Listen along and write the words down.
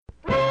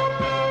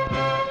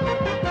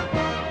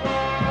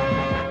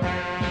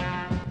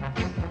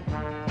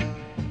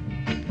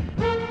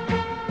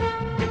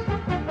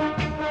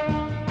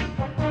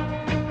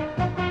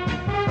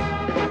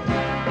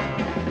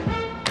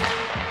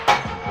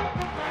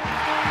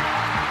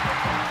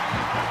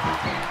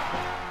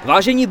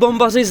Vážení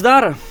bombaři,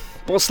 zdar!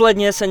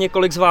 Posledně se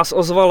několik z vás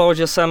ozvalo,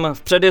 že jsem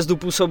v předjezdu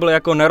působil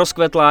jako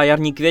nerozkvetlá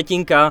jarní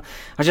květinka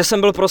a že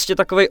jsem byl prostě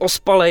takovej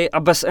ospalej a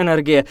bez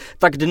energie.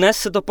 Tak dnes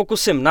se to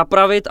pokusím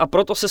napravit a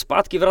proto se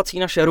zpátky vrací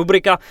naše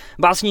rubrika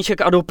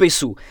básníček a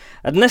dopisů.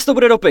 Dnes to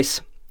bude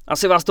dopis.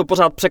 Asi vás to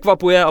pořád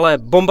překvapuje, ale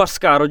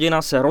bombařská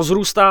rodina se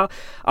rozrůstá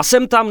a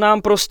sem tam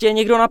nám prostě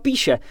někdo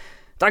napíše.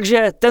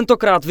 Takže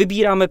tentokrát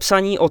vybíráme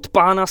psaní od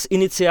pána s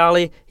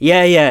iniciály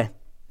JJ.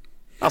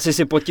 Asi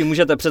si pod tím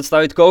můžete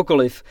představit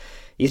kohokoliv.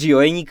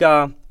 Jiřího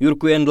Jeníka,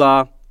 Jurku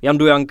Jendla,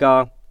 Jandu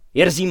Janka,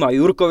 Jerzíma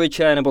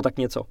Jurkoviče nebo tak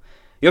něco.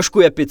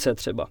 Jošku Jepice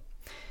třeba.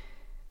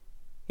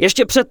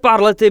 Ještě před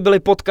pár lety byly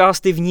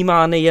podcasty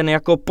vnímány jen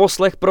jako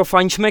poslech pro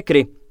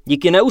fajnšmekry.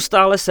 Díky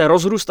neustále se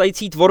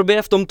rozrůstající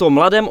tvorbě v tomto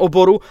mladém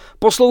oboru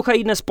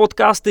poslouchají dnes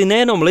podcasty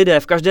nejenom lidé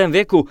v každém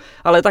věku,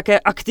 ale také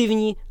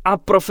aktivní a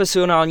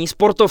profesionální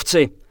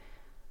sportovci.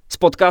 S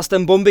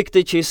podcastem Bomby k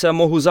tyči se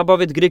mohu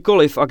zabavit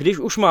kdykoliv a když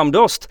už mám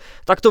dost,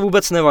 tak to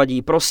vůbec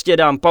nevadí. Prostě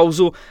dám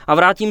pauzu a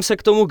vrátím se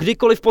k tomu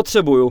kdykoliv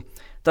potřebuju.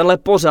 Tenhle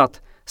pořad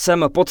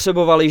jsem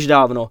potřeboval již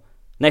dávno.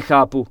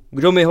 Nechápu,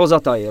 kdo mi ho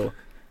zatajil.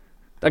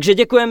 Takže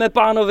děkujeme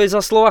pánovi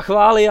za slova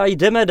chvály a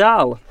jdeme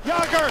dál.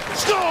 Jágr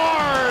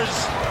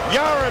scores!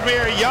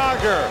 Jaromír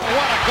Jágr.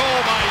 What a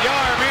goal by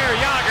Jaromír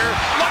Jágr.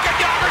 Look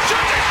at Jágr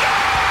shooting.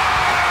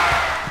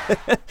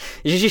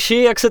 Ježiši,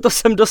 jak se to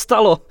sem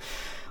dostalo.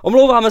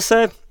 Omlouváme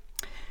se.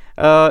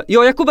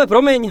 Jakube,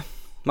 promiň,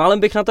 málem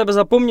bych na tebe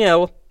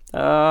zapomněl.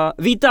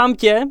 Vítám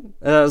tě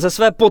ze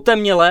své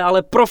potemnělé,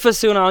 ale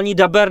profesionální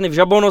daberny v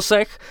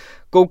Žabonosech.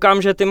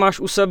 Koukám, že ty máš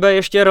u sebe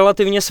ještě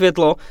relativně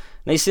světlo.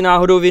 Nejsi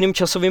náhodou v jiném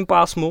časovém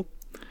pásmu?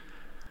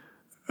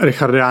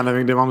 Richarde, já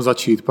nevím, kde mám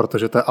začít,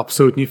 protože to je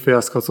absolutní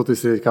fiasko, co ty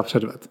si teďka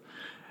předved.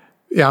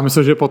 Já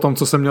myslím, že po tom,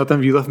 co jsem měl ten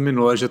výlet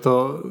minule, že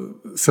to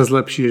se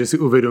zlepší, že si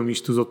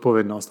uvědomíš tu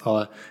zodpovědnost,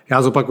 ale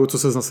já zopakuju, co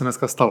se zase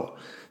dneska stalo.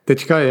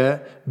 Teďka je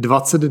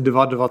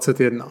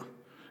 22:21.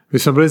 My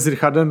jsme byli s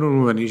Richardem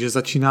domluvený, že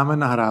začínáme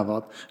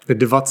nahrávat ve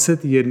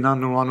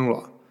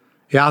 21:00.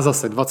 Já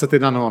zase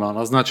 21:00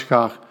 na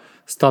značkách,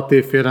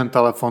 stativ, jeden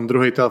telefon,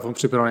 druhý telefon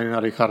připravený na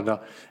Richarda,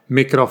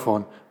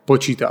 mikrofon,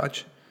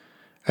 počítač.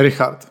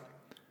 Richard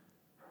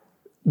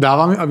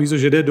dává mi avízo,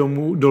 že jde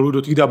dolů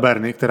do té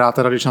daberny, která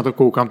teda, když na to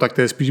koukám, tak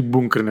to je spíš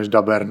bunkr než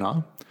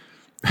daberna.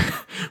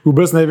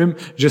 Vůbec nevím,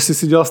 že jsi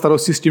si dělal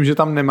starosti s tím, že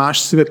tam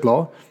nemáš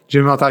světlo,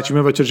 že my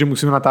natáčíme večer, že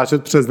musíme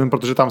natáčet přes den,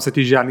 protože tam se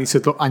ti žádný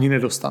světlo ani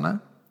nedostane.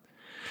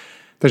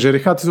 Takže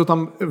Richard si to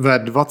tam ve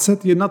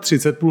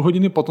 21:30, půl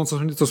hodiny potom,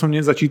 co jsme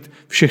měli začít,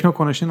 všechno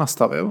konečně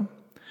nastavil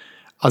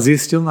a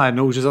zjistil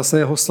najednou, že zase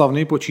jeho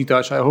slavný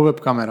počítač a jeho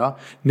webkamera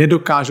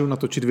nedokážou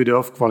natočit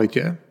video v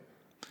kvalitě.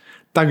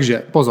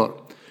 Takže, pozor,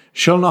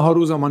 šel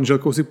nahoru za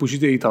manželkou si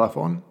půjčit její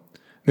telefon.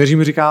 Neří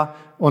mi říká,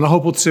 ona ho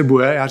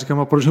potřebuje. Já říkám,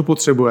 a proč ho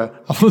potřebuje?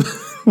 A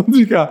on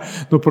říká,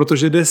 no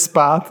protože jde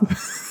spát.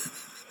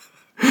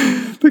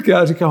 Tak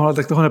já říkám, ale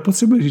tak toho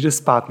nepotřebuje, že jde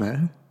spát,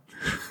 ne?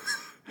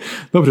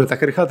 Dobře,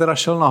 tak Richard teda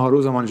šel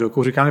nahoru za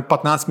manželkou, říká mi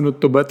 15 minut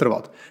to bude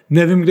trvat.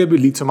 Nevím, kde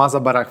bydlí, co má za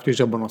barák v těch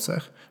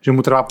Žabonosech, že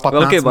mu trvá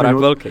 15 velký minut. Barák,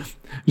 velký.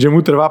 Že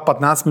mu trvá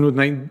 15 minut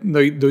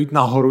dojít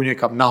nahoru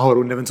někam,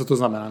 nahoru, nevím, co to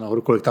znamená,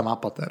 nahoru, kolik tam má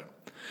pater.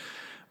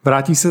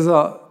 Vrátí se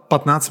za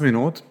 15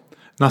 minut,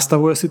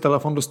 nastavuje si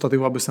telefon do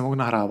stativu, aby se mohl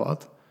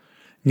nahrávat.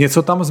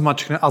 Něco tam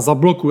zmačkne a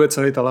zablokuje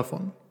celý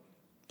telefon.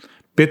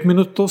 5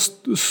 minut to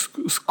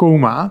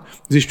zkoumá,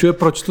 zjišťuje,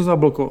 proč to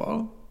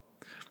zablokoval.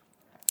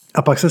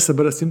 A pak se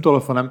sebere s tím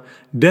telefonem,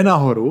 jde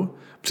nahoru,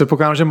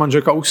 předpokládám, že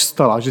manželka už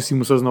vstala, že si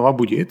musel znova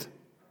budit.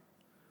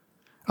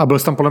 A byl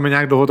jsi tam podle mě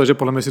nějak dlouho, takže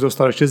podle mě si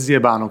dostal ještě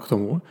zjebáno k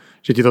tomu,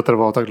 že ti to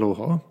trvalo tak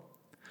dlouho.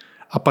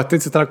 A pak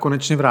teď se teda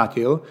konečně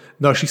vrátil,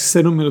 dalších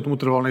 7 minut mu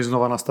trvalo, než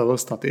znova nastavil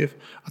stativ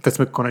a teď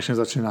jsme konečně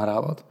začali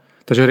nahrávat.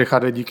 Takže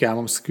Richarde, díky, já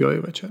mám skvělý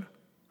večer.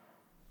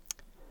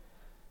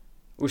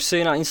 Už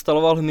jsi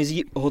nainstaloval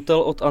hmyzí hotel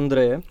od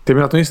Andreje? Ty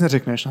mi na to nic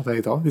neřekneš, na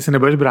tady to? Ty se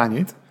nebudeš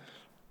bránit?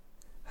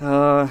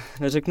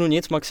 Neřeknu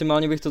nic,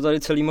 maximálně bych to tady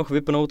celý mohl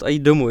vypnout a jít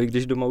domů, i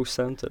když doma už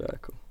jsem teda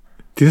jako.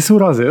 Ty jsi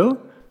urazil?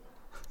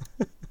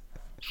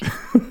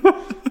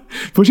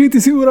 Počkej,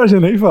 ty jsi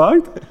uražený,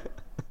 fakt?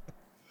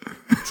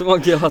 Co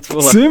mám dělat,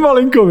 vole? Jsi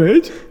malinko,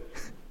 viď?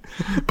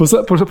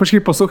 Počkej,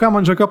 poslouchá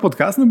manželka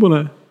podcast, nebo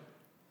ne?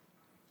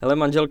 Hele,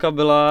 manželka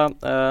byla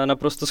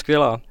naprosto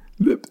skvělá.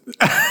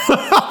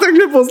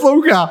 Takže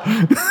poslouchá.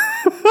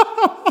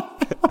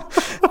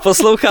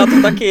 Poslouchá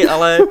to taky,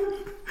 ale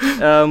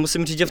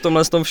musím říct, že v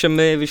tomhle tom všem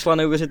mi vyšla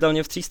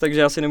neuvěřitelně vstříc, takže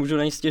já si nemůžu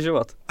na ní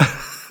stěžovat.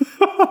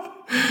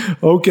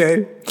 OK.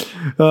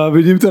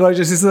 Vidím teda,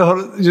 že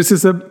jsi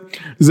se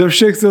ze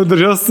všech sil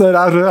držel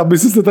scénáře, aby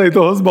jsi se tady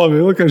toho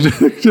zbavil.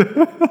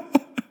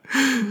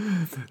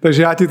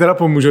 Takže já ti teda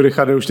pomůžu,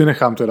 Richarde, už tě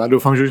nechám teda.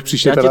 Doufám, že už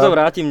příště já ti to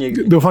vrátím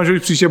někdy. Doufám, že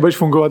už příště budeš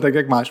fungovat tak,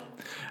 jak máš.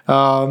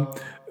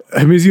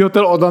 Hmyzí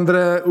hotel od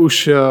Andre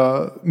už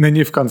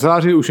není v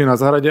kanceláři, už je na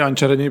zahradě,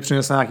 Anča raději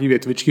přinesla nějaký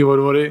větvičky od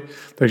vody,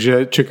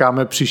 takže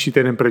čekáme příští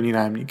týden první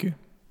nájemníky.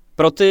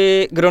 Pro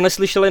ty, kdo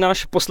neslyšeli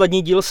náš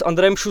poslední díl s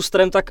Andrejem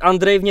Šustrem, tak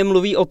Andrej v něm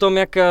mluví o tom,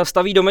 jak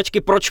staví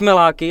domečky pro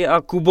čmeláky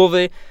a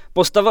Kubovi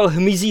postavil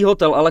hmyzí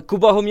hotel, ale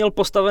Kuba ho měl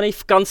postavený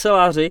v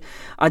kanceláři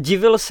a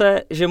divil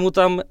se, že mu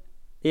tam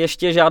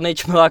ještě žádný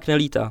čmelák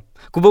nelítá.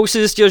 Kuba už si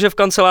zjistil, že v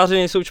kanceláři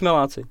nejsou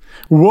čmeláci.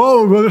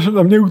 Wow, budeš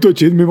na mě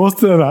útočit mimo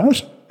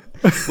scénář?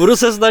 Budu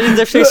se snažit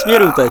ze všech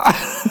směrů teď.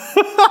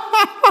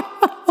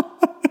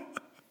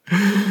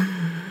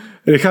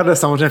 Richarde,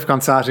 samozřejmě v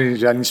kanceláři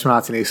žádní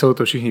čmeláci nejsou,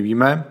 to všichni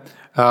víme.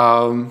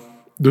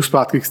 Jdu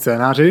zpátky k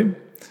scénáři.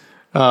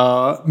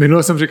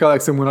 Minule jsem říkal,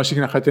 jak jsem u našich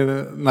na chatě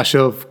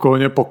našel v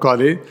koloně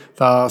poklady.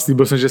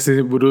 Slíbil jsem, že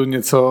si budu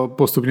něco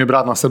postupně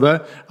brát na sebe.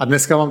 A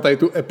dneska mám tady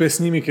tu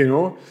episní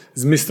mikinu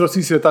z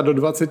mistrovství světa do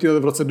 20 let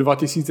v roce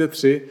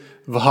 2003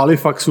 v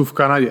Halifaxu v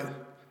Kanadě.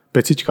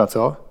 Pecička,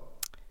 co?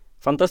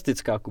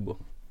 Fantastická, Kubo.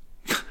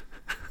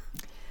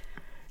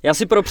 Já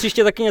si pro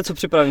příště taky něco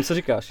připravím, co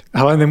říkáš?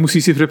 Hele,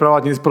 nemusíš si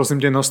připravovat nic, prosím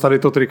tě, nos tady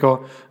to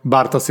triko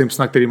Barta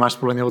Simpsona, který máš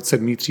podle něho od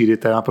 7. třídy,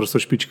 to je naprosto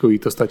špičkový,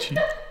 to stačí.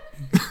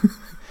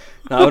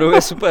 Náhodou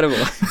je super, bo.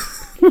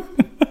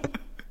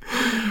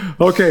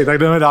 OK, tak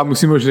jdeme dál,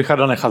 musíme už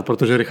Richarda nechat,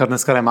 protože Richard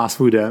dneska nemá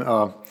svůj den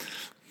a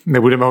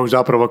nebudeme ho už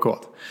dál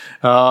provokovat.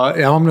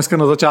 Já mám dneska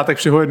na začátek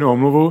všeho jednu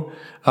omluvu.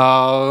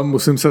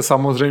 Musím se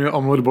samozřejmě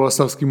omluvit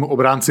boleslavskému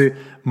obránci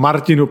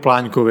Martinu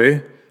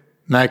Pláňkovi,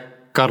 ne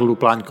Karlu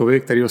Pláňkovi,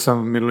 kterýho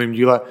jsem v minulém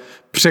díle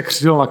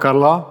překřtil na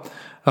Karla.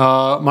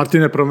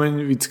 Martine,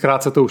 promiň,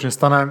 víckrát se to už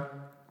nestane.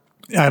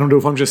 Já jenom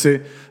doufám, že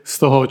si z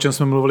toho, o čem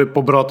jsme mluvili,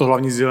 pobral to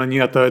hlavní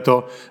sdělení, a to je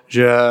to,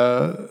 že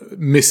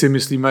my si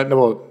myslíme,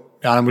 nebo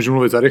já nemůžu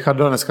mluvit za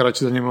Richarda, dneska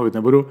radši za něj mluvit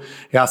nebudu.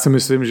 Já si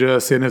myslím, že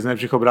si jeden z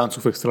nejlepších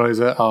obránců v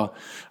extralize a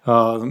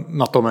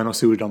na to jméno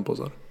si už dám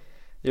pozor.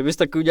 Že bys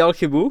taky udělal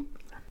chybu?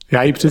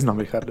 Já ji přiznám,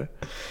 Richarde.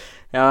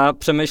 Já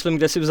přemýšlím,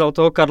 kde si vzal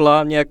toho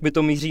Karla, nějak by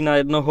to míří na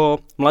jednoho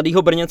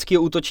mladého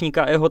brněnského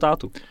útočníka a jeho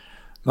tátu.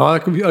 No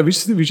ale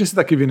víš, že jsi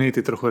taky vinej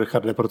ty trochu,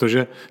 Richarde,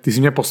 protože ty jsi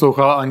mě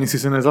poslouchal a ani si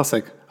se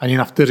nezasek, ani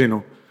na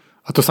vteřinu.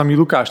 A to samý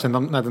Lukáš,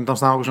 ten tam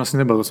s námi už asi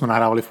nebyl, to jsme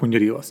nahrávali v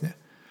pondělí vlastně.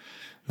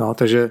 No,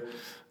 takže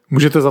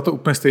můžete za to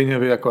úplně stejně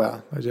vy jako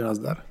já, takže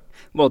nazdar.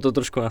 Bylo to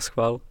trošku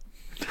naschvál.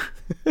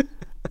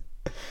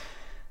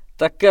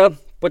 Tak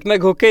pojďme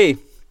k hokeji.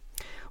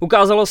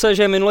 Ukázalo se,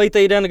 že minulý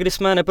týden, kdy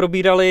jsme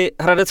neprobírali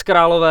Hradec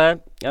Králové,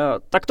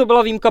 tak to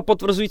byla výjimka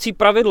potvrzující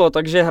pravidlo,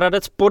 takže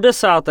Hradec po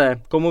 10.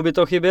 Komu by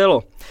to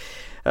chybělo?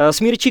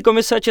 Smírčí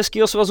komise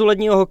Českého svazu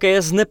ledního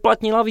hokeje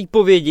zneplatnila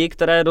výpovědi,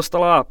 které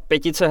dostala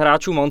 5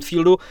 hráčů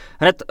Mountfieldu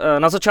hned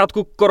na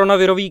začátku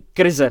koronavirové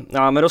krize.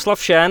 A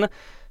Miroslav Šén,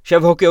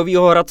 šéf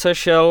hokejového Hradce,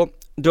 šel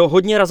do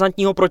hodně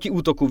razantního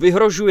protiútoku.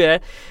 Vyhrožuje,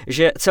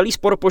 že celý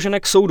spor požene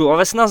k soudu a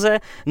ve snaze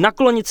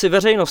naklonit si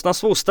veřejnost na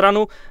svou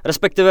stranu,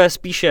 respektive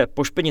spíše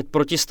pošpinit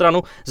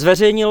protistranu,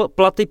 zveřejnil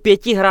platy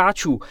 5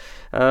 hráčů,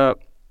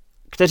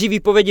 kteří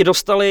výpovědi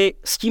dostali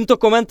s tímto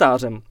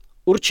komentářem.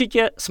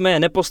 Určitě jsme je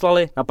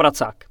neposlali na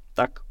pracák.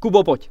 Tak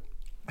Kubo, pojď.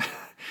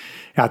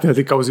 Já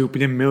ty kauzy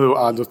úplně miluju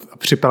a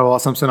připravoval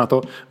jsem se na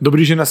to.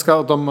 Dobrý, že dneska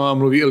o tom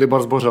mluví i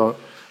Libor Zbořil,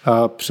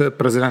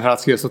 prezident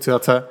Hráčské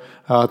asociace.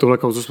 Tuhle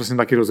kauzu jsme s ním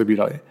taky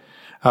rozebírali.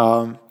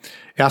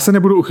 Já se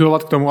nebudu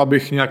uchylovat k tomu,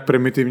 abych nějak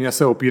primitivně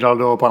se opíral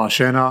do pana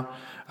Šéna.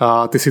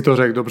 Ty si to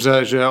řekl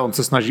dobře, že on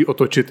se snaží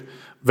otočit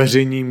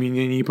veřejné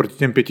mínění proti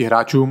těm 5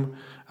 hráčům,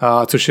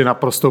 což je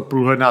naprosto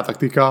průhledná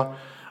taktika,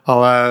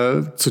 ale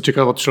co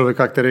čekat od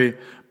člověka, který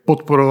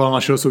podporoval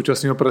našeho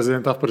současného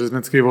prezidenta v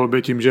prezidentské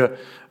volbě tím, že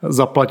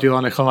zaplatil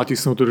a nechal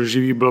natisnout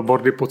živý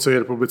billboardy po celé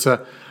republice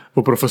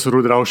po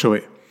profesoru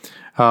Drahošovi.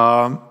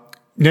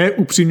 Mně je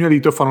upřímně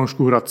líto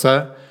fanoušků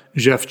Hradce,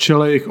 že v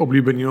čele jejich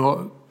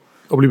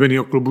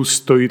oblíbeného klubu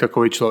stojí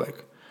takový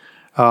člověk.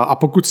 A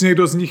pokud si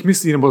někdo z nich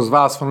myslí, nebo z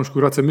vás fanoušků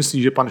Hradce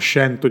myslí, že pan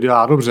Šén to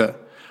dělá dobře,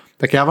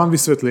 tak já vám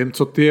vysvětlím,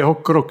 co ty jeho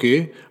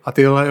kroky a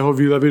tyhle jeho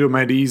výlevy do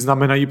médií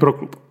znamenají pro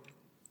klub.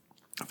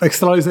 V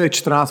extralize je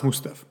 14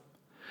 mužstev.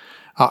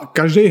 A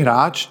každý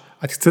hráč,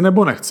 ať chce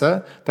nebo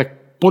nechce, tak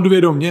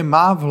podvědomě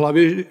má v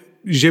hlavě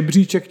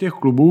žebříček těch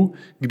klubů,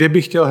 kde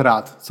by chtěl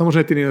hrát.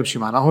 Samozřejmě ty nejlepší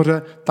má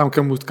nahoře, tam,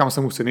 kam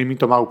se mu chce nejmít,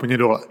 to má úplně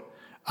dole.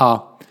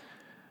 A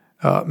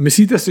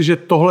myslíte si, že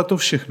tohleto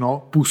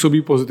všechno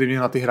působí pozitivně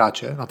na ty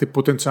hráče, na ty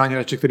potenciální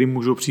hráče, který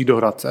můžou přijít do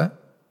Hradce?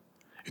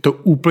 Je to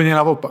úplně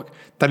naopak.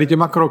 Tady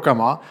těma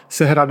krokama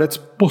se Hradec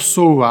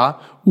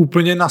posouvá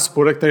úplně na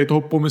spodek tady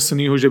toho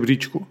pomyslného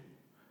žebříčku.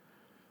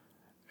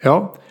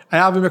 Jo? A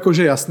já vím,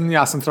 že jasný,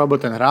 já jsem třeba byl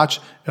ten hráč,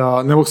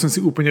 nemohl jsem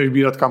si úplně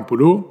vybírat, kam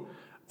půjdu.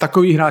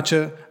 Takový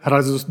hráče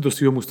Hradec do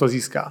svého mužstva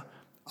získá.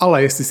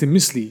 Ale jestli si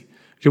myslí,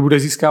 že bude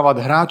získávat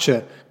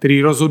hráče,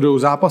 který rozhodují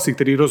zápasy,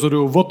 který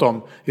rozhodují o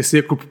tom, jestli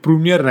je klub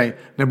průměrný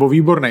nebo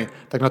výborný,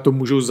 tak na to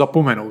můžou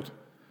zapomenout.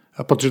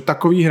 Protože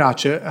takový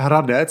hráče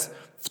Hradec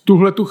v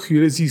tuhletu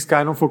chvíli získá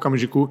jenom v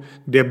okamžiku,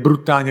 kde je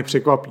brutálně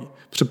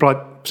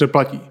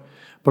přeplatí.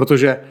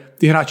 Protože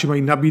ty hráči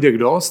mají nabídek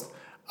dost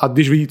a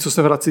když vidí, co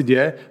se v Hradci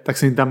děje, tak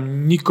se jim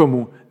tam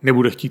nikomu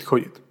nebude chtít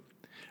chodit.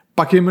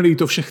 Pak je mi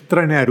líto všech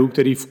trenérů,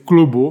 který v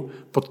klubu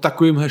pod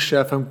takovýmhle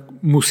šéfem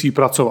musí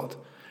pracovat.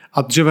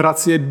 A že v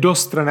Hradci je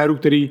dost trenérů,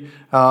 který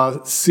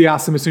já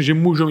si myslím, že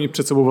můžou mít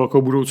před sebou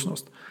velkou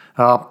budoucnost.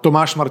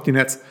 Tomáš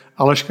Martinec,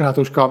 Aleš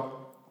Krátouška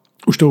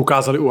už to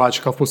ukázali u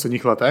Ačka v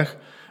posledních letech.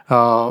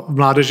 V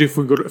mládeži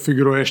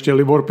figuruje ještě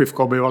Libor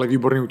Pivko, bývalý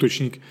výborný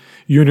útočník,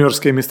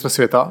 juniorský mistr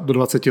světa do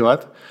 20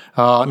 let,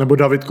 nebo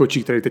David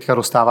Kočí, který teďka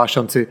dostává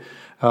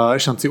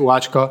šanci u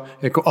Ačka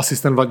jako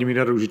asistent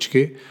Vladimíra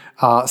Růžičky.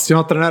 A s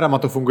těma trenérama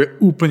to funguje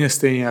úplně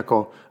stejně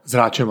jako s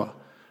hráčema.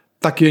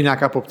 Taky je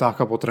nějaká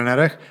poptávka po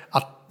trenérech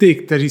a ty,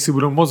 kteří si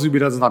budou moc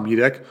vybírat z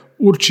nabídek,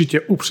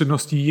 určitě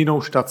upředností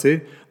jinou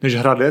štaci než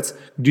Hradec,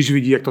 když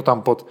vidí, jak to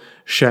tam pod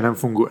Šénem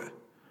funguje.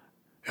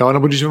 Jo,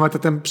 nebo když máte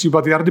ten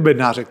případ Jardy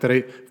Bednáře,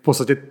 který v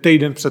podstatě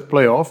týden před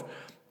playoff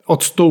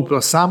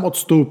sám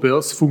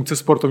odstoupil z funkce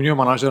sportovního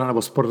manažera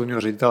nebo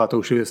sportovního ředitele, to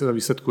už je ve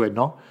výsledku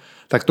jedno,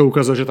 tak to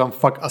ukazuje, že tam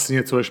fakt asi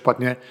něco je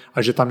špatně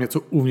a že tam něco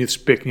uvnitř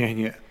pěkně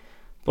hníje.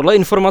 Podle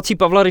informací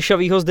Pavla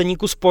Ryšavýho z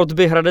deníku Sport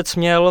by Hradec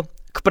měl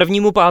k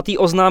 1.5.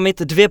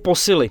 oznámit 2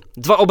 posily.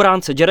 2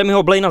 obránce,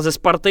 Jeremyho Blaina ze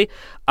Sparty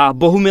a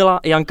Bohumila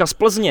Janka z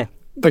Plzně.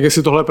 Tak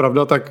jestli tohle je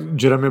pravda, tak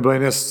Jeremy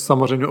Blaine je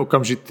samozřejmě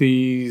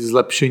okamžitý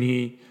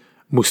zlepšení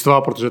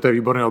mužstva, protože to je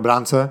výborný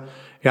obránce.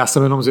 Já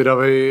jsem jenom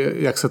zvědavý,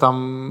 jak se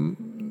tam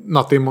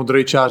na ty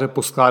modré čáře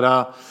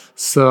poskládá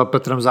s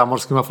Petrem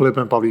Zámorským a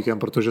Filipem Pavlíkem,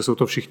 protože jsou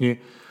to všichni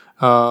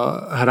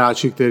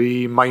hráči,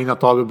 kteří mají na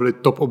to, aby byli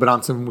top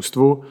obráncem v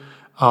mužstvu,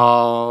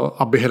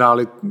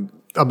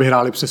 aby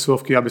hráli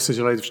přesilovky, aby se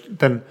žili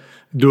ten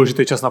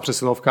důležitý čas na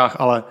přesilovkách,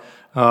 ale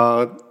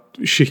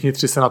všichni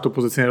 3 se na tu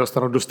pozici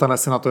nedostanou, dostane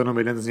se na to jenom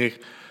jeden z nich,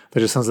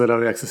 takže jsem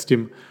zvědavý, jak se s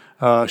tím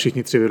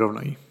všichni 3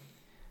 vyrovnají.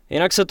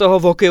 Jinak se toho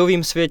v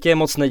hokejovém světě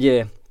moc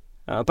neděje.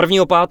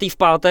 1.5. v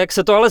pátek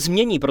se to ale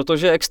změní,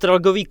 protože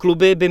extraligový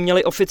kluby by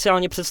měly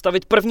oficiálně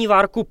představit první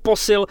várku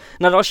posil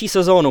na další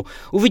sezónu.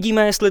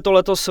 Uvidíme, jestli to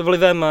letos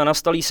vlivem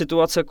nastalý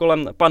situace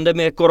kolem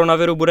pandemie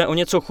koronaviru bude o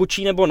něco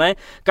chudší nebo ne.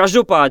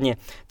 Každopádně,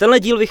 tenhle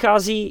díl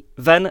vychází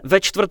ven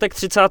ve čtvrtek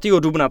 30.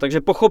 dubna,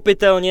 takže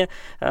pochopitelně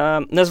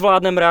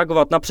nezvládneme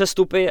reagovat na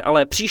přestupy,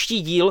 ale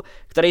příští díl,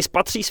 který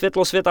spatří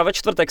světlo světa ve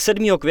čtvrtek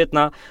 7.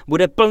 května,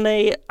 bude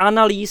plný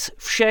analýz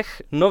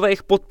všech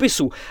nových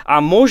podpisů. A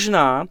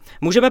možná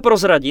můžeme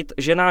prozradit,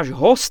 že náš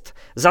host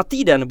za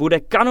týden bude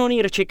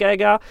kanonýr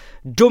Chicaga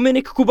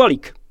Dominik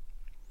Kubalík.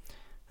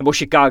 Nebo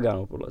Chicago,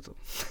 no podle toho.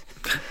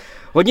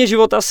 Hodně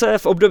života se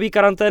v období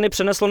karantény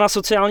přeneslo na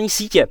sociální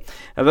sítě.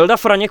 Vilda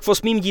Franěk v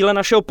 8. díle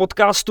našeho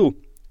podcastu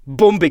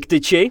Bomby k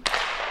tyči.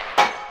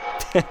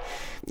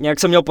 Nějak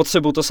jsem měl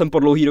potřebu, to jsem po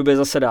dlouhý době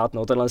zase dát,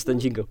 no, tenhle ten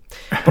jingle.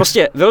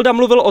 Prostě Vilda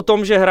mluvil o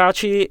tom, že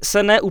hráči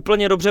se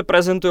neúplně dobře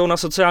prezentují na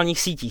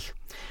sociálních sítích.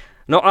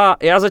 No a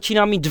já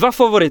začínám mít 2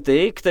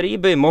 favority, který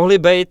by mohli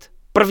být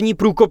první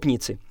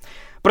průkopníci.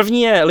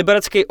 První je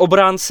liberecký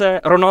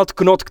obránce Ronald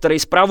Knott, který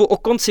zprávu o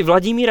konci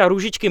Vladimíra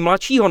Růžičky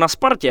mladšího na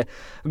Spartě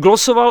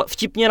glosoval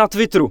vtipně na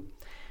Twitteru.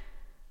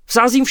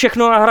 Vsázím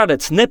všechno na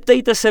Hradec,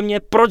 neptejte se mě,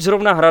 proč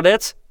zrovna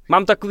Hradec,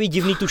 mám takový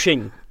divný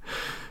tušení.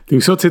 Ty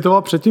už jsi ho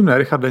citoval předtím, ne,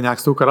 Richarde, nějak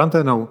s tou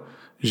karanténou,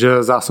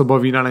 že zásoba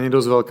vína není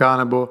dost velká,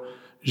 nebo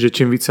že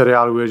čím víc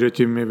seriálů je, že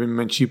tím je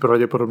menší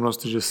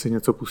pravděpodobnost, že si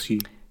něco pustí.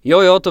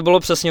 Jo, to bylo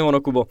přesně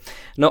ono, Kubo.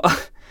 No a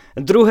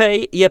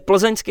druhý je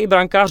plzeňský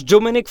brankář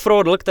Dominik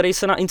Frodl, který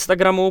se na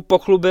Instagramu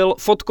pochlubil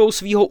fotkou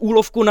svýho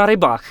úlovku na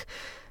rybách.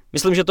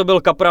 Myslím, že to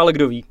byl kapral,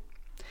 kdo ví.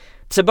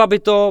 Třeba by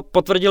to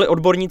potvrdili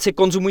odborníci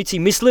konzumující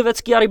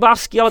myslivecký a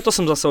rybářský, ale to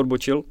jsem zase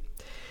odbočil.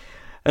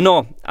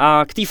 No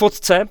a k té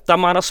fotce, tam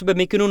má na sobě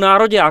mikinu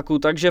nároďáku,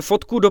 takže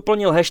fotku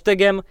doplnil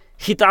hashtagem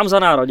chytám za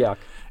nároďák.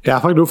 Já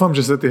fakt doufám,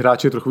 že se ty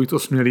hráči trochu víc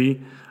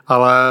osmělí,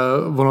 ale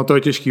ono to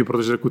je těžký,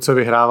 protože pokud se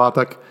vyhrává,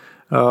 tak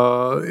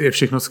je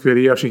všechno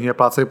skvělý a všichni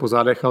plácají po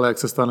zádech, ale jak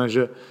se stane,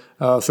 že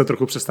se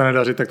trochu přestane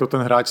dařit, tak to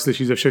ten hráč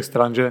slyší ze všech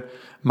stran, že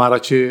má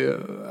radši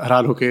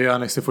hrát hokej a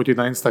nechci fotit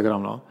na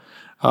Instagram, no.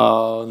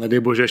 A nedej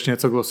bože ještě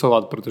něco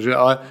glosovat, protože,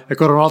 ale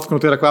jako Ronald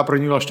Knott je taková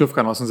první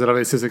vlašťovka, no, jsem zvědavý,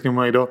 jestli se k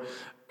němu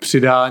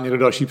někdo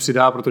další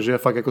přidá, protože je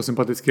fakt jako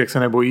sympatický, jak se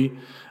nebojí.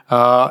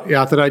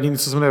 Já teda jediný,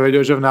 co jsem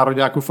nevěděl, že v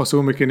nároďáku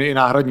fasují mikiny i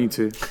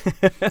náhradníci.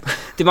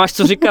 Ty máš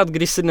co říkat,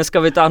 když si dneska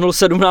vytáhnul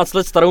 17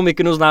 let starou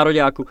mikinu z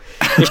nároďáku.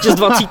 Ještě z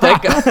 20.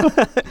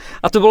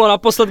 A to bylo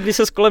naposled, když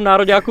se s kolem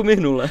nároďáku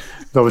myhnul, ne?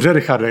 Dobře,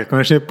 Richarde,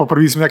 konečně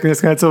poprvé jsme jak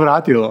dneska něco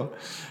vrátilo.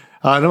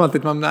 Ale no,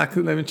 teď mám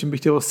nevím, čím bych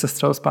chtěl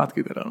sestřel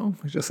zpátky teda, no,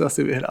 takže se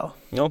asi vyhrál.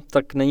 No,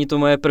 tak není to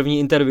moje první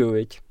interview,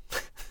 viď?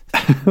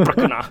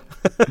 Prkna.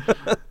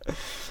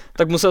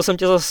 Tak musel jsem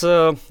tě zase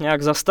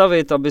nějak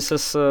zastavit, aby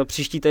ses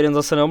příští týden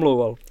zase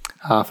neomlouval.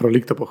 A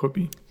Frodlík to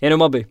pochopí.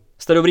 Jenom aby.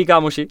 Jste dobrý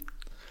kámoši?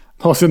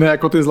 No, asi ne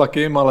jako ty s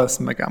Lakym, ale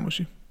jsme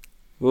kámoši.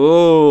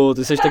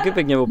 Ty seš taky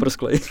pěkně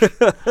oprsklej.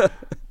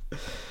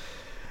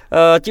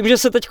 Tím, že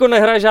se teďko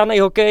nehraje žádný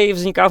hokej,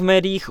 vzniká v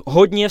médiích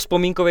hodně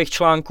vzpomínkových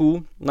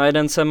článků. Na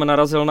jeden jsem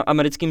narazil na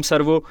americkém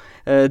serveru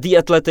The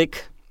Athletic.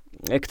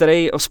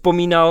 který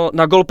vzpomínal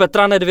na gol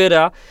Petra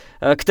Nedvěda,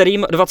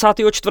 kterým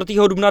 24.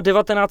 dubna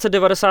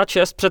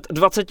 1996 před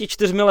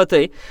 24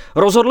 lety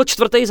rozhodl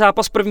čtvrtý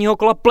zápas prvního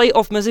kola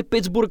playoff mezi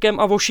Pittsburghem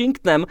a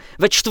Washingtonem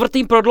ve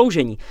čtvrtém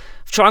prodloužení.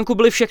 V článku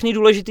byly všechny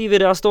důležitý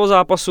videa z toho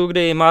zápasu,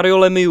 kdy Mario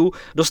Lemieux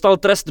dostal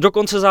trest do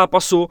konce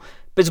zápasu,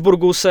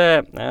 Pittsburghu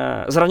se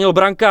zranil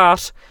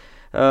brankář,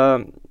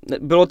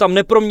 bylo tam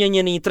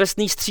neproměněný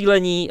trestný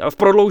střílení v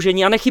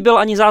prodloužení a nechyběl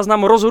ani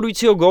záznam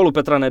rozhodujícího gólu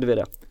Petra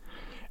Nedvěda.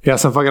 Já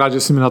jsem fakt rád, že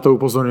jsi mi na to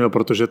upozornil,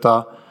 protože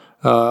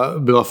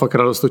byla fakt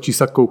radost točí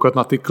se koukat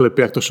na ty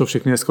klipy,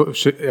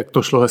 jak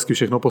to šlo hezky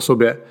všechno po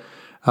sobě.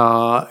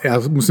 A já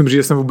musím říct,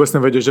 že jsem vůbec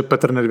nevěděl, že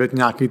Petr Nedvěd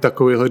nějaký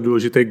takovýhle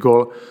důležitý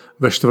gól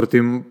ve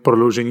čtvrtém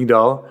prodloužení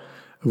dal.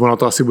 Ono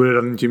to asi bude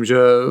daný tím, že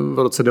v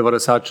roce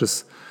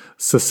 96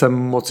 se sem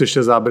moc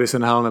ještě záběry se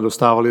NHL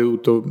nedostávali,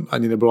 to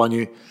ani nebylo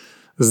ani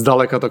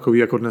zdaleka takový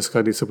jako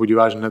dneska, když se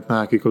podíváš hned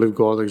na jakýkoliv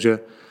gól, takže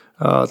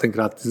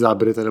tenkrát ty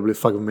záběry tady byly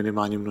fakt v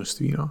minimálním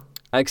množství. No.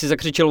 A jak jsi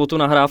zakřičel o tu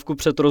nahrávku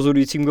před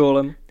rozhodujícím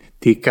gólem?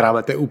 Ty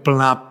kráve, to je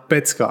úplná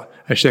pecka.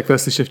 A ještě jak to je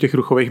slyšet v těch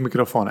ruchových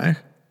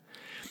mikrofonech.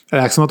 A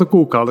jak jsem na to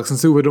koukal, tak jsem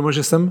si uvědomil,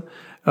 že jsem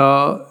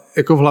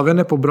jako v hlavě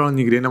nepobral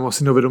nikdy, nebo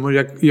si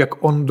neuvědomil,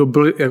 jak on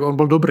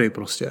byl dobrý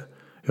prostě.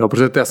 Jo,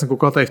 protože já jsem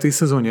koukal tady v té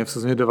sezóně, v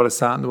sezóně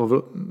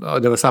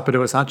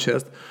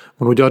 95-96,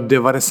 on udělal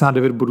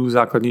 99 bodů v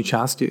základní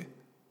části.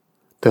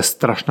 To je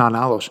strašná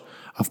nálož.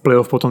 A v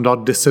playoff potom dal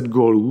 10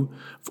 gólů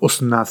v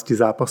 18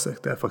 zápasech.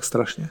 To je fakt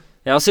strašně.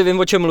 Já si vím,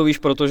 o čem mluvíš,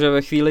 protože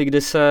ve chvíli,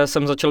 kdy se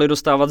sem začaly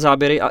dostávat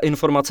záběry a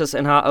informace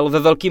z NHL ve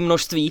velkém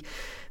množství,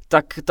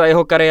 tak ta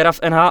jeho kariéra v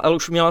NHL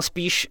už měla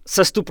spíš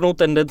sestupnou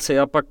tendenci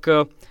a pak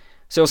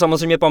si ho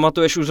samozřejmě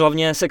pamatuješ už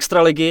hlavně z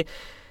extraligy.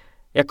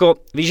 Jako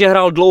víš, že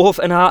hrál dlouho v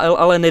NHL,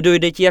 ale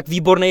nedojde ti, jak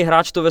výborný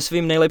hráč to ve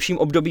svým nejlepším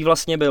období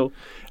vlastně byl.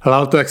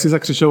 Hele, to, jak jsi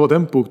zakřičel o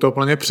ten puk, to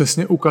plně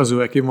přesně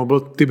ukazuje, jaký byl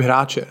typ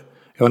hráče.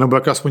 Jo, nebo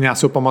jak aspoň já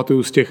si ho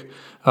pamatuju z těch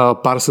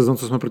pár sezon,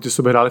 co jsme proti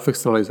sobě hráli v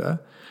extralize.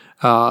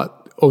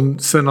 On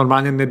se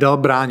normálně nedal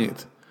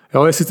bránit.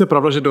 Jo, je sice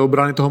pravda, že do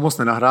obrany toho moc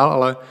nenahrál,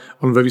 ale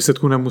on ve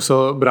výsledku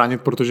nemusel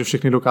bránit, protože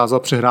všechny dokázal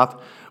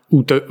přehrát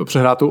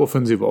tou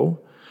ofenzivou.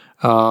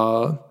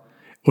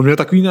 On měl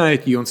takový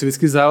najetí, on si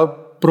vždycky zajel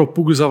pro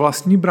puk za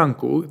vlastní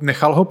branku,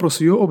 nechal ho pro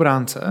svýho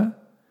obránce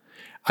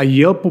a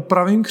jel po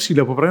pravém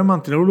křídle, po pravém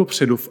mantinelu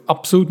dopředu v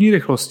absolutní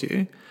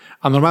rychlosti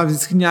a normálně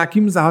vždycky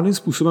nějakým záhadným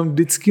způsobem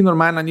vždycky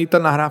normálně na něj ta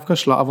nahrávka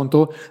šla a on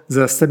to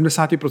ze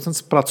 70%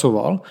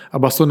 zpracoval a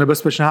byla to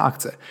nebezpečná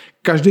akce.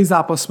 Každý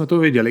zápas jsme to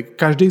věděli,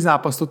 každý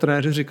zápas to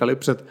trenéři říkali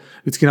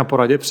vždycky na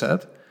poradě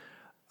před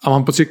a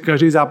mám pocit, že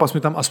každý zápas mi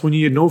tam aspoň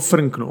jednou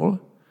frnknul.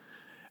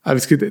 A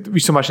vždycky,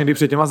 víš, co máš někdy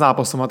před těma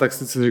zápasama, tak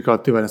si říkal,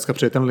 ty dneska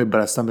přijde ten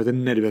Liberec, tam je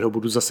ten Nedvěd, ho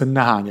budu zase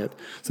nahánět.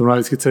 Jsem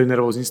vždycky celý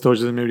nervózní z toho,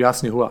 že ze mě udělá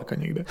sněhuláka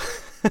někde.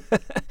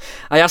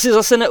 A já si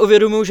zase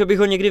neuvědomuji, že bych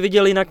ho někdy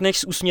viděl jinak než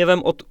s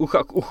úsměvem od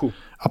ucha k uchu.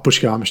 A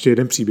počkej, mám ještě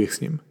jeden příběh s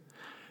ním.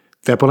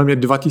 To je podle mě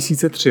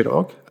 2003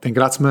 rok.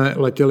 Tenkrát jsme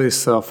letěli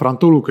s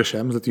Frantou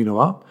Lukešem z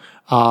Litvínova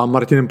a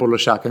Martinem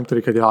Podlešákem,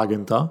 který dělá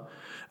agenta.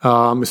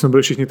 A my jsme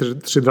byli všichni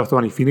tři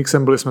draftovaní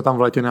Phoenixem, byli jsme tam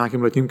v létě na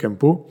nějakém letním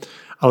kempu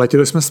a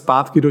letěli jsme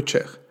zpátky do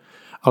Čech.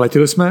 A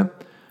letěli jsme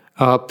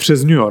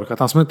přes New York a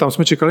tam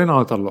jsme čekali na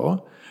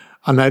letadlo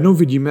a najednou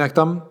vidíme, jak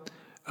tam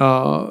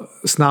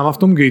s náma v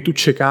tom gateu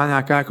čeká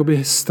nějaká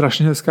jakoby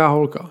strašně hezká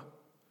holka.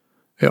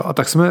 Jo, a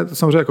tak jsme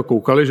samozřejmě jako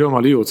koukali, že jo,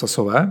 mladý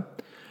ocasové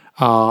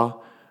a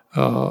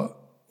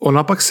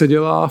ona pak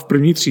seděla v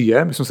první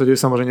třídě, my jsme seděli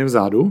samozřejmě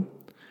vzadu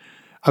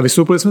a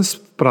vystoupili jsme z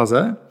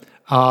Praze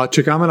a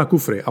čekáme na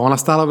kufry. A ona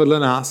stála vedle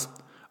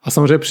nás. A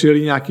samozřejmě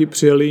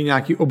přijeli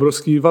nějaký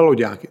obrovský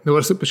loďáky. Nebo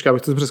počkej,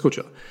 abych to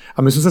přeskočil.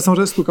 A my jsme se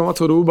samozřejmě s klukama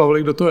celou dobu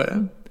bavili, kdo to je.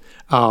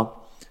 A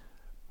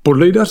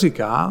Podlejda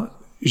říká,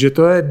 že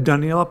to je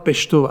Daniela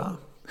Peštová.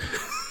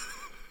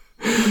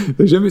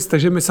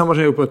 takže my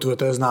samozřejmě úplně,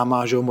 to je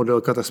známá, že jo,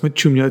 modelka, tak jsme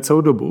čuměli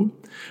celou dobu.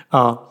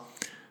 A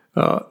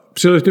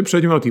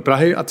přiletěli do té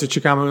Prahy a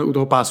čekáme u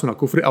toho pásu na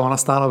kufry a ona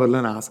stála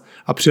vedle nás.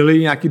 A přijeli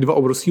nějaký 2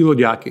 obrovský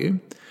loďáky.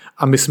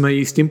 A my jsme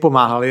jí s tím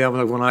pomáhali a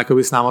ona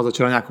jakoby s náma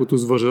začala nějakou tu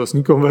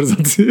zdvořilostní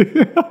konverzaci.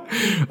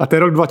 A to je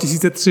rok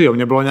 2003, jo,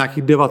 mě bylo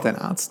nějakých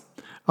 19.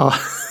 A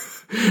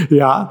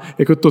já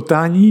jako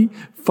totální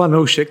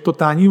fanoušek,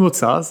 totální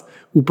ocas,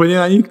 úplně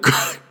na ní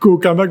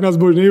koukám jak na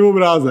zbožný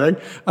obrázek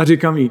a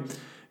říkám jí,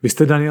 vy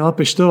jste Daniela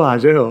Peštová,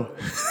 že jo?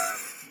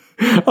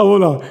 A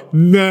ona,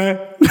 ne.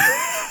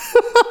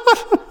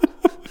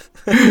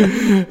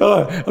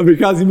 Ale a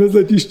vycházíme z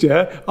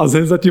letiště a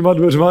zen za těma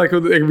dveřma,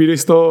 jako, jak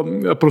vyjdeš z toho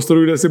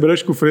prostoru, kde si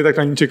bereš kufry, tak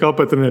na ní čekal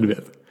Petr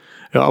Nedvěd.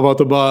 Jo, a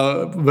to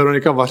byla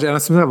Veronika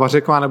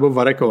Vařeková nebo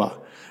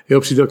Vareková.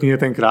 Jeho přítelkyně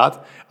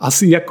tenkrát.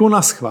 Asi jako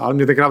na schvál,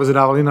 mě tenkrát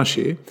zadávali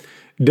naši,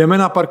 jdeme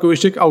na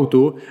parkoviště k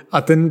autu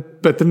a ten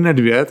Petr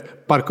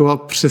Nedvěd parkoval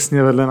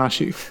přesně vedle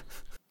našich.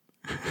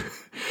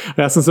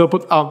 A já jsem se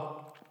a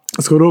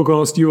shodou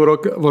okolností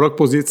o rok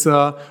později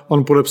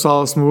on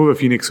podepsal smlouvu ve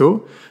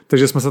Phoenixu,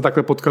 takže jsme se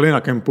takhle potkali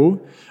na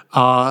kempu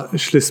a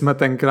šli jsme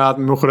tenkrát,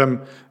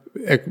 mimochodem,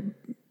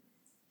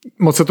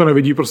 moc se to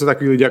nevidí, prostě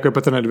takový lidi jako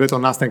Petr Nedvěd,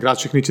 on nás tenkrát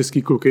všechny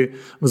český kluky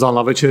vzal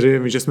na večeři,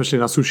 my, že jsme šli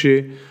na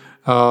sushi,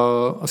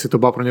 asi to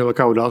byla pro ně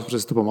velká událost, protože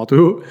si to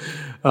pamatuju.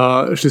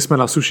 Šli jsme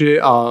na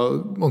sushi a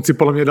on si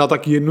podle mě dal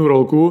taky jednu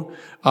rolku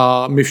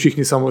a my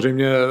všichni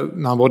samozřejmě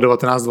nám od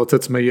 19:20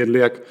 jsme jedli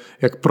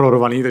jak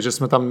prorvaný, takže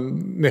jsme tam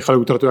nechali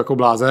útratu jako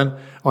blázen.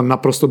 On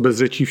naprosto bez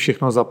řečí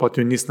všechno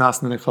zaplatil, nic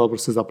nás nenechal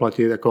prostě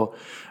zaplatit. Jako,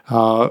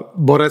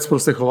 borec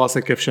prostě choval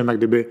se ke všem, jak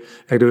kdyby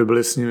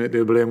byli s ním,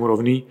 kdyby byli jemu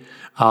rovný.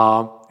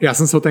 A já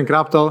jsem se ho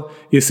tenkrát ptal,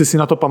 jestli si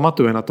na to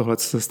pamatuje, na tohle,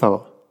 co se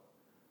stalo.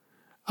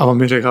 A on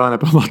mi řekl, ale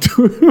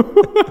nepamatuju.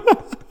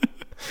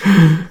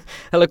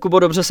 Hele, Kubo,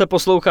 dobře se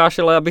posloucháš,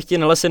 ale abych ti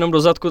nelez jenom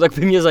do zadku, tak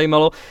by mě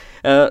zajímalo,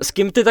 s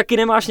kým ty taky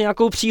nemáš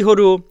nějakou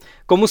příhodu,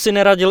 komu si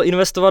neradil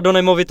investovat do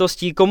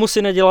nemovitostí, komu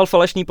si nedělal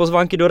falešní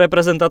pozvánky do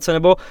reprezentace,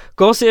 nebo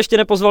koho si ještě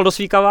nepozval do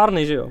svý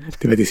kavárny, že jo?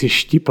 Ty jsi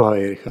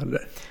štiplavý, Richarde.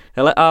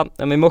 Hele, a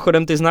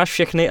mimochodem ty znáš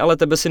všechny, ale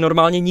tebe si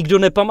normálně nikdo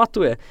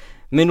nepamatuje.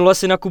 Minule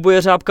si na Kubu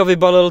Jeřábka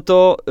vybalil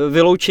to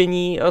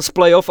vyloučení z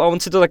playoff a on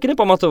si to taky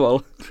nepamatoval.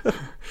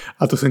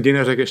 A to jsem ti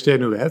neřekl ještě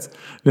jednu věc.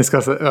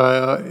 Dneska,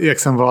 jak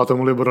jsem volal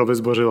tomu Liborovi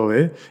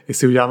Zbořilovi,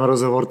 jestli uděláme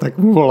rozhovor, tak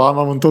mu volám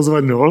a on to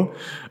zvednul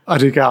a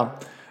říká,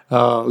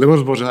 Libor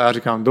Zbořil, a já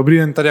říkám, dobrý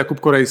den, tady Jakub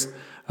Korejs,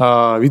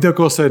 víte, o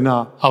koho se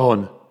jedná? A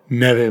on,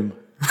 nevím.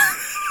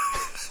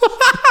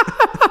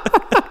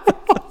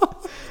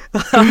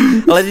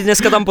 Ale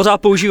dneska tam pořád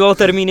používal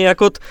termíny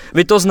jako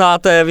vy to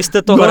znáte, vy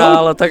jste to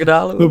hrál a tak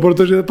dále. No,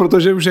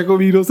 protože už jako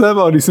ví, kdo jsem,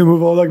 a když jsem mu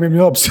volal, tak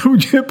neměl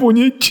absolutně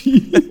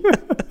ponětí.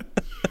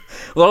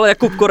 Volal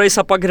Jakub Korejs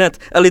a pak hned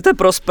Elite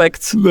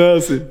Prospects. Ne,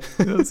 asi.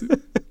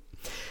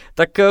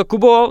 Tak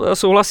Kubo,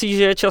 souhlasíš,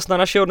 že je čas na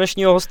našeho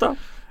dnešního hosta?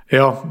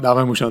 Jo,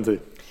 dáme mu šanci.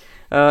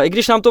 I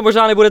když nám to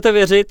možná nebudete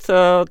věřit,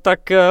 tak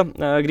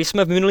když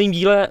jsme v minulém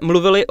díle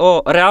mluvili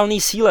o reálné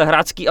síle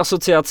hráčské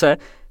asociace,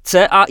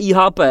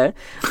 CAIHP,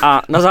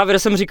 a na závěr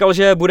jsem říkal,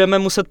 že budeme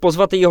muset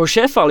pozvat jeho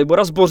šéfa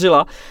Libora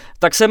Zbořila,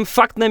 tak jsem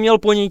fakt neměl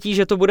ponětí,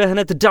 že to bude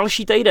hned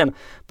další týden.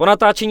 Po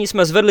natáčení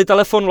jsme zvedli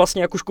telefon,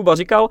 vlastně jak už Kuba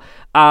říkal,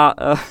 a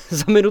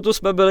za minutu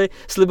jsme byli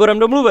s Liborem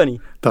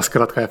domluvený. Ta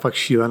zkratka je fakt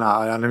šílená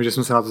a já nevím, že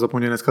jsem se na to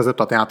zapomněl dneska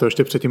zeptat. Já to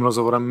ještě před tím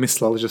rozhovorem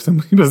myslel, že jsem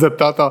musím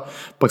zeptat a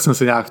pak jsem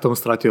se nějak v tom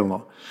ztratil.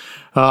 No.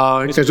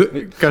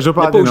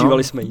 Každopádně,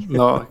 nepoužívali jsme ji.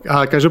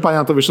 Každopádně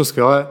na to vyšlo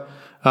skvěle.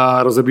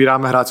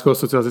 Rozebíráme hráčskou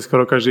asociaci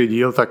skoro každý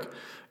díl, tak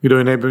kdo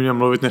jiný by měl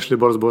mluvit než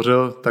Libor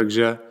Zbořil,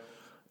 takže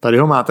tady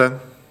ho máte.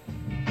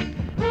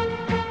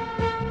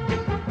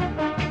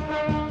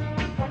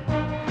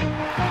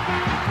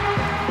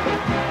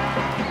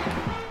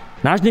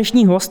 Náš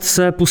dnešní host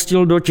se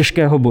pustil do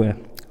těžkého boje.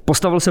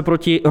 Postavil se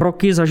proti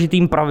roky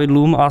zažitým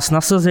pravidlům a s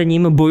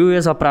nasazením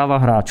bojuje za práva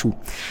hráčů.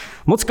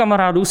 Moc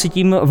kamarádů si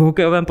tím v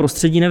hokejovém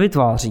prostředí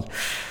nevytváří.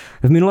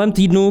 V minulém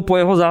týdnu po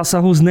jeho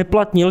zásahu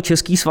zneplatnil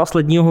Český svaz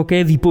ledního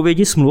hokeje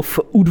výpovědi smluv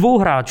u 2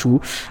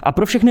 hráčů a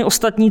pro všechny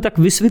ostatní tak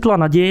vysvětla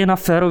naděje na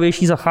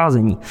férovější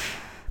zacházení.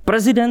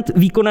 Prezident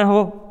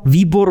výkonného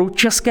výboru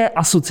České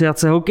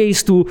asociace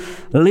hokejistů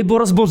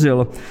Libor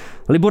Zbořil.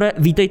 Libore,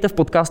 vítejte v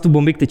podcastu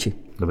Bomby k tyči.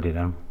 Dobrý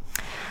den.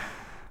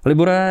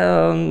 Libore,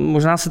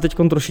 možná se teď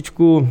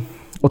trošičku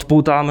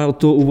odpoutáme od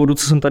toho úvodu,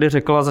 co jsem tady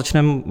řekl, a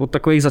začneme od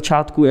takových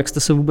začátků. Jak jste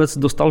se vůbec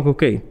dostal k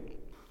hokeji?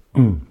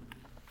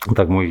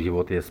 Tak můj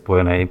život je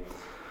spojený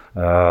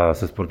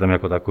se sportem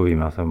jako takovým.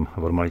 Já jsem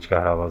od malička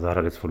hrával za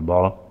Hradec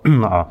fotbal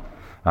a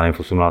já nevím, v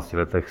 18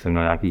 letech jsem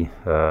měl nějaké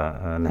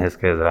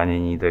nehezké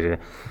zranění, takže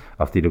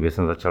a v té době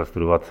jsem začal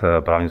studovat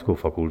právnickou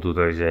fakultu,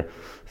 takže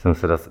jsem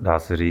se, dá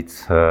se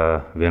říct,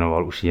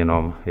 věnoval už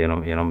jenom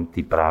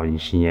té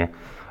právničtině,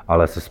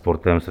 ale se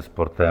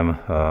sportem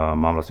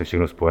mám vlastně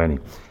všechno spojený.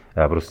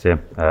 Já prostě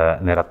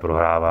nerad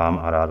prohrávám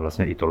a rád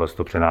vlastně i tohle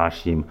to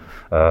přenáším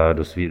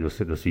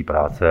do své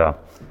práce a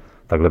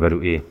takhle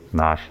vedu i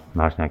náš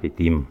nějaký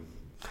tým.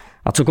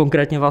 A co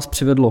konkrétně vás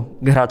přivedlo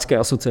k hráčské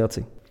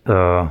asociaci?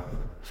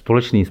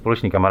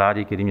 Společný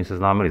kamarádi, kteří mě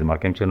seznámili s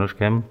Markem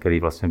Černoškem, který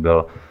vlastně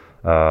byl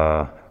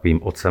takovým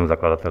otcem,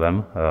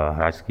 zakladatelem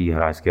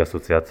hráčské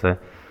asociace.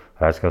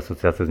 Hráčská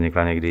asociace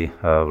vznikla někdy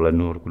v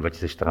lednu roku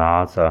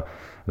 2014 a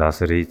dá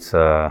se říct,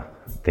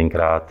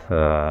 tenkrát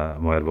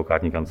moje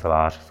advokátní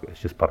kancelář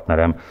ještě s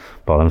partnerem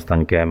Pavlem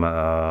Staňkem,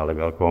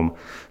 Legalkom,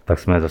 tak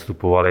jsme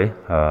zastupovali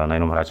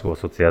nejenom hráčskou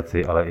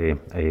asociaci, ale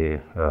i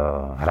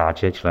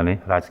hráče, členy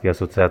hráčské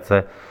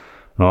asociace.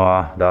 No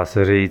a dá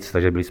se říct,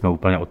 takže byli jsme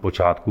úplně od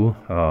počátku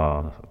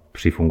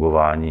při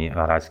fungování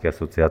hráčské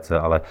asociace,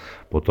 ale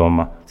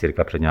potom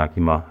cirka před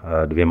nějakýma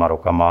 2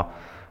 rokama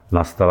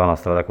nastala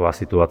taková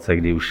situace,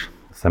 kdy už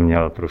jsem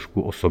měl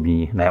trošku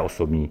ne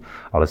osobní,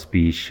 ale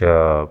spíš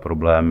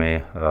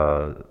problémy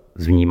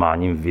s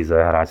vnímáním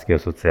vize hráčské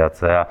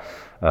asociace a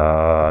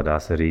dá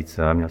se říct,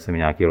 měl jsem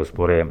nějaké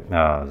rozpory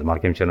s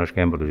Markem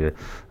Černoškem, protože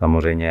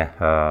samozřejmě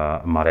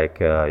Marek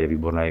je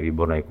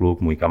výborný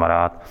kluk, můj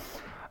kamarád,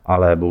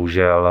 ale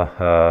bohužel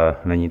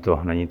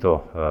není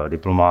to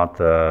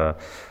diplomat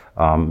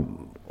a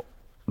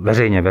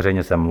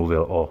veřejně jsem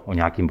mluvil o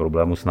nějakým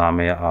problému s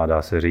námi a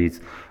dá se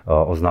říct,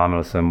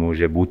 oznámil jsem mu,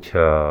 že buď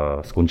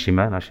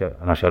skončíme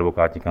naše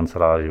advokátní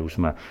kancelář, že už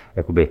jsme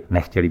jakoby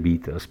nechtěli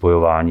být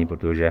spojováni,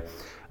 protože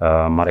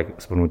Marek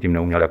s Prohnutím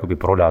neuměl jakoby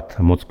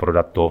moc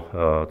prodat to,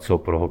 co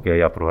pro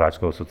hokej a pro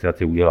hráčskou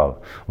asociaci udělal.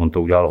 On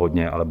to udělal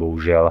hodně, ale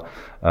bohužel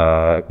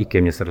i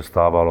ke mně se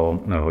dostávalo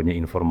hodně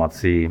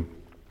informací,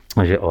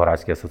 že o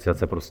hráčské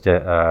asociace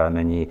prostě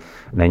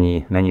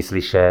není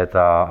slyšet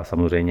a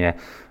samozřejmě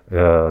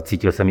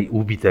cítil jsem i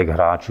úbytek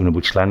hráčů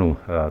nebo členů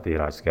té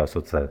hráčské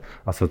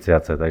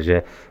asociace,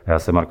 takže já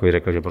jsem Markovi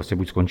řekl, že prostě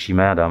buď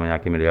skončíme a dáme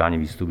nějaký mediální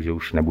výstup, že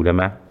už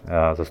nebudeme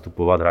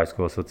zastupovat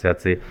hráčskou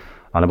asociaci,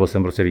 anebo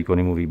jsem prostě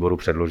výkonnému výboru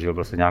předložil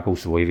prostě nějakou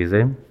svoji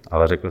vizi,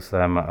 ale řekl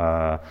jsem,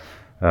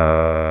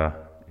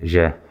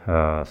 že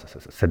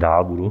se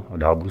dál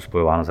budu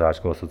spojován s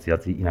hráčskou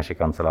asociací i naše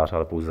kanceláře,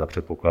 ale pouze za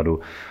předpokladu,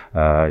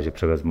 že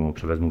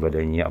převezmu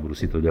vedení a budu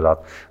si to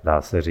dělat,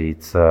 dá se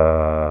říct,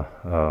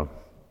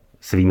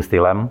 svým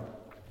stylem.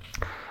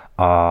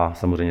 A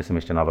samozřejmě jsem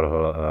ještě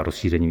navrhl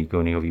rozšíření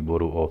výkonného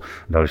výboru o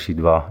další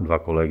dva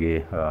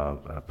kolegy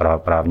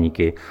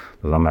právníky.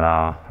 To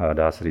znamená,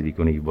 dá se říct,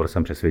 výkonný výbor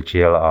jsem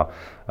přesvědčil a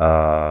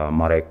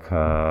Marek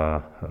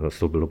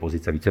vstoupil do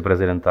pozice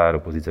viceprezidenta, do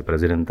pozice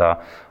prezidenta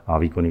a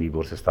výkonný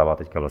výbor se stává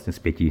teďka vlastně z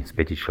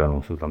pěti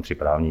členů. Jsou tam 3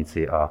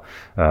 právníci a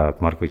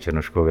k Markovi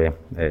Černoškovi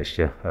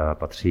ještě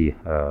patří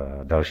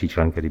další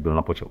člen, který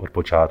byl od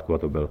počátku, a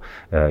to byl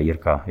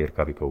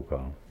Jirka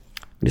Vykoukal.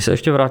 Když se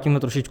ještě vrátíme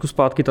trošičku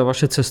zpátky, ta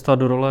vaše cesta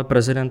do role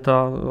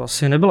prezidenta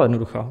asi nebyla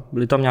jednoduchá.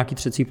 Byly tam nějaký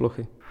třecí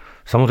plochy?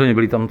 Samozřejmě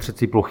byly tam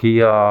třecí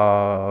plochy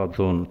a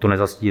to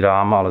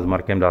nezastírám, ale s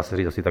Markem dá se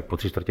říct asi tak po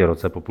 3/4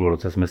 roce, po půl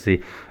roce jsme si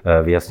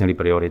vyjasnili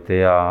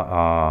priority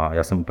a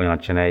já jsem úplně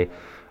nadšenej,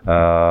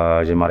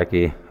 že Marek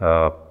i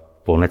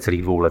po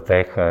necelých 2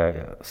 letech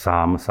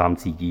sám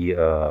cítí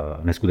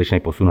neskutečný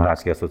posun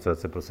hráčské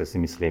asociace, protože si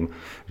myslím,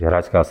 že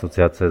hráčská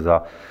asociace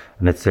za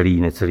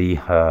necelý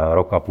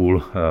rok a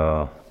půl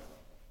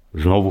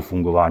znovu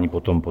fungování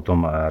po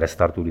tom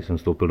restartu, když jsem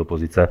vstoupil do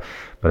pozice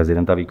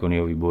prezidenta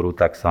výkonného výboru,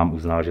 tak sám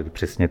uznal, že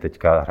přesně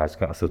teďka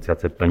hráčská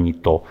asociace plní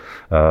to,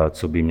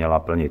 co by měla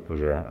plnit,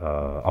 protože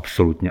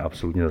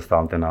absolutně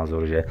zastávám ten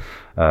názor, že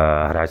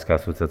hráčská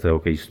asociace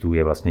hokejistů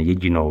je vlastně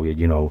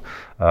jedinou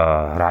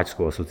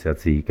hráčskou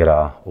asociací,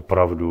 která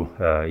opravdu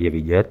je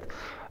vidět,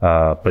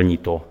 plní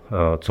to,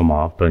 co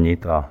má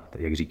plnit a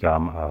jak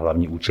říkám,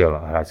 hlavní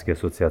účel hráčské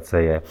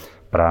asociace je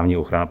právní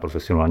ochrana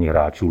profesionálních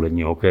hráčů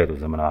ledního hokeje, to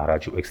znamená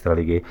hráčů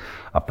extraligy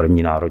a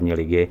první národní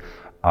ligy.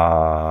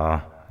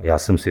 A já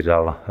jsem si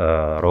dal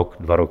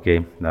 2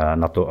 roky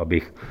na to,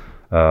 abych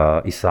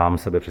i sám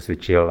sebe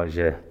přesvědčil,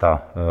 že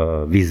ta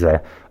vize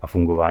a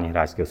fungování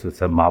hráčské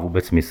asociace má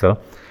vůbec smysl.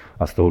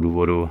 A z toho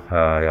důvodu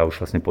já už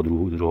vlastně po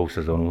druhou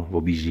sezonu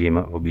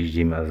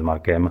objíždím s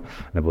Markem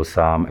nebo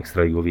sám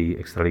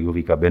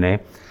extraligový kabiny,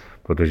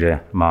 protože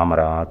mám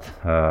rád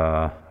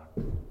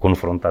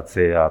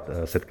konfrontaci a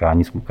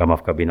setkání s klukama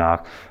v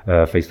kabinách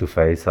face to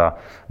face a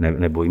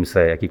nebojím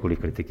se jakýkoliv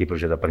kritiky,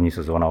 protože ta první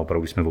sezóna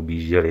opravdu jsme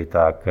objížděli,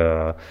 tak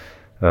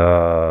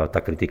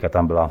ta kritika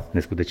tam byla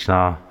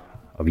neskutečná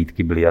a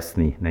výtky byly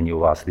jasný. Není o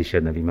vás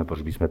slyšet, nevíme,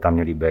 proč bychom tam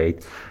měli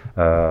být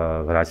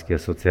v hráčské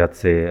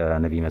asociaci,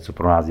 nevíme, co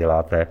pro nás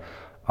děláte,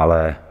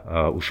 ale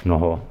už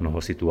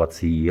mnoho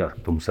situací, a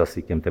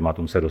k těm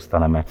tématům se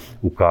dostaneme,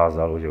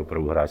 ukázalo, že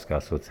opravdu hráčská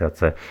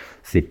asociace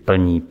si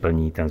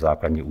plní ten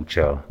základní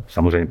účel.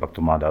 Samozřejmě pak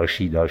to má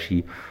další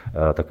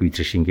takový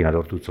třešinky na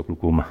dortu, co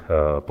klukům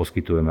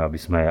poskytujeme, aby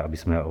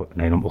jsme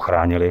nejenom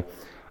ochránili,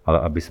 ale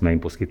aby jsme jim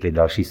poskytli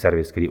další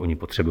servis, který oni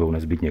potřebují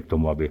nezbytně k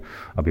tomu,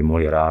 aby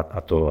mohli hrát,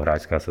 a to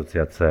hráčská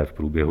asociace v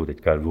průběhu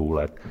teďka 2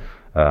 let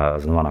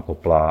znova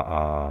nakopla,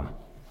 a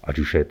ať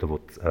už je to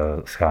od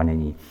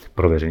shánění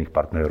prověřených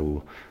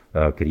partnerů,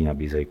 který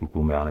nabízejí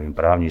klukům,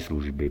 právní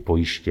služby,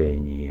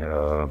 pojištění,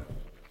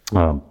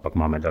 pak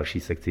máme další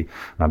sekci,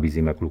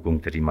 nabízíme klukům,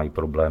 kteří mají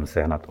problém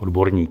sehnat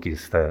odborníky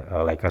z té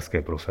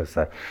lékařské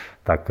profese,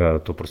 tak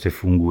to prostě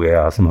funguje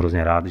a jsem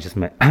hrozně rád, že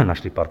jsme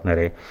našli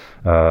partnery.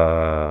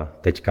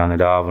 Teďka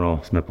nedávno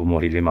jsme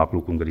pomohli 2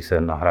 klukům, kteří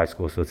se na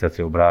hráčskou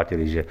asociaci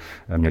obrátili, že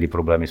měli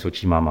problémy s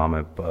očima,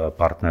 máme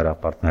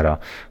partnera,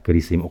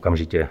 který si jim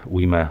okamžitě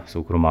ujme,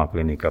 soukromá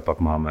klinika, pak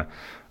máme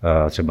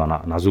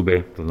třeba na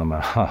zuby, to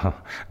znamená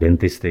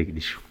dentisty,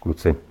 když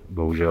kluci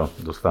bohužel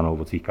dostanou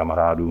od svých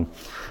kamarádů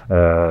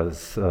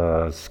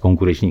z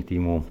konkurenčních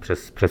týmů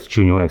přes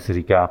čuňu, jak se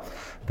říká,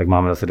 tak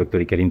máme zase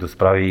doktory, kterým to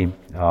spraví,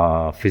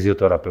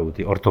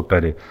 fyzioterapeuty,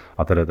 ortopedy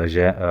a tedy,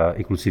 takže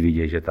i kluci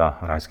vidějí, že ta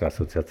hráčská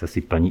asociace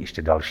si plní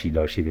ještě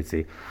další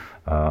věci.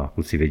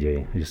 Kluci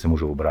vědějí, že se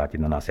můžou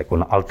obrátit na nás jako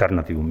na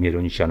alternativu. My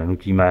do ničeho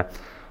nenutíme,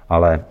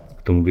 ale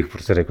k tomu bych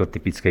prostě řekl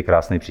typický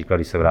krásný příklad,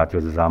 když se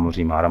vrátil ze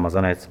zámoří Mára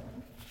Mazanec,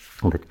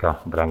 teďka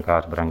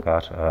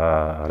brankář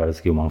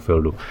hradeckého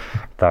Manfieldu,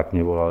 tak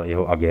mě volal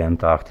jeho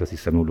agent a chtěl si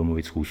se mnou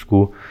domluvit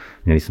schůzku.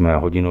 Měli jsme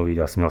hodinový,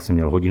 já jsem vlastně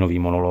měl hodinový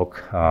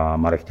monolog a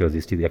Marek chtěl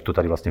zjistit, jak to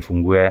tady vlastně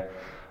funguje,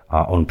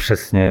 A on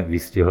přesně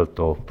vystihl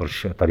to,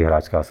 proč tady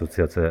hráčská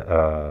asociace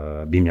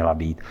by měla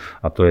být.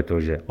 A to je to,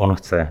 že on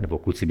chce, nebo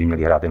kluci by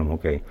měli hrát jenom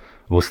hokej.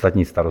 V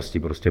ostatní starosti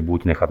prostě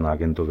buď nechat na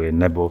agentovi,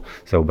 nebo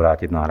se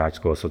obrátit na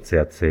hráčskou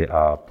asociaci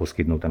a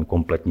poskytnout ten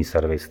kompletní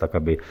servis, tak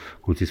aby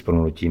kluci s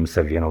prominutím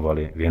se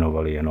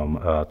věnovali jenom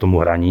tomu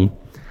hraní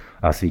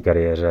a své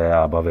kariéře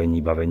a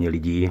bavení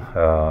lidí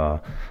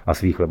a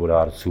svých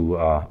lebodárců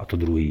a to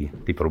druhý,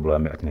 ty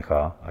problémy,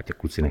 ať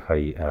kluci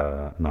nechají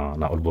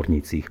na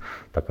odbornících,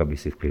 tak aby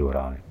si v klidu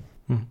hráli.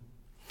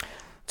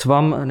 Co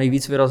vám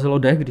nejvíc vyrazilo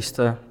dech, když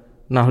jste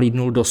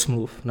nahlídnul do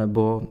smluv,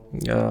 nebo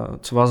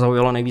co vás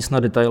zaujalo nejvíc na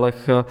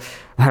detailech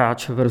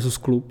hráč versus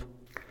klub?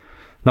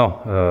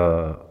 No,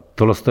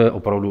 tohle je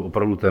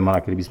opravdu téma,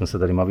 na který bychom se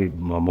tady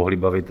mohli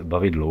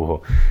bavit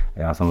dlouho.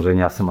 Já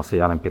jsem asi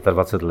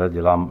 25 let,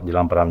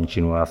 dělám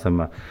právničinu a já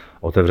jsem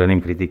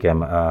otevřeným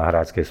kritikem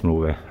hráčské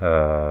smlouvy,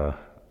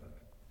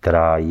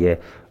 která je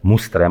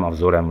mustrem a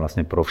vzorem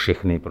vlastně pro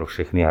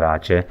všechny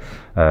hráče,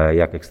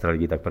 jak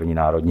extraligy, tak první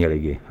národní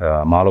ligy.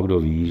 Málo kdo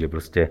ví, že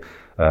prostě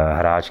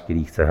hráč,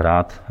 který chce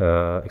hrát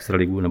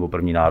extraligu nebo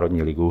první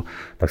národní ligu,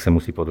 tak se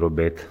musí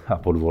podrobit a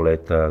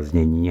podvolit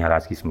znění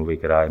hráčské smlouvy,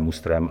 která je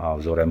mustrem a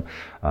vzorem,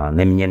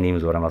 neměnným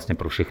vzorem vlastně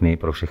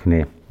pro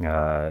všechny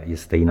je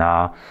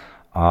stejná.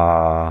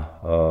 A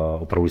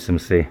opravdu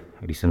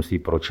když jsem si ji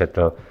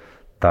pročetl,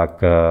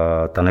 tak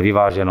ta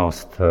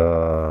nevyváženost,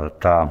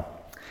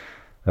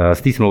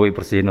 z té smlouvy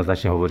prostě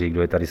jednoznačně hovoří,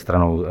 kdo je tady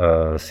stranou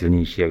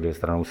silnější a kdo je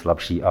stranou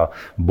slabší a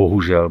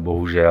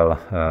bohužel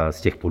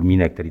z těch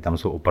podmínek, které tam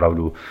jsou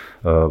opravdu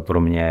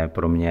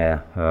pro mě,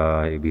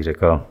 jak bych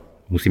řekl,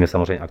 musíme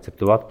samozřejmě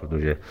akceptovat,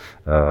 protože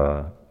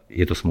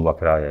je to smlouva,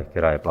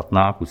 která je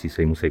platná, kluci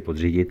se jí musí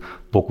podřídit,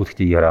 pokud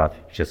chtějí hrát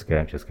v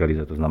české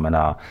lize, to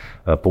znamená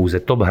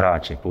pouze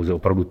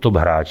opravdu top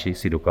hráči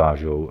si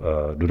dokážou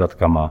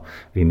dodatkama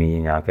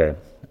vyměnit nějaké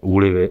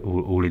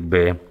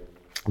úlitby,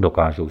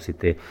 dokážou si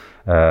ty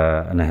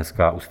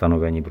nehezká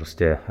ustanovení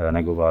prostě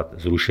negovat,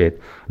 zrušit,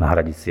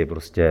 nahradit si je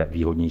prostě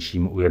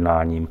výhodnějším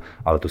ujednáním,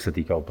 ale to se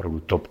týká opravdu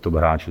top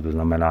hráčů, to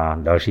znamená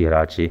další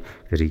hráči,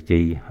 kteří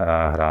chtějí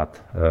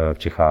hrát v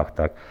Čechách,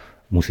 tak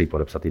musí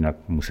podepsat, jinak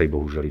musí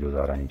bohužel jít do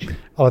zahraničí.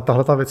 Ale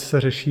tahle ta věc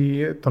se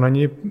řeší,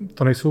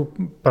 to nejsou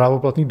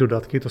právoplatné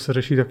dodatky, to se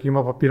řeší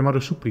takovýma papírma do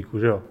šuplíku,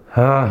 že jo?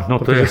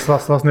 Protože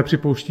Svaz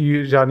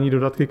nepřipouští žádný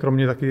dodatky,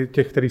 kromě taky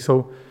těch, které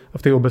jsou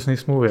v té obecné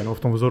smlouvě, v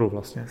tom vzoru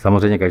vlastně.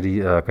 Samozřejmě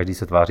každý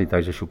se tváří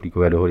tak, že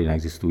šuplíkové dohody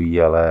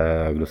neexistují,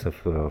 ale kdo se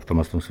v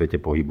tomhle světě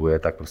pohybuje,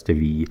 tak prostě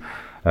ví,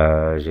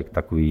 že k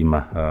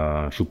takovým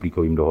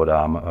šuplíkovým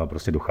dohodám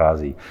prostě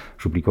dochází.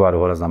 Šuplíková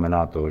dohoda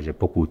znamená to, že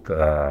pokud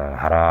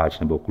hráč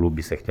nebo klub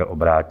by se chtěl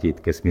obrátit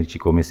ke smírčí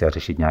komisi a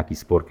řešit nějaký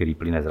spor, který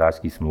plyne z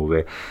hráčské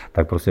smlouvy,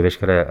 tak prostě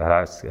veškeré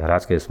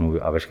hráčské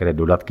smlouvy a veškeré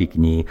dodatky k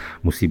ní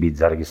musí být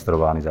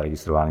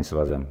zaregistrovány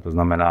svazem. To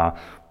znamená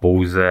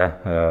pouze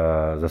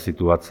za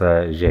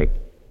situace, že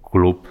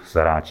klub s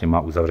hráčem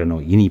má uzavřeno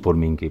jiné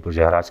podmínky,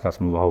 protože hráčská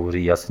smlouva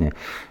hovoří jasně,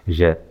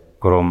 že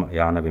krom,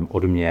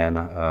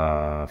 odměn,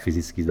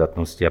 fyzické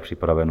zdatnosti a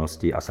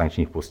připravenosti a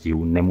sankčních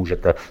postihů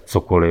nemůžete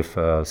cokoliv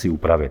si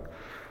upravit.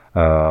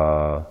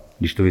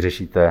 Když to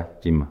vyřešíte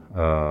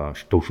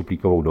tou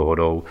šuplíkovou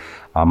dohodou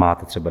a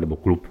máte třeba, nebo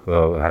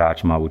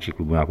hráč má vůči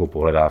klubu nějakou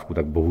pohledávku,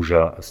 tak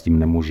bohužel s tím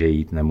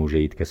nemůže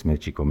jít ke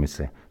smírčí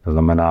komisi. To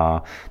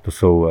znamená, to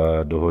jsou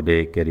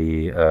dohody,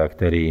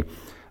 které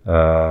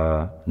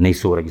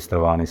nejsou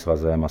registrovány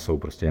svazem a jsou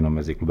prostě jenom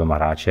mezi klubem a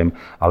hráčem,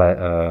 ale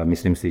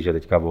myslím si, že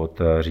teďka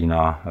od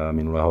října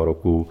minulého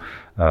roku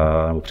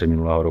nebo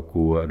předminulého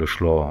roku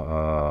došlo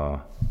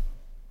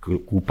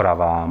k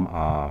úpravám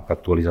a k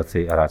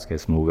aktualizaci hráčské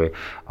smlouvy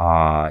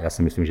a já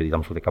si myslím, že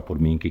tam jsou teďka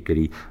podmínky,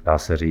 které, dá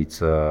se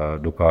říct,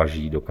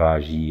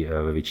 dokáží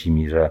ve větší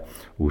míře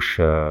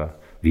už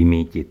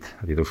vymýtit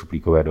tyto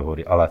šuplíkové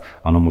dohody, ale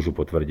ano, můžu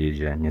potvrdit,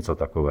 že něco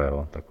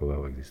takového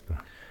existuje.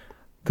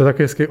 To je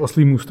taky hezký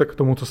oslý můstek k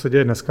tomu, co se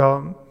děje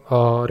dneska.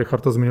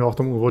 Richard to zmiňoval v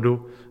tom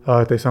úvodu.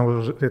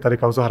 Je tady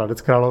kauza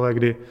Hradec Králové,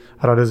 kdy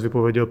Hradec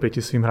vypověděl 5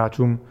 svým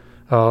hráčům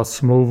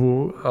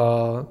smlouvu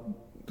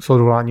s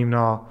odvoláním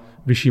na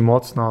vyšší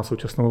moc, na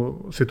současnou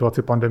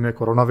situaci pandemie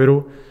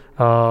koronaviru.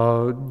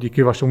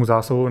 Díky vašemu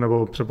zásahu,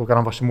 nebo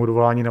předpokládám vašemu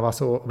odvolání, na vás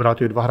se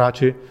obrátili 2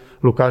 hráči,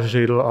 Lukáš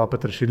Žejdl a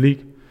Petr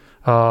Šidlík.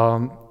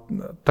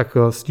 Tak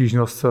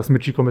stížnost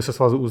smírčí komise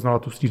svazu uznala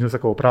tu stížnost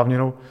jako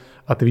oprávněnou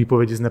a ty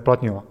výpovědi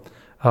zneplatnila.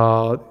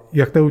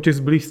 Jak to je u těch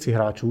zbylých 3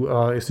 hráčů?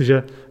 A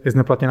jestliže je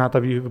zneplatněná ta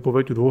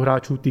výpověď u 2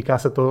 hráčů, týká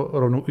se to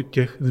rovnou i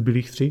těch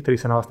zbylých 3, kteří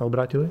se na vás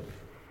neobrátili?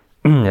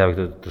 Já bych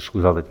to trošku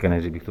vzal teďka,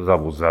 než bych to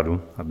vzal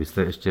odzadu,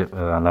 abyste ještě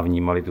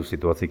navnímali tu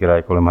situaci, která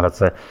je kolem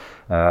Hradce.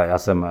 Já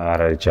jsem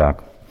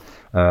Hradečák.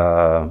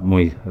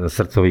 Můj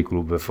srdcový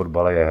klub ve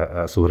fotbale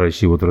jsou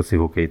Hradečtí otroci v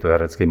hokeji, to je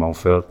hradecký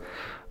Mountfield.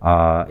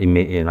 A i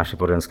my, i naše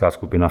poradenská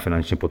skupina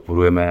finančně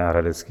podporujeme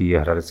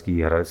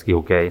hradecký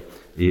hokej,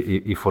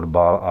 i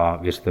fotbal a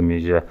věřte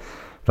mi, že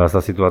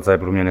Ta situace je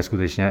pro mě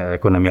neskutečně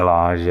jako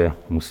nemilá, že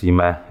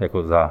musíme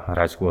jako za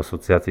hráčskou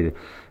asociaci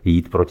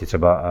jít proti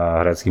třeba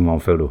hradeckému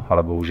Anfieldu,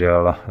 ale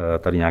bohužel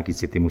tady nějaký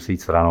city musí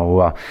jít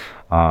stranou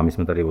a my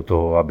jsme tady od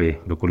toho, aby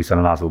kdokoliv se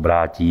na nás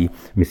obrátí,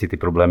 my si ty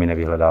problémy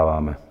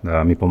nevyhledáváme.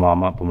 My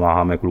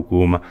pomáháme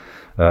klukům,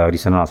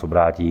 když se na nás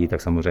obrátí,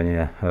 tak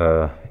samozřejmě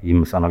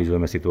jim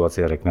analyzujeme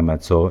situaci a řekneme,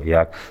 co,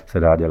 jak se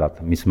dá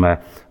dělat. My jsme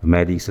v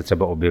médiích se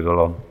třeba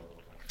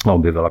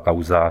objevila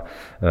kauza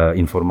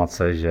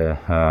informace, že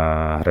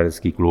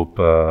hradecký klub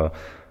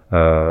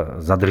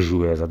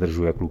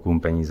zadržuje klukům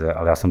peníze,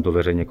 ale já jsem to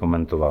veřejně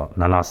komentoval.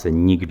 Na nás se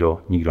nikdo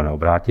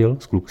neobrátil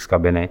z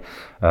kabiny,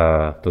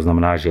 to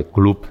znamená, že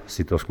klub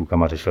si to s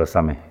klukama řešil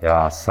sami.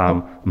 Já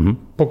sám...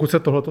 Pokud se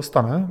tohleto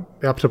stane,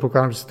 já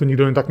předpokládám, že si to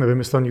nikdo jen tak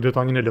nevymyslel, nikdo to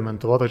ani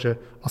nedementoval, takže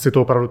asi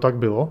to opravdu tak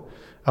bylo.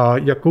 A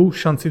jakou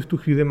šanci v tu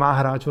chvíli má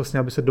hráč vlastně,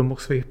 aby se domohl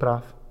svých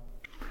práv?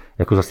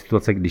 Jako za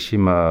situace,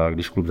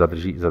 když klub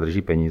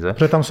zadrží peníze.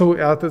 Protože tam jsou,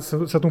 já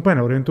se tomu úplně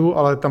neorientuju,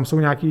 ale tam jsou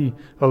nějaký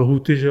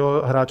lhůty, že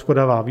hráč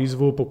podává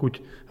výzvu,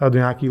 pokud do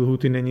nějaký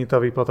lhůty není ta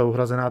výplata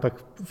uhrazená, tak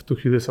v tu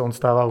chvíli se on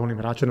stává volným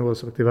hráčem, nebo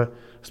respektive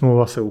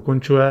smlouva se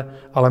ukončuje,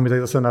 ale my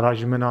tady zase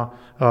narážíme na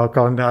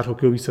kalendář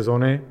hokejové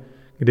sezony,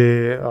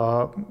 kdy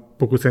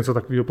pokud se něco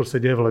takového prostě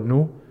děje v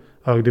lednu,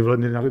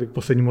 kdy k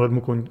poslednímu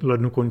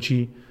lednu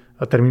končí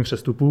termín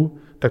přestupu,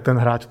 tak ten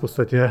hráč v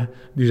podstatě,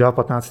 když dá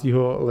 15.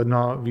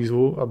 ledna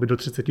výzvu, aby do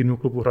 30 dnů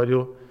klub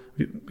uhradil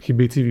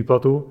chybějící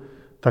výplatu,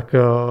 tak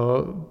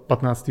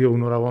 15.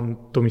 února on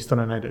to místo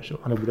nenajde, že?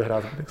 A nebude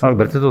hrát. Ale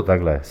berte to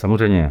takhle.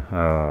 Samozřejmě,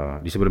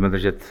 když se budeme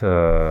držet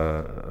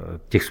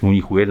těch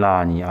smluvních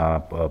ujednání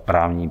a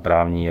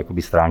právní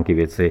jakoby stránky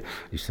věci,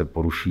 když se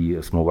poruší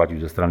smlouva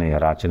už ze strany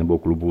hráče nebo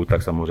klubu,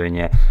 tak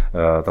samozřejmě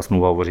ta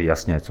smlouva hovoří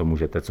jasně,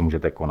 co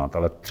můžete konat.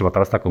 Ale třeba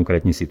ta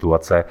konkrétní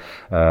situace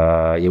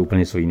je úplně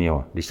něco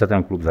jiného. Když se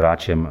ten klub s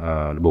hráčem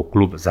nebo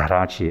klub s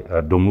hráči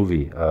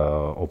domluví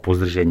o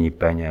pozdržení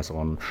peněz,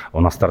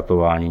 o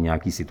nastartování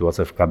nějaký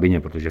situace v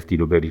kabině, protože v té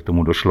době, kdy k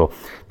tomu došlo,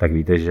 tak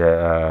víte, že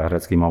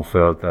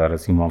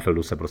hradeckému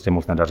Anfieldu se prostě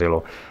moc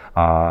nedařilo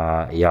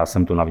a já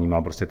jsem to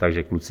navnímal prostě tak,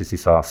 že kluci si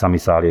sami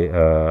sáli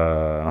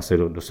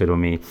do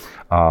svědomí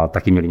a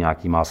taky měli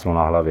nějaký máslo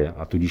na hlavě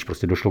a tudíž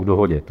prostě došlo k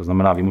dohodě. To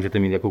znamená, vy můžete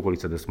mít jakoukoliv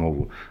chcete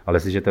smlouvu, ale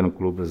jestliže ten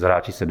klub s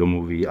hráči se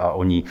domluví a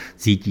oni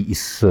cítí i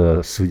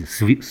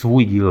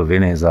svůj díl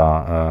viny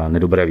za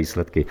nedobré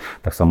výsledky,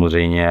 tak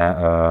samozřejmě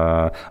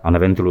a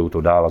neventilují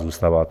to dál a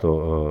zůstává to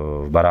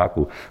v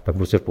baráku, tak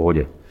prostě v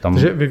pohodě.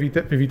 Takže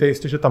vy víte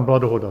jistě, že tam byla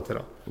dohoda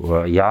teda?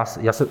 Já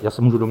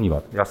se můžu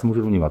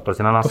domnívat,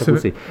 protože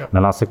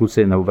na nás se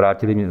kluci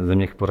neobrátili, ze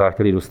mě pořád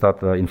chtěli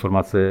dostat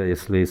informace,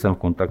 jestli jsem v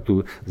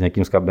kontaktu s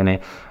někým z kabiny.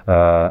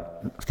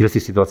 V této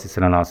situaci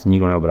se na nás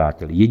nikdo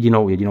neobrátil.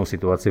 Jedinou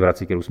situaci v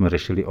Hradci, kterou jsme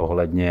řešili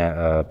ohledně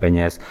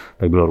peněz,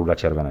 tak byl Ruda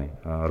Červený.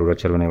 Ruda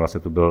Červený vlastně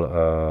to bylo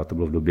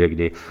v době,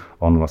 kdy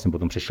on vlastně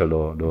potom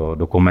přišel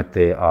do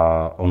Komety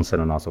a on se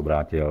na nás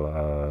obrátil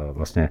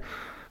vlastně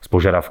s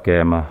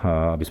požadavkem,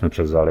 aby jsme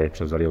převzali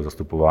jeho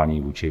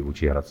zastupování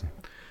vůči Hradci.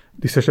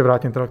 Když se ještě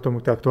vrátím teda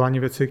k té aktuální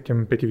věci, k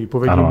těm 5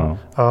 výpovědím. Ano.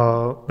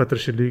 Petr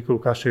Šidlík,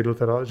 Lukáš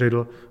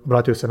Žejdl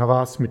obrátil se na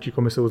vás, smírčí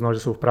komise uznal, že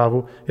jsou v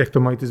právu. Jak to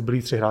mají ty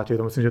zbylí 3 hráči?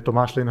 To myslím, že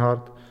Tomáš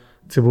Linhardt,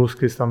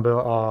 Cibulskis tam byl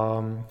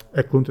a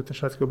Eklund, je ten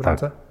švédský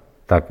obránce?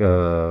 Tak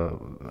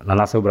na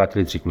nás se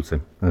obrátili 3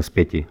 kluci z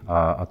 5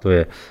 a to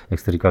je, jak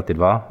jste říkal, ty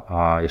 2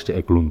 a ještě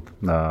Eklund.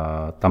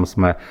 Tam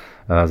jsme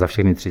za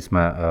všechny 3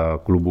 jsme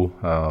klubu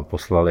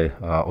poslali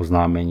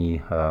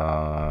oznámení,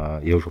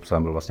 jehož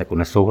obsahem byl vlastně jako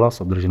nesouhlas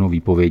s obdrženou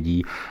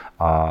výpovědí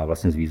a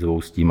vlastně s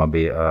výzvou s tím,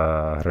 aby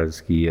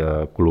hradecký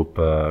klub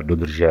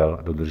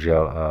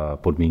dodržel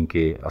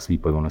podmínky a svý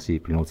povinnosti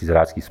plynoucí z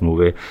hráčské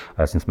smlouvy.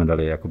 A jasně jsme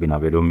dali jakoby na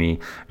vědomí,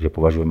 že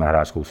považujeme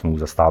hráčskou smlouvu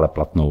za stále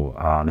platnou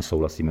a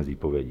nesouhlasíme s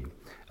výpovědí.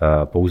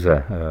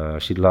 Pouze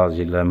Šidla s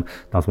Židlem,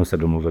 tam jsme se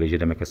domluvili, že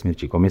jdeme ke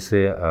smírčí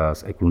komisi,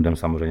 s Eklundem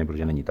samozřejmě,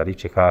 protože není tady v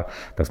Čechách,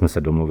 tak jsme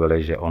se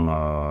domluvili, že on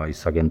i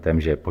s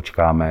agentem, že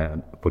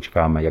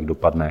počkáme, jak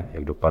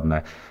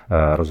dopadne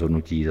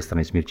rozhodnutí ze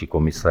strany smírčí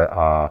komise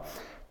a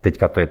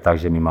teďka to je tak,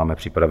 že my máme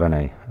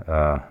připravený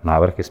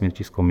návrh ke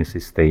smírčí komisi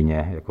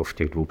stejně jako v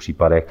těch 2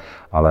 případech,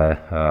 ale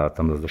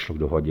tam zase došlo k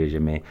dohodě,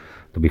 že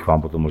to bych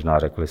vám potom možná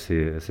řekl,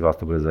 jestli vás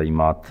to bude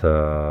zajímat.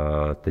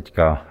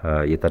 Teďka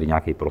je tady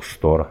nějaký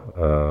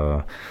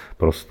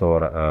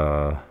prostor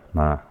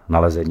na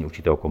nalezení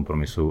určitého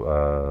kompromisu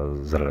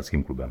s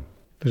hradeckým klubem.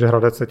 Takže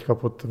Hradec teďka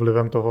pod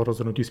vlivem toho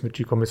rozhodnutí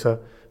smírčí komise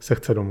se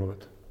chce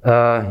domluvit.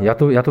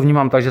 Já to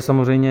vnímám tak, že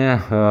samozřejmě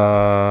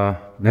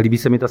nelíbí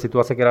se mi ta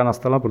situace, která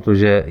nastala,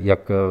 protože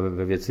jak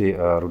ve věci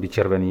Rudy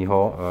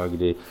Červenýho,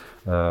 kdy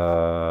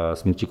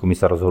Smírčí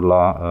komise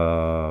rozhodla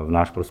v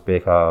náš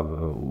prospěch a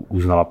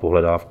uznala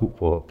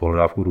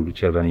pohledávku Rudy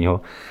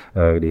Červeného,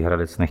 kdy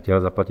Hradec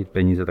nechtěl zaplatit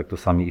peníze, tak to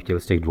samý i chtěl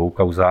z těch dvou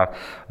kauzách.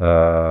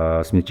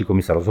 Smírčí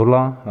komise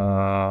rozhodla,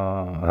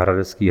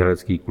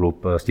 Hradecký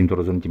klub s tímto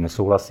rozhodnutím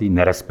nesouhlasí,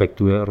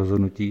 nerespektuje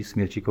rozhodnutí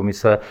smírčí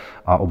komise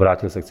a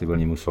obrátil se k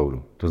civilnímu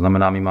soudu. To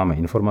znamená, my máme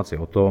informaci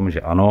o tom,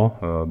 že ano,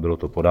 bylo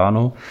to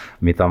podáno,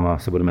 my tam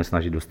se budeme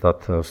snažit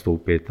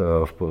vstoupit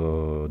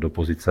do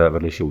pozice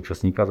vedlejšího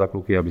účastníka za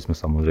kluky, aby jsme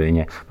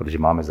samozřejmě, protože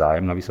máme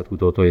zájem na výsledku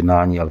tohoto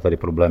jednání, ale tady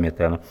problém je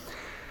ten,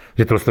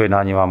 že tohle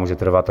jednání vám může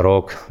trvat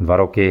rok, 2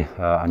 roky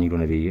a nikdo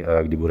neví,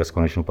 kdy bude s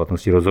konečnou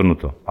platností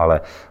rozhodnuto.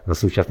 Ale za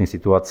současné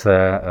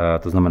situace,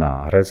 to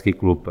znamená, Hradecký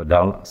klub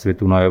dal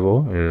světu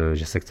najevo,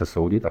 že se chce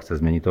soudit a chce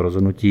změnit to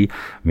rozhodnutí.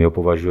 My ho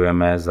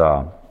považujeme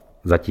za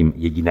zatím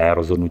jediné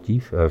rozhodnutí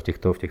v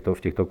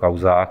těchto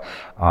kauzách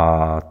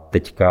a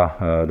teďka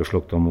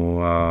došlo k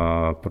tomu,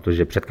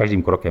 protože před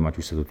každým krokem, ať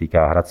už se to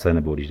týká Hradce,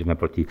 nebo když jdeme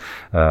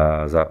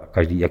za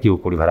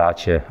jakýhokoliv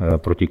hráče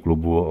proti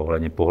klubu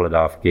ohledně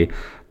pohledávky,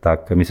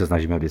 tak my se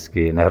snažíme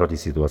vždycky nehrotit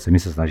situaci, my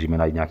se snažíme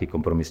najít nějaké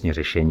kompromisní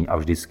řešení a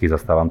vždycky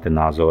zastávám ten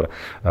názor,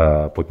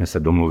 pojďme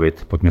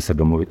se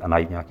domluvit a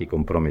najít nějaký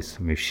kompromis.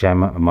 My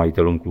všem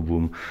majitelům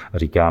klubům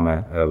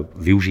říkáme,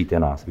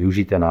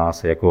 využijte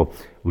nás jako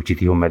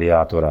určitýho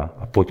mediátora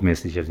a pojďme,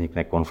 jestliže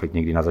vznikne konflikt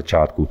někdy na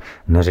začátku,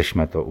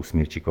 neřešme to u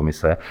smírčí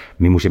komise,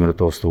 my můžeme do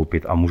toho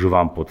vstoupit a můžu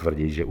vám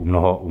potvrdit, že u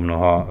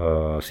mnoha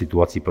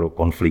situací pro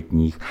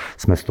konfliktních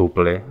jsme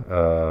vstoupili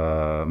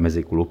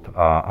mezi klub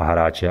a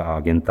hráče a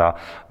agenta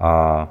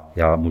a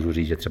já můžu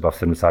říct, že třeba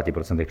v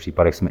 70%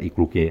 případech jsme i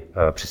kluky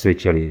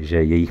přesvědčili,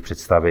 že jejich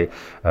představy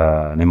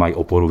nemají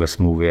oporu ve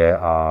smlouvě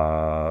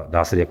a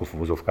dá se jako v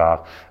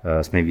uvozovkách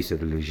jsme jim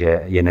vysvětlili,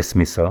 že je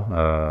nesmysl,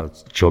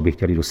 čeho by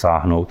chtěli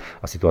dosáhnout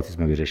a situaci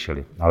jsme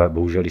vyřešili. Ale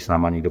bohužel, když s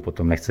náma nikdo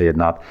potom nechce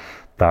jednat,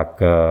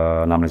 tak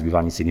nám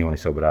nezbývá nic jiného, než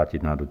se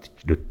obrátit na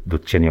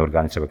dotčený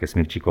orgány, třeba ke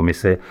smírčí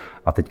komisi.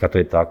 A teďka to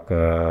je tak,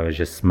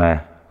 že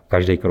jsme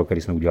každý krok,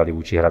 který jsme udělali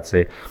vůči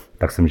Hradci,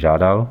 tak jsem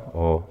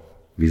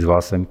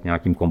vyzval jsem k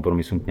nějakým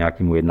kompromisům, k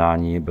nějakému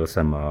jednání, byl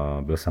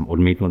jsem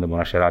odmítnut, nebo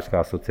naše hráčská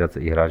asociace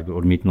i hráč byl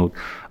odmítnut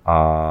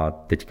a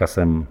teďka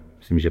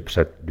myslím, že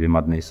před 2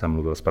 dny jsem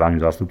mluvil s právním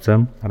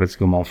zástupcem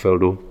Hradeckého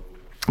Mountfieldu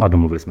a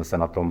domluvili jsme se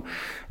na tom,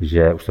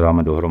 že už to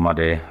dáme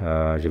dohromady,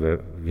 že ve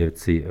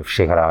věci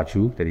všech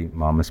hráčů, který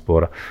máme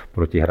spor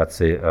proti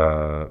Hradci,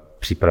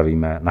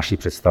 připravíme naši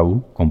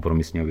představu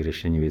kompromisního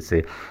vyřešení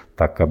věci,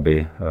 tak,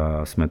 aby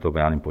jsme to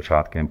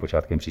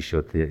počátkem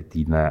příštího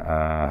týdne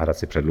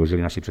Hradci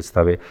předložili naši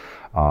představy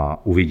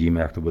a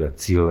uvidíme, jak to bude.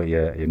 Cíl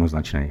je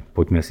jednoznačný.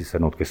 Pojďme si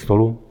sednout ke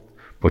stolu,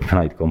 pojďme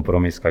najít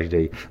kompromis,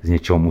 každý z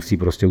něčeho musí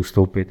prostě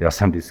ustoupit. Já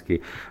jsem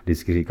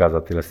vždycky říkal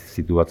za tyhle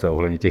situace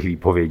ohledně těch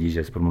výpovědí,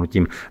 že s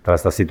prominutím ta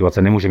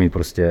situace nemůže mít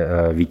prostě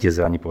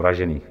vítěze ani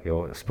poražených.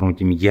 Jo? S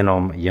prominutím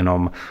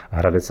jenom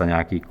Hradec a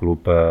nějaký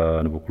klub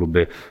nebo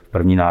kluby v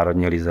první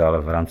národní lize,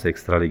 ale v rámci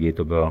extraligy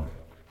to byl,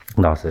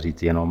 dá se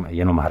říct,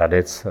 jenom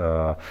Hradec,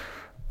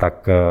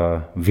 tak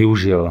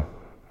využil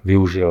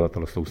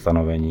tohle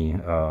ustanovení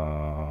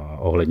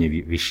ohledně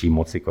vyšší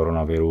moci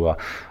koronaviru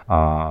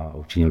a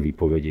učinil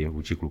výpovědi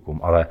vůči klukům.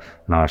 Ale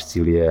náš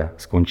cíl je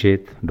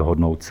skončit,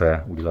 dohodnout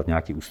se, udělat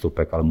nějaký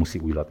ústupek, ale musí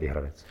udělat i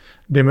Hradec.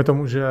 Dejme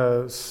tomu, že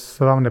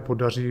se vám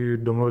nepodaří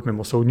domluvit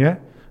mimosoudně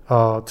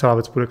a celá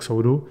věc půjde k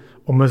soudu.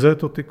 Omezuje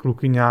to ty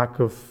kluky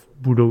nějak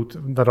budou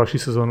na další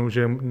sezonu,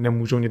 že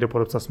nemůžou někde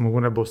podepsat smlouvu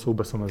nebo jsou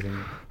bez omezení?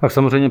 Tak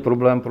samozřejmě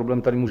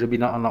problém tady může být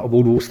na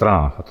obou dvou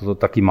stranách a to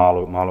taky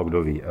málo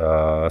kdo ví.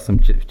 Já jsem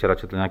včera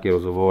četl nějaký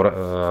rozhovor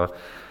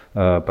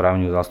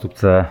právního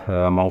zástupce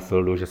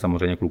Mountfieldu, že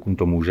samozřejmě klukům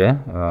to může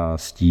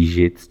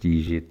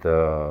stížit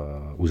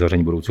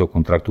uzavření budoucího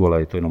kontraktu, ale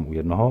je to jenom u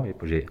jednoho,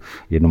 protože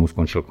jednomu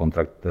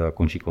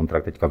končí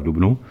kontrakt teďka v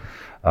dubnu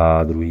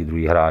a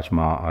druhý hráč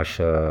má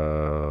až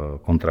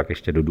kontrakt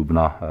ještě do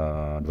dubna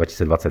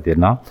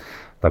 2021.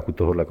 Tak u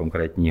tohohle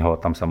konkrétního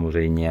tam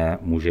samozřejmě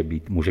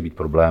může být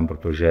problém,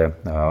 protože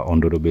on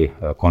do doby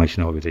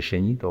konečného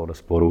vyřešení tohoto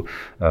sporu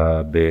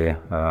by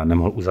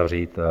nemohl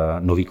uzavřít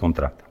nový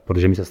kontrakt.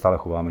 Protože my se stále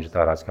chováme, že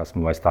ta hráčská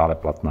smlouva je stále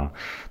platná.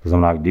 To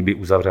znamená, kdyby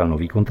uzavřel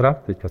nový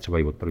kontrakt, teďka třeba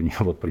i od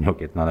 1.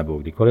 května nebo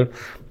kdykoliv,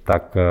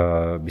 tak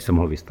by se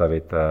mohl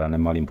vystavit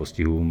nemalým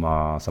postihům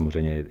a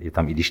samozřejmě je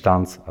tam i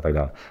distanc a tak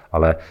dále.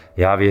 Ale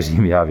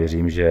já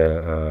věřím,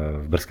 že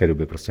v brzké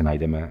době prostě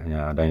najdeme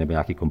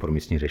nějaké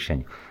kompromisní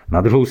řešení.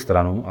 Na druhou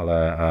stranu,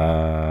 ale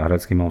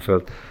Hradecký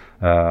Mountfield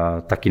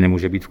taky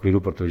nemůže být v klidu,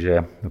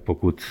 protože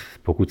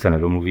pokud se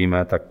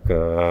nedomluvíme, tak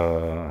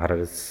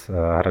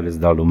Hradec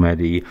dal do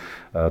médií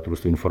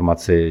tu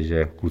informaci,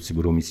 že kluci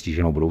budou mít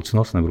stíženou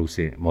budoucnost, nebudou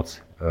si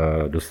moc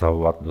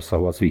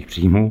dosahovat svých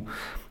příjmů,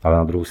 ale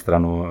na druhou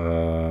stranu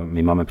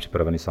my máme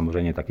připraveny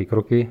samozřejmě taky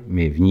kroky.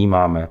 My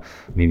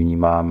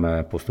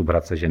vnímáme postup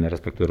Hradce, že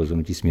nerespektuje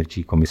rozhodnutí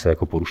smírčí komise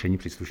jako porušení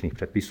příslušných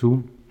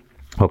předpisů.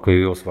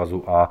 hokejového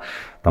svazu a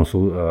tam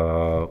jsou,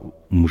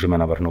 můžeme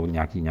navrhnout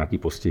nějaký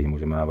postih,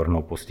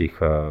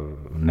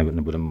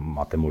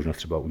 máte možnost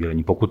třeba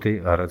udělení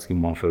pokuty hradeckému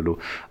Mannfieldu,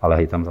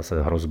 ale je tam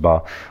zase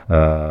hrozba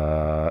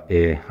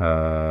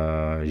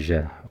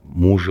že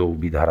můžou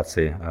být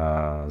Hradci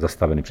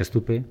zastaveny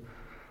přestupy,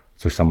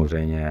 což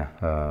samozřejmě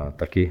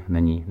taky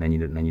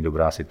není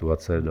dobrá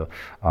situace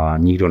a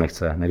nikdo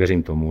nechce,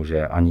 nevěřím tomu,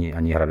 že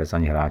ani Hradec,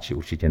 ani hráči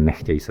určitě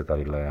nechtějí se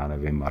tadyhle, já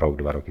nevím, rok,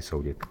 2 roky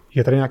soudit.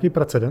 Je tady nějaký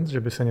precedens,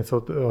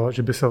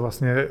 že by se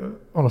vlastně,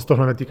 ono z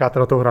tohle netýká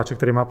teda toho hráče,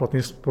 který má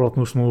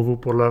platnou smlouvu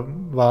podle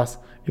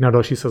vás i na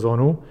další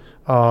sezónu,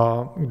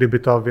 a kdyby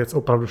ta věc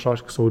opravdu šla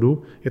až k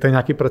soudu. Je tady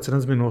nějaký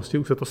precedens z minulosti,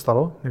 už se to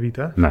stalo,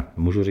 nevíte? Ne,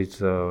 můžu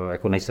říct,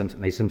 jako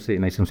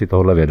nejsem si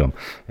tohohle vědom,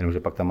 jenomže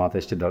pak tam máte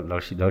ještě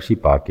další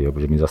páky, jo,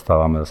 protože my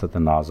zastáváme zase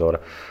ten názor,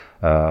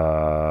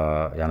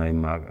 já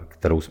nevím,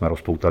 kterou jsme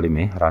rozpoutali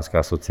my, Hráčská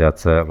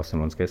asociace vlastně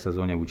v loňské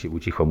sezóně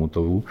vůči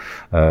Chomutovu,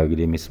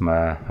 kdy my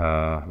jsme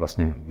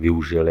vlastně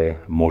využili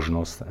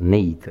možnost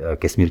nejít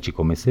ke smírčí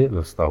komisi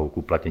ve vztahu k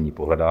uplatnění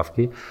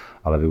pohledávky,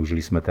 ale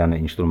využili jsme ten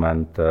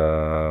instrument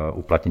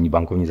uplatnění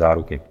bankovní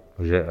záruky.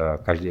 Protože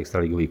každý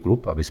extraligový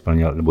klub, aby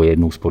splnil, nebo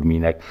jednou z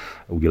podmínek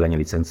udělení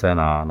licence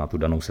na tu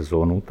danou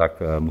sezónu,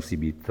 tak musí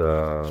být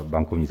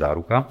bankovní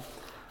záruka,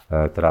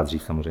 která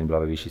dřív samozřejmě byla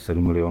ve výši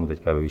 7 milionů,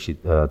 teďka ve výši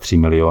 3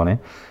 miliony.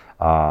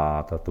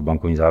 A tato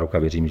bankovní záruka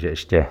věřím, že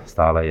ještě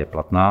stále je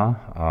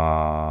platná.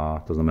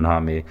 A to znamená,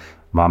 my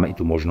máme i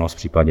tu možnost v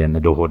případě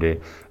nedohody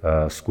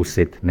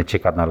zkusit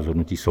nečekat na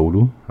rozhodnutí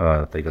soudu,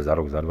 tady za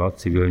rok, za 2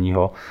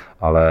 civilního,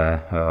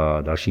 ale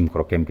dalším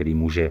krokem, který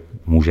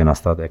může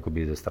nastat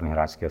jakoby ze strany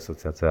Hráčské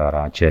asociace a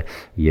hráče,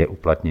 je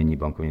uplatnění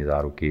bankovní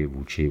záruky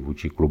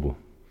vůči klubu.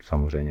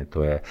 Samozřejmě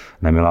to je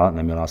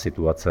nemilá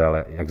situace,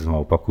 ale jak znovu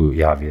opakuju,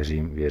 já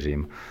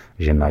věřím,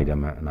 že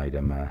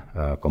najdeme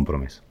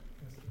kompromis.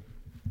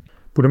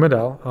 Půjdeme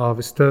dál. A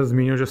vy jste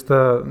zmínil, že jste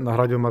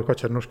nahradil Marka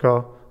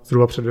Černoška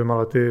zhruba před 2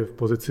 lety v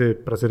pozici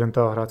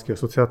prezidenta Hráčské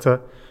asociace.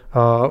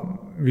 A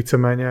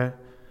víceméně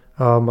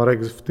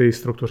Marek v té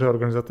struktuře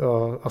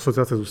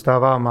asociace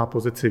zůstává, má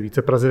pozici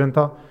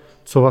viceprezidenta.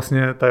 Co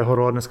vlastně ta jeho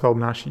role dneska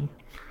obnáší?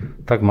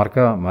 Tak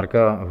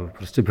Marka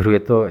prostě beru, je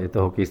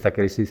to hokejista,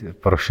 který si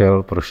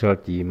prošel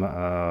tím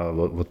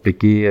od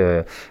piky.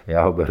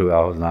 Já ho beru,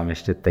 já ho znám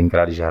ještě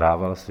tenkrát, když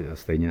hrával,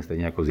 stejně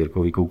jako s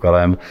Jirkou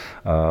Vykoukalem.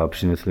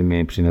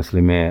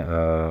 Přinesli mi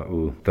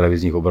u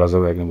televizních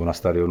obrazovek nebo na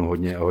stadionu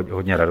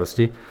hodně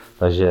radosti,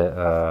 takže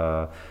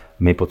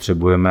my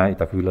potřebujeme i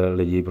takovýhle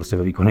lidi prostě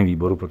ve výkonném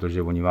výboru,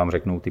 protože oni vám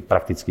řeknou ty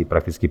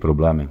praktické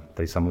problémy.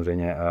 Tady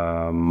samozřejmě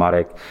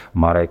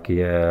Marek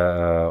je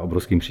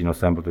obrovským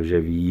přínosem,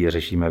 protože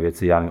řešíme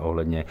věci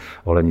ohledně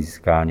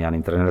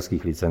získání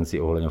trenérských licencí,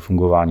 ohledně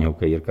fungování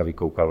hokeje. Jirka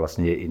Vykoukal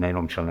vlastně je i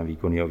nejenom členem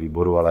výkonného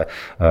výboru, ale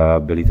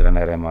byli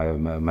trenérem a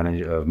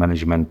v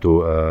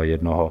managementu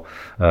jednoho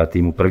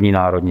týmu první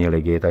národní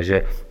ligy,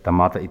 takže tam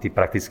máte i ty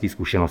praktické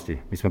zkušenosti.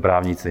 My jsme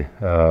právníci,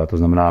 to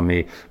znamená,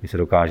 my se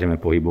dokážeme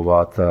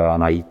pohybovat a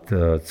najít,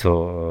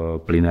 co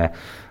plyne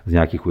z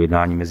nějakých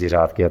ujednání mezi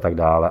řádky a tak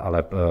dále,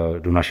 ale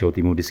do našeho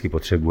týmu vždycky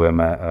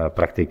potřebujeme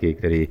praktiky,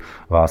 které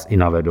vás i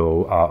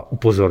navedou a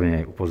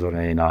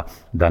upozornějí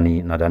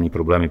na daný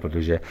problémy,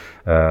 protože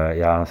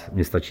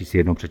mně stačí si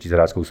jednou přečíst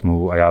hráčskou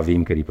smlouvu a já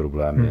vím, který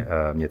problémy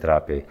mě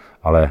trápí,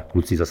 ale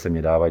kluci zase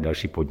mě dávají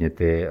další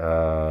podněty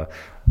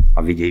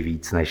a vidějí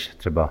víc, než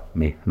třeba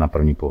my na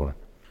první pohled.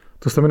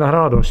 To jste mi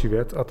nahrála další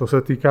věc a to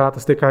se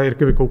týká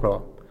Jirky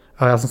Vykoukala.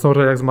 A já jsem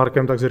samozřejmě jak s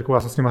Markem, tak s Jirkou, já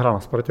jsem s ním hrál na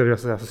Spartě, já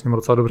se s ním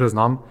docela dobře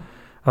znám.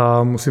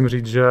 A musím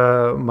říct, že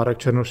Marek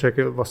Černošek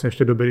vlastně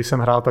ještě doby, když jsem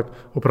hrál, tak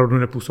opravdu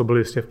nepůsobil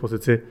jistě v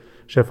pozici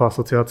šéfa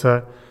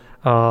asociace.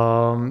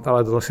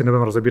 Ale to asi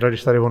nebudeme rozebírat,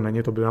 když tady on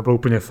není, to by nebylo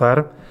úplně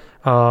fair.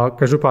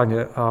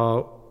 Každopádně,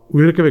 u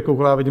Jirky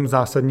Vykoukala já vidím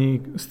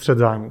zásadní střet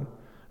zájmů.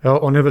 Jo,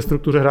 on je ve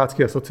struktuře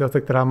Hráčské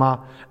asociace, která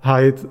má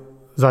hájit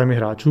zájmy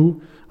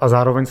hráčů a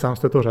zároveň, sám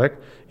jste to řekl,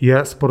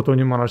 je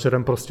sportovním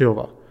manažerem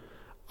Prostějova.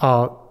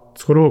 A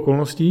shodou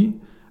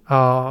okolností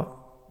a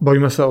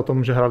bavíme se o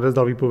tom, že Hradec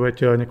dal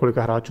výpověď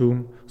několika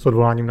hráčům s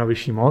odvoláním na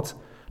vyšší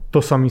moc.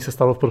 To samé se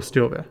stalo v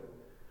Prostějově.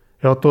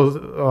 Jo, to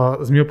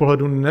z mého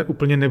pohledu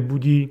úplně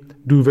nebudí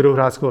důvěru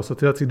Hráčskou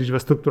asociaci, když ve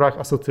strukturách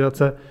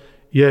asociace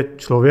je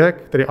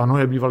člověk, který ano,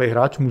 je bývalý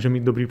hráč, může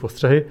mít dobrý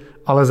postřehy,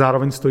 ale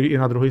zároveň stojí i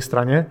na druhé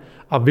straně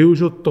a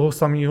využil toho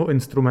samého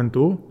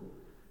instrumentu,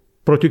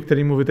 proti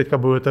kterému vy teďka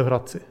bojujete v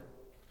Hradci.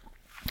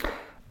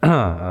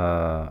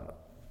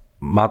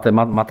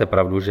 Máte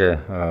pravdu, že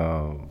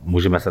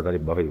můžeme se tady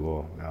bavit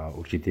o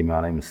určitým,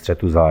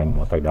 střetu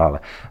zájmu a tak dále,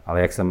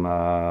 ale jak jsem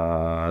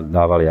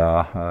dával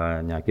já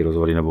nějaký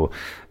rozhovory nebo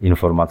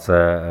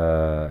informace,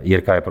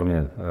 Jirka je pro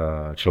mě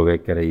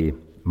člověk, který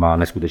má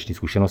neskutečné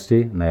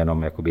zkušenosti,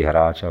 nejenom jakoby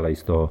hráč, ale i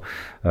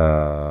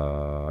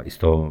z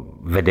toho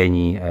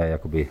vedení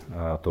jakoby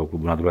toho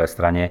klubu na druhé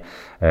straně.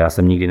 Já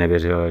jsem nikdy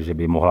nevěřil, že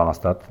by mohla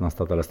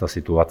nastat ta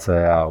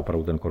situace a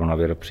opravdu ten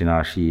koronavir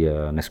přináší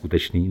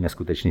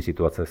neskutečný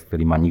situace, s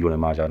kterýma nikdo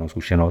nemá žádnou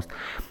zkušenost,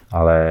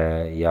 ale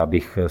já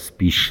bych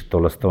spíš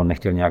tohle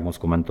nechtěl nějak moc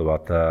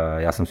komentovat.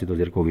 Já jsem si to s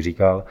Jirkou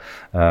vyříkal.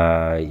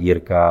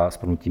 Jirka s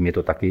prominutím je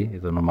to taky, je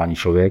to normální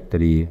člověk,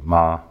 který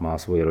má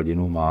svoji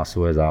rodinu, má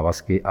svoje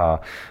závazky a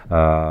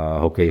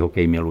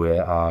hokej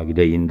miluje a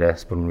kde jinde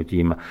s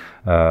prominutím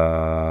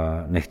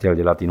nechtěl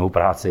dělat jinou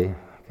práci,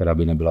 která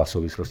by nebyla v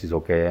souvislosti s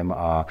hokejem,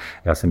 a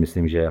já si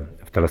myslím, že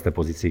v této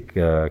pozici,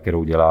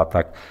 kterou dělá,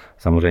 tak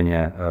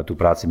samozřejmě tu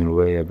práci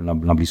miluje, je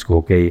na blízku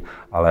hokeji,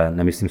 ale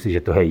nemyslím si,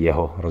 že to je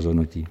jeho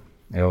rozhodnutí.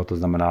 Jo, to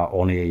znamená,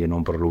 on je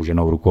jenom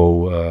prodlouženou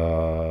rukou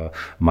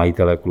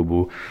majitele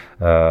klubu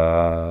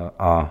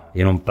a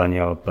jenom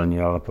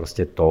plnil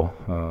prostě to,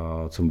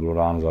 co mu bylo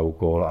dáno za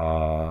úkol,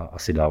 a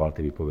asi dával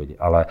ty výpovědi.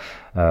 Ale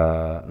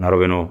na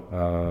rovinu,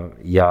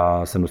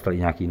 já jsem dostal i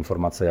nějaké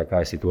informace, jaká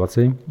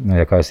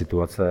je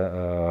situace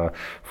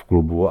v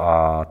klubu,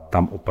 a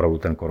tam opravdu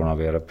ten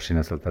koronavir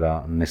přinesl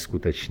teda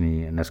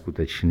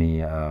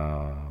neskutečný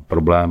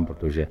problém,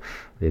 protože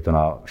je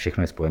to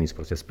všechno je spojené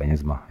prostě s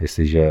penězma.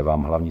 Jestliže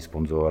vám hlavním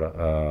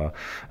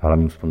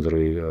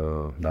sponzorovi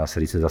dá se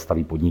říct,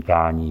 zastaví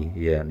podnikání,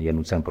 je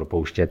nucen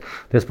propouštět,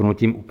 to je s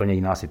prominutím úplně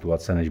jiná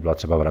situace, než byla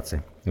třeba v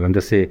Hradci.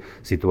 Vemte si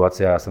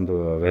situaci, já jsem to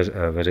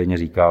veřejně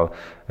říkal,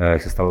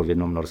 jak se stalo v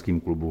jednom norském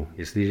klubu.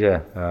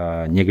 Jestliže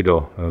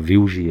někdo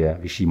využije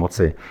vyšší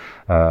moci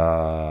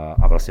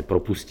a vlastně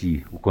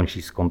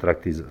ukončí s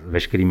kontrakty s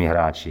veškerými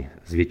hráči,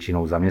 s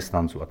většinou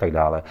zaměstnanců a tak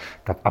dále,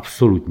 tak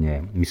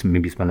absolutně my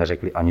bychom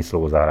neřekli ani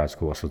slovo za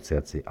hráčskou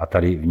asociaci. A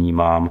tady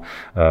vnímám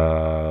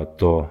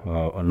to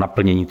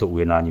naplnění, to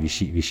ujednání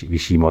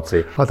vyšší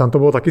moci. A tam to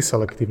bylo taky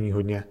selektivní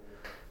hodně.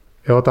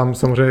 Jo, tam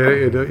samozřejmě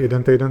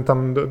jeden týden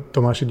tam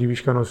Tomáše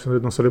Divíška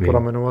nosili po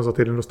ramenu a za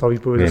týden dostal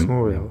výpověď ze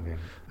smlouvy.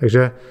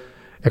 Takže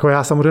jako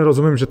já samozřejmě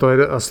rozumím, že to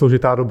je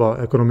složitá doba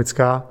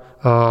ekonomická.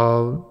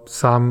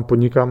 Sám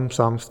podnikám,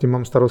 sám s tím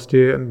mám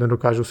starosti,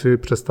 nedokážu si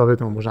představit,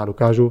 nebo možná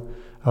dokážu,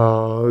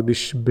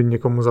 když by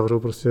někomu zavřel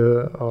prostě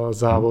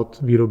závod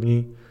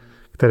výrobní,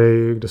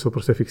 kde jsou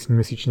prostě fixní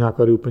měsíční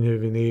náklady úplně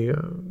jiný,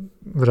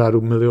 v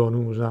řádu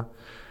milionů,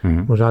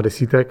 možná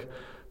desítek.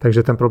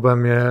 Takže ten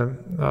problém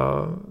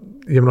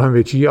je mnohem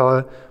větší,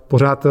 ale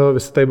pořád vy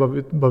se tady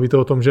bavíte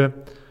o tom,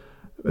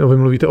 vy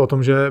mluvíte o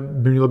tom, že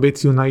by mělo být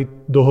cíl najít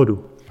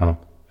dohodu. Ano.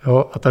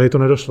 Jo, a tady to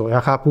nedošlo.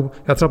 Já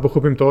třeba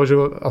pochopím to, že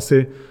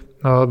asi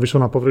vyšlo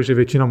na povrch, že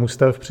většina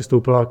mužstev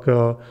přistoupila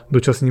k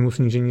dočasnému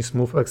snížení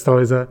smluv v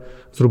extralize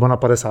zhruba na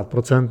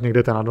 50%,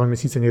 někde to je na 2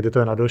 měsíce, někde to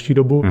je na delší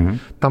dobu.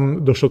 Tam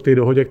došlo k té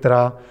dohodě,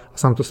 a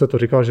sám to jste to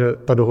říkal, že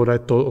ta dohoda je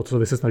to, o co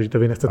vy se snažíte,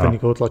 vy nechcete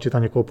nikoho tlačit a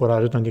někoho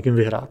porážet a někým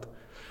vyhrát.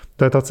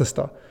 To je ta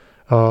cesta.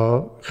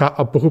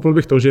 A pochopil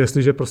bych to, že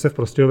jestliže prostě v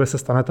Prostějově se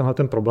stane tenhle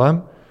ten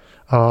problém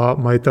a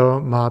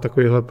majitel má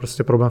takovýhle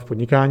prostě problém v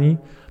podnikání,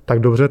 tak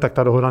dobře, tak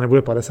ta dohoda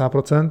nebude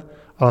 50%,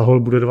 ale hol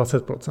bude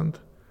 20%.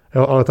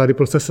 Jo, ale tady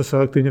prostě se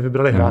selektivně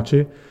vybrali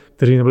hráči,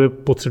 kteří nebyli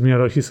potřební na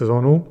další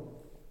sezónu,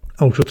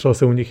 a ušetřil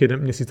se u nich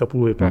 1,5 měsíce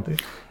výplaty.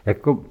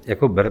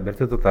 Jako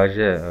berte to tak,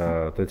 že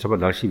to je třeba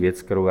další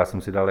věc, kterou já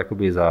jsem si dal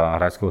jakoby za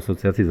hráčskou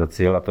asociaci za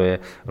cíl, a to je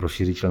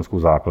rozšířit členskou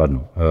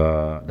základnu.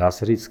 Dá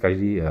se říct, z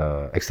každý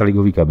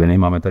extraligový kabiny,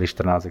 máme tady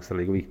 14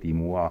 extraligových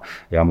týmů, a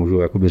já můžu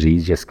jakoby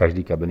říct, že z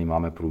každé kabiny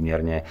máme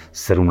průměrně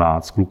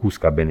 17 kluků z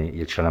kabiny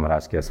je členem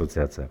hráčské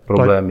asociace.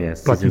 Problém je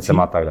s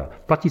cizincema a tak dále.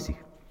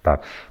 Platících.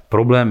 Tak,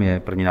 problém je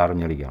první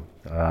národní liga.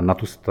 Na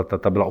tu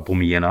ta byla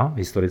opomíjena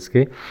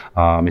historicky,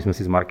 a my jsme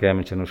si s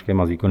Markem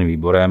Černoškem a s výkonným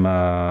výborem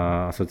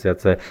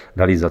asociace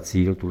dali za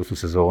cíl tu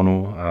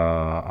sezónu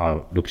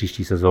a do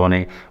příští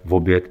sezóny v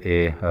oběd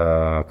i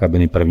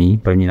kabiny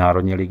první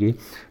národní ligy.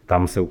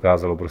 Tam se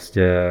ukázalo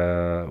prostě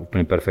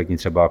úplně perfektní,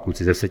 třeba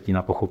kluci ze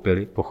Vsetína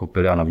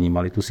pochopili a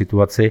navnímali tu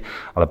situaci,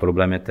 ale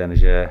problém je ten,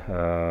 že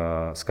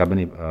z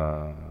kabiny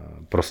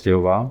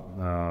Prostějova,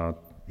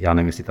 já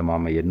nevím, jestli tam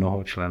máme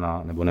jednoho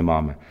člena, nebo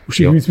nemáme. Už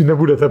jich víc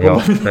nebudete,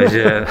 podle mě.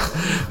 Takže,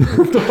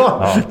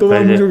 to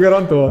vám můžu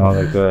garantovat. No,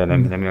 tak to je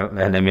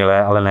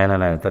nemilé, ale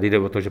ne. Tady jde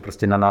o to, že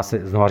prostě na nás,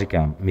 znova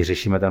říkám, my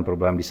řešíme ten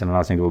problém, když se na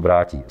nás někdo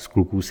obrátí. Z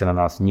kluků se na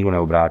nás nikdo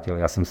neobrátil.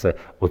 Já jsem se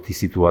o té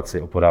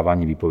situaci, o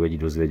podávání výpovědí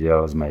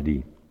dozvěděl z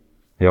médií.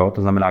 Jo,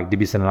 to znamená,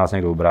 kdyby se na nás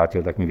někdo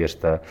obrátil, tak mi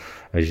věřte,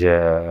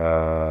 že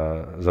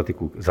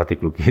za ty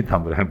kluky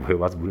tam budeme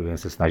bojovat, budeme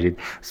se snažit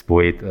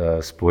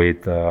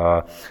spojit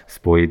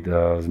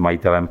s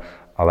majitelem,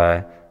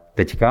 ale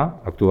teďka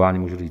aktuálně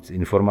můžu říct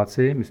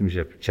informaci, myslím,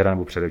 že včera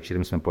nebo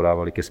předevčírem jsme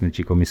podávali ke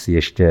smírčí komisi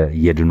ještě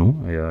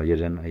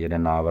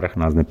jeden návrh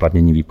na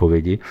zneplatnění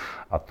výpovědi,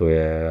 a to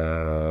je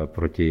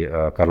proti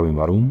Karlovým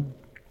Varům.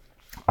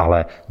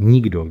 Ale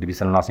nikdo, kdyby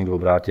se na nás někdo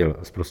obrátil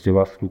z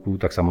Prostějova z kluků,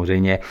 tak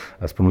samozřejmě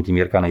s prominutím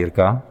Jirka na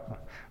Jirka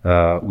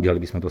udělali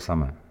bychom to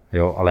samé.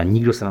 Jo, ale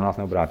nikdo se na nás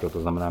neobrátil,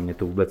 to znamená, mě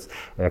to vůbec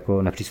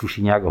jako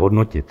nepřísluší nějak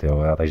hodnotit.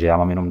 Jo. Takže já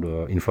mám jenom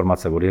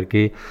informace od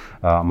Jirky,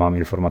 a mám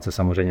informace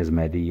samozřejmě z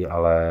médií,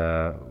 ale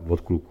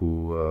od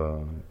kluků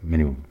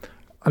minimum.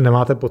 A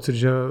nemáte pocit,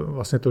 že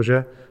vlastně to,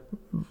 že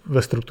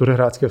ve struktuře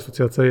hráčské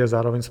asociace je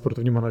zároveň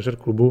sportovní manažer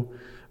klubu,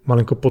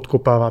 malinko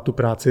podkopává tu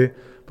práci,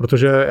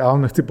 protože já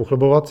vám nechci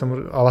pochlebovat,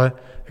 ale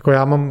jako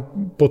já mám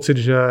pocit,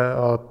 že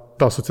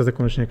ta asociace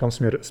konečně někam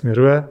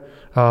směřuje.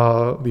 A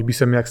líbí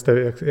se mi,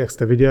 jak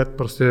jste vidět,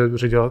 prostě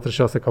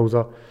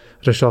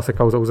řešila se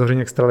kauza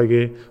uzavření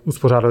extraligy,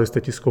 uspořádali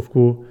jste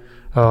tiskovku,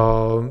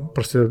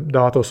 prostě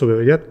dáváte o sobě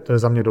vidět, to je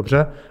za mě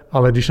dobře,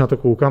 ale když na to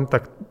koukám,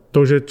 tak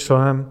to, že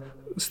členem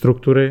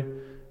struktury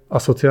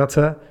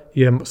asociace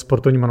je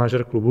sportovní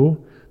manažer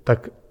klubu,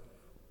 tak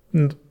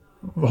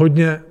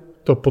hodně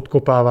to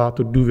podkopává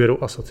tu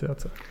důvěru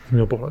asociace z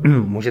mého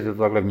pohledu. Můžete to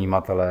takhle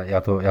vnímat, ale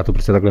já to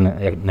prostě takhle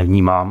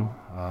nevnímám.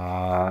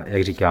 A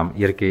jak říkám,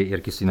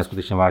 Jirky si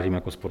neskutečně vážím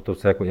jako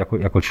sportovce,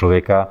 jako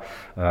člověka.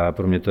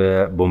 Pro mě to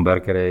je bomber,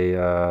 který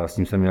s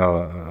tím jsem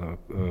měl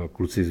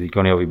kluci z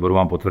výkonného výboru,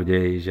 vám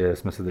potvrdí, že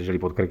jsme se drželi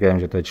pod krkem,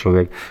 že to je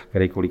člověk,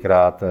 který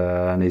kolikrát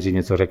nejdřív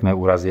něco řekne,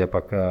 urazí a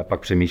pak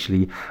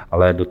přemýšlí,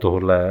 ale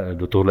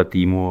do tohohle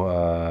týmu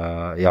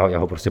já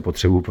ho prostě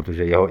potřebuju,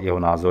 protože jeho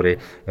názory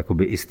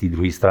jakoby i z té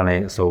druhé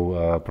strany jsou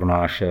pro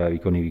náš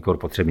výkonný výbor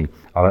potřebný.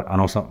 Ale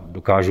ano,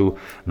 dokážu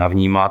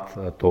navnímat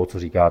to, co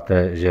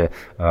říkáte, že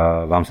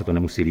vám se to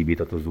nemusí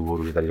líbit a to z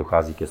důvodu, že tady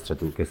dochází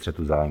ke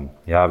střetu zájmu.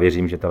 Já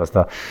věřím, že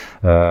tato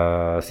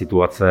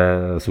situace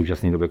v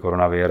současné době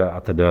koronavir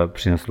a tedy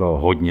přineslo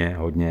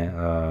hodně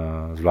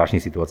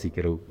zvláštních situací,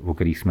 o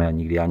kterých jsme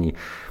nikdy ani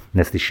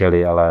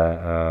neslyšeli, ale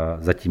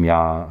zatím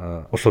já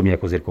osobně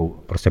jako s Jirkou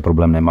prostě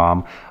problém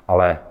nemám,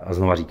 ale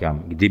znova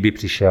říkám, kdyby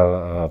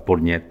přišel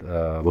podnět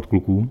od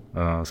kluků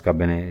z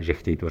kabiny, že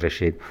chtějí to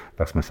řešit,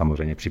 tak jsme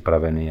samozřejmě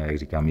připraveni a jak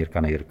říkám,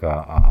 Jirka nejirka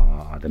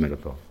a jdeme do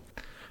toho.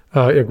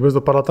 Jak vůbec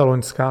dopadla ta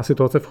loňská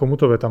situace v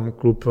Chomutově? Tam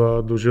klub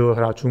dlužil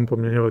hráčům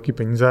poměrně velké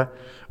peníze.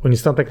 Oni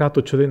se tam tenkrát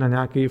točili na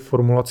nějaké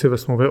formulaci ve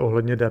smlouvě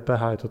ohledně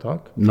DPH, je to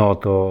tak? No,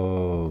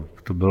 to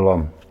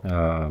bylo...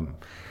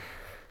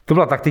 To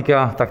byla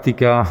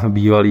taktika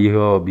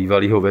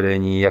bývalého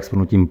vedení, jak s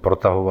pnutím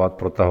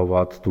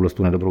protahovat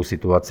tu nedobrou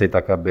situaci,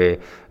 tak aby,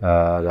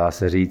 dá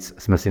se říct,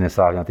 jsme si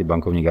nesáhli na ty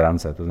bankovní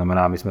garance. To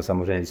znamená, my jsme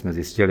samozřejmě, když jsme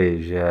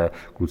zjistili, že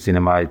kluci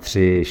nemají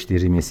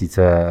 3-4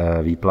 měsíce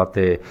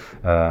výplaty,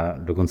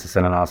 dokonce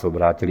se na nás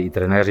obrátili i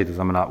trenéři, to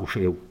znamená už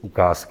je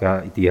ukázka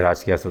i té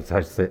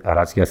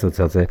hráčské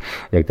asociace,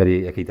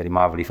 jaký tady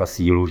má vliv a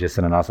sílu, že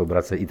se na nás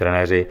obrací i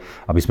trenéři,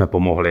 aby jsme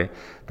pomohli.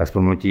 Tak s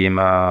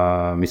pnutím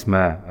my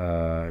jsme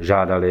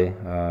žádali,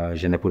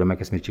 že nepůjdeme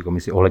ke smírčí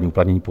komisi ohledně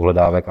uplatnění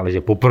pohledávek, ale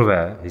že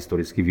poprvé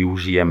historicky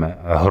využijeme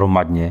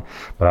hromadně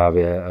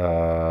právě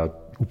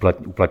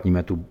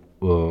uplatníme tu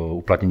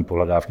uplatnění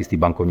pohledávky z té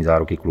bankovní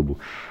záruky klubu.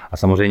 A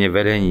samozřejmě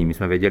vedení, my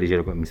jsme věděli,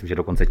 že myslím, že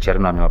do konce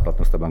června měla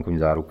platnost ta bankovní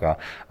záruka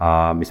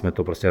a my jsme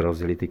to prostě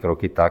rozdělili ty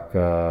kroky tak,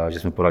 že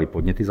jsme podali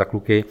podněty za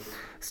kluky.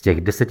 Z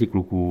těch 10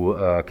 kluků,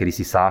 kteří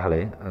si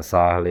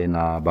sáhli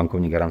na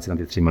bankovní garanci na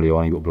ty 3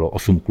 miliony, bylo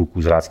 8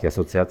 kluků z hráčské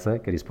asociace,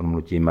 který s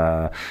promlutím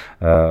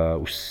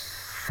už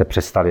se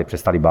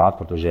přestali bát,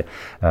 protože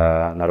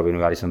na rovinu,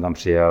 já když jsem tam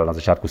přijel na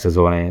začátku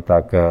sezóny,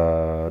 tak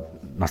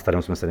na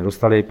stadion jsme se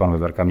nedostali, pan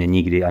Weberka mě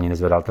nikdy ani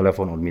nezvedal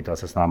telefon, odmítal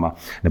se s náma,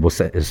 nebo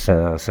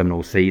se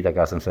mnou sejít, tak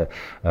já jsem se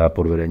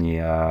pod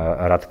vedení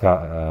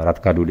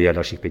Radka Dudy a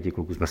dalších 5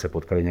 kluků jsme se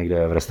potkali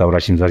někde v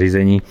restauračním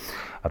zařízení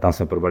a tam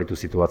jsme probrali tu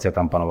situaci a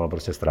tam panoval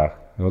prostě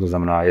strach. Jo, to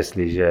znamená,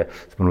 jestliže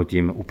s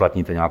pnutím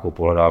uplatníte nějakou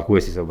pohledávku,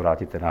 jestli se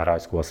obrátíte na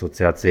hráčskou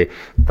asociaci,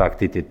 tak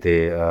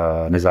ty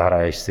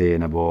nezahraješ si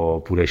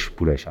nebo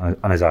půjdeš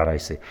a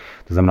nezahraješ si.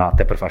 To znamená,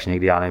 teprve až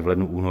někdy, já nevím, v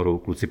lednu, únoru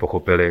kluci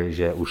pochopili,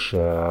 že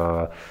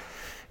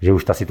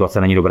už ta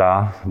situace není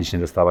dobrá, když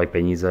nedostávají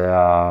peníze,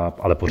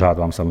 ale pořád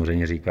vám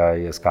samozřejmě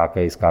říkají,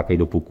 skákej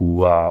do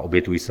puků a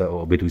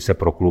obětuj se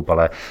pro klub,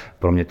 ale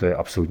pro mě to je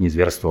absolutní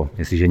zvěrstvo.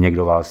 Jestliže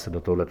někdo vás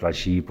do tohohle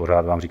tlačí,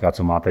 pořád vám říká,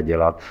 co máte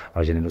dělat,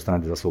 ale že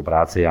nedostanete za svou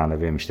práci, já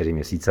nevím, 4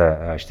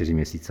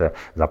 měsíce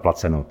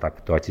zaplaceno,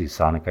 tak to ať si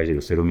sáhne každý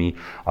do svědomí.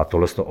 A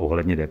tohle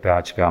ohledně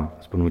DPHčka,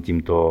 s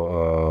plnutím to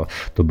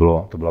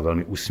byla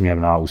velmi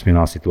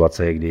úsměvná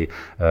situace, kdy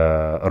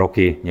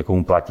roky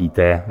někomu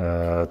platíte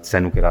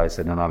cenu, která je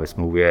sjednaná ve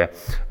smlouvě,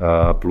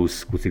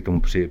 plus kluci k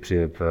tomu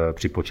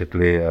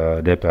připočetli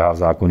DPH v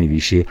zákonný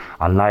výši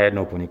a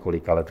najednou po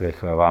několika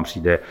letech vám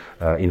přijde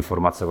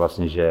informace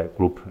vlastně, že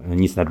klub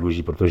nic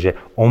nedluží, protože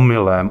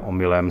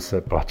omylem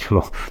se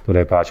platilo to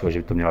DPH, že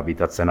by to měla být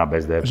ta cena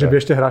bez DPH. Že by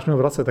ještě hráč měl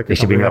vracet.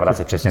 Ještě by měl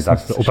vracet, přesně tak.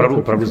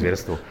 Opravdu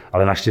zvěrstvo.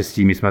 Ale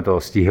naštěstí my jsme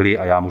to stihli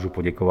a já můžu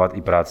poděkovat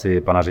i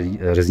práci pana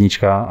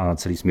Řeznička a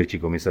celý smírčí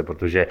komise,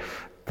 protože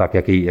tak,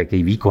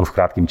 jaký výkon v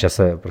krátkém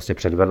čase prostě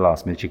předvedla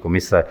smírčí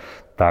komise,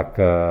 tak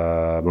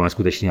bylo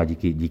neskutečné a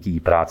díky jí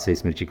práci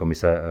smírčí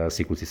komise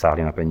si kluci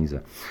sáhli na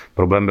peníze.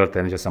 Problém byl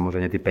ten, že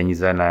samozřejmě ty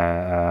peníze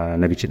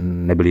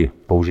nebyly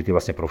použity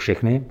vlastně pro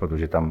všechny,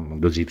 protože tam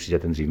kdo dřív přijde,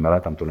 ten dřív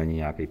mele, tam to není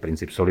nějaký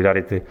princip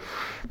solidarity,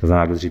 to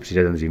znamená, kdo dřív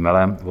přijde, ten dřív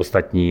mele.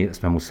 Ostatní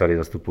jsme museli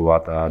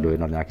zastupovat a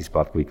dojednat nějaký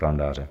splátkový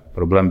kalendáře.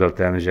 Problém byl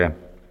ten, že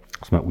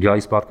jsme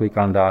udělali splátkový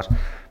kalendář,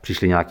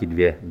 přišly nějaké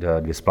dvě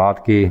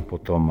splátky,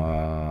 potom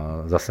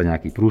zase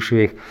nějaký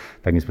průšvih,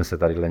 tak my jsme se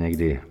tady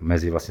někdy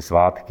mezi vlastně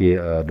svátky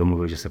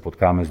domluvili, že se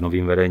potkáme s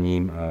novým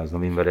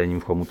vedením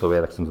v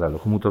Chomutově, tak jsem zajel do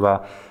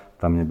Chomutova.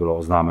 Tam mě bylo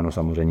oznámeno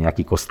samozřejmě,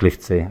 jaký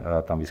kostlivci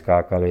tam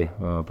vyskákali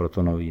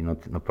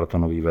pro to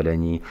nový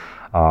vedení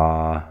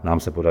a nám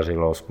se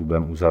podařilo s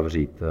klubem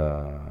uzavřít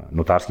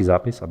notářský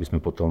zápis, aby jsme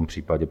potom v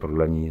případě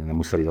prodlení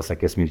nemuseli zase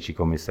ke smírčí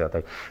komise,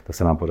 tak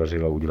se nám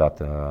podařilo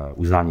udělat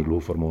uznání dluhu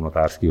formou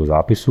notářského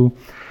zápisu.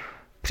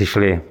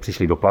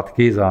 Přišly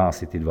doplatky za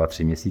asi ty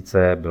 2-3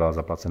 měsíce, byla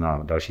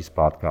zaplacena další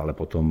splátka, ale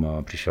potom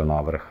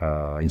přišel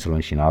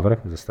insolvenční návrh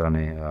ze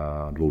strany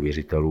 2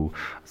 věřitelů.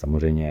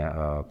 Samozřejmě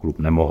klub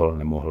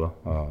nemohl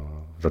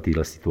za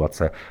téhle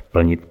situace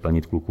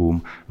plnit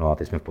klukům. No a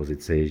teď jsme v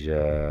pozici,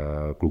 že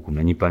klukům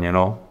není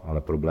plněno,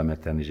 ale problém je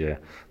ten, že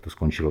to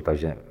skončilo tak,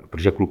 že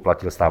protože klub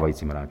platil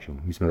stávajícím hráčům.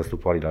 My jsme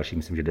zastupovali další,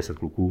 myslím, že 10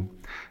 kluků,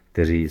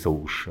 kteří jsou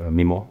už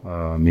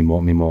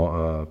mimo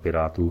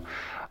Pirátů,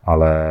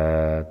 ale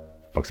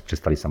pak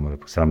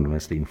se nám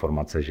donesly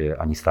informace, že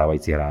ani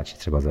stávající hráči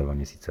třeba za 2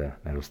 měsíce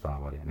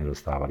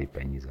nedostávali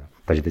peníze.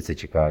 Takže teď se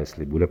čeká,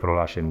 jestli bude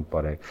prohlášen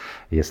úpadek,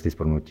 jestli s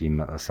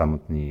prominutím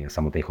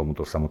samotný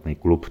Chomutov, samotný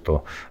klub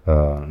to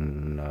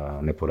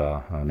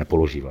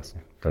nepoloží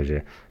vlastně.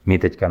 Takže my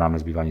teďka nám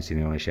nezbývá nic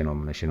jiného,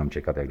 než jenom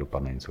čekat, jak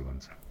dopadne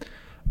insolvence.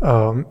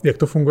 Jak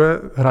to funguje?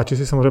 Hráči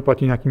si samozřejmě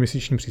platí nějaký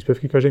měsíční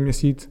příspěvky každý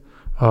měsíc.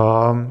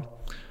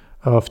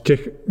 V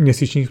těch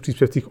měsíčních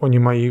příspěvcích oni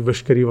mají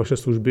veškeré vaše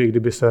služby,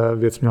 kdyby se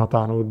věc měla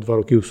táhnout 2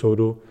 roky u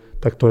soudu,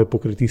 tak to je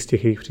pokrytý z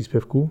těch jejich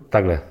příspěvků?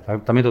 Takhle,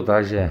 tam je to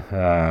tak, že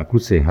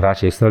kluci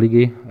hráči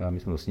extraligy, my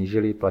jsme to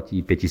snížili,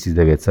 platí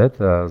 5900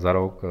 za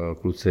rok,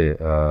 kluci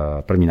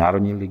první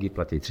národní ligy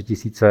platí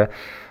 3000,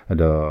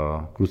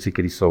 kluci,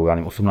 kteří jsou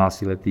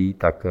 18 letý,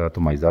 tak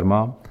to mají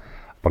zdarma.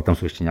 Pak tam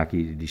jsou ještě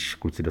nějaký, když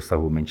kluci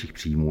dosahují menších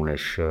příjmů,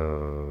 než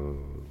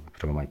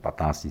třeba mají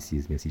 15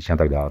 000 měsíčně a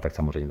tak dále, tak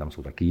samozřejmě tam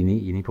jsou taky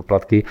jiný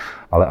poplatky,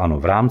 ale ano,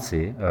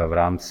 v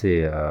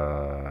rámci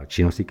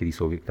činnosti,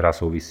 která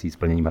souvisí s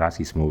plněním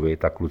hráčské smlouvy,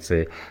 tak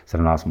kluci se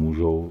na nás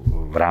můžou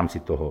v rámci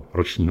toho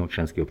ročního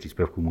členského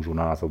příspěvku můžou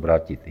na nás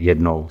obrátit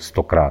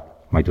 100krát,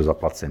 mají to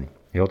zaplacený.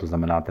 Jo, to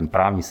znamená ten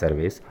právní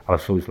servis, ale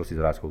v souvislosti s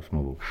hráčskou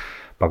smlouvou.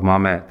 Pak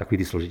máme takové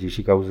ty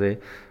složitější kauzy,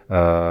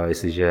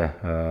 jestliže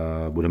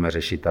budeme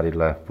řešit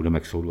tadyhle, půjdeme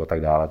k soudu a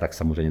tak dále, tak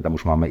samozřejmě tam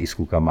už máme i s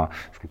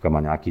klukama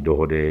nějaké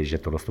dohody, že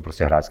tohle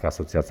prostě hráčská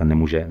asociace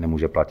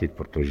nemůže platit,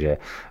 protože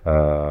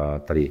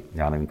tady,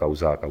 já nevím,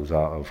 kauza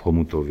v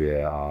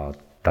Chomutově a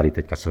tady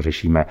teďka, co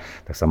řešíme,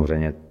 tak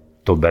samozřejmě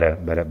to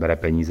bere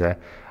peníze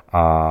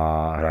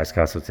a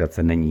hráčská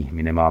asociace není.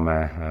 My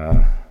nemáme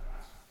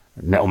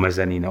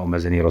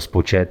neomezený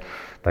rozpočet,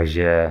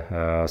 takže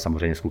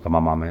samozřejmě s klukama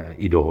máme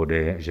i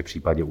dohody, že v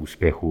případě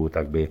úspěchu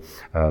tak by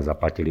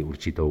zaplatili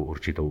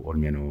určitou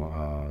odměnu,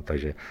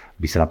 takže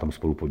by se na tom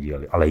spolu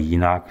podíleli. Ale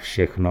jinak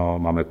všechno,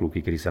 máme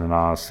kluky, kteří se na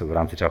nás v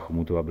rámci třeba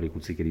Chomutova byli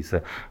kluci, kteří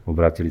se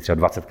obrátili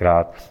třeba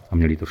 20krát a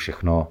měli to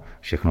všechno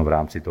v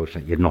rámci toho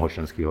jednoho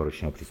členského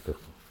ročního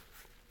příspěvku.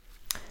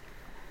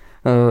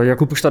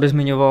 Jakub už tady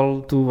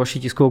zmiňoval tu vaši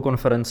tiskovou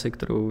konferenci,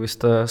 kterou vy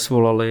jste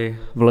svolali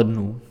v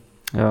lednu.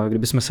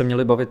 Kdybychom se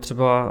měli bavit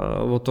třeba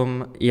o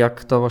tom,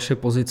 jak ta vaše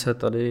pozice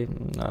tady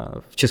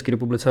v České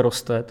republice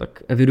roste,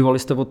 tak evidovali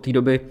jste od té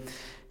doby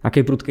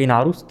nějaký prudký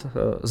nárůst,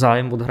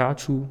 zájem od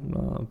hráčů,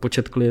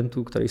 počet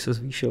klientů, který se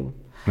zvýšil?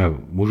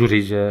 Můžu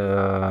říct, že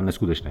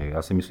neskutečný.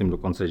 Já si myslím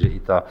dokonce, že i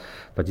ta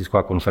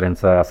tisková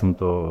konference, já jsem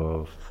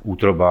to v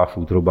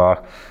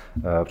útrobách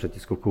před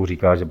tiskovkou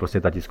říkal, že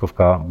prostě ta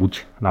tiskovka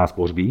buď nás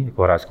pohřbí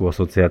jako hráčskou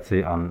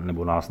asociaci,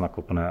 nebo nás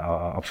nakopne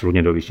a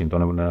absolutně dovýším, to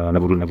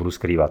nebudu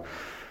skrývat.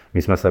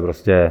 My jsme se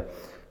prostě,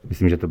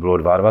 myslím, že to bylo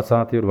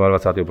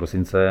 22.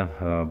 prosince,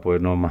 po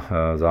jednom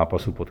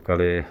zápasu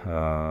potkali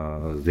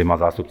s 2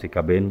 zástupci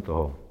kabin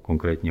toho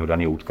konkrétního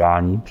daného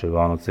utkání před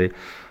Vánoci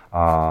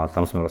a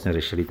tam jsme vlastně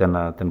řešili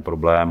ten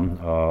problém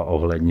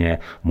ohledně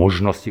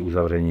možnosti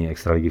uzavření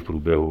extraligy v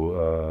průběhu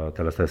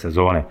této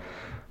sezóny.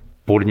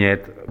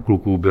 Podnět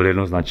kluků byl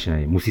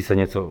jednoznačný. Musí se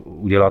něco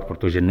udělat,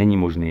 protože není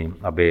možné,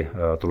 aby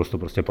tohle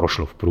prostě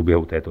prošlo v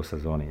průběhu této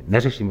sezóny.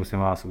 Neřeším, musím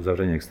vás,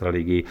 uzavření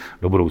extraligy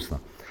do budoucna.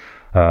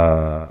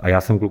 A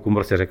já jsem klukům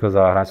prostě řekl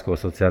za hráčskou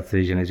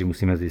asociaci, že nejdřív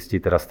musíme zjistit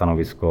teda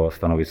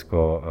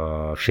stanovisko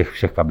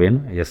všech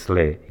kabin,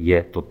 jestli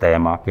je to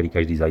téma, který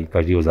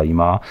každýho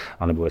zajímá,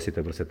 anebo jestli to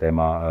je prostě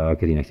téma,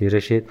 který nechtějí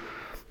řešit.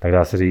 Tak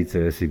dá se říct,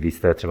 jestli vy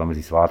jste třeba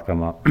mezi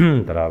svátkama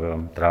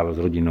trávil s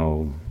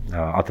rodinou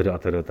a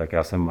teda, tak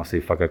já jsem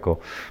asi fakt jako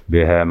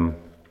během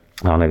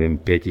já nevím,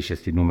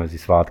 5-6 dnů mezi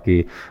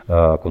svátky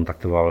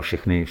kontaktoval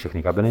všechny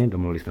kabiny,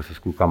 domluvili jsme se s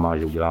klukama,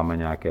 že uděláme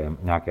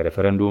nějaké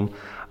referendum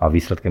a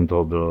výsledkem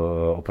toho byl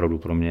opravdu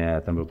pro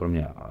mě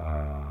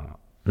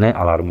ne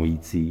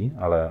alarmující,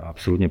 ale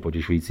absolutně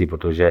potěšující,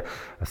 protože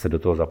se do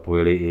toho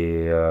zapojili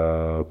i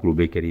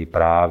kluby, které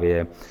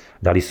právě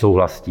dali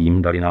souhlas s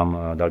tím,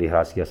 dali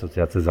hráčské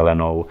asociace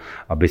zelenou,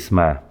 aby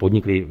jsme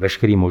podnikli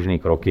veškeré možné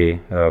kroky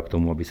k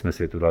tomu, aby jsme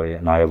světu dali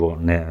najevo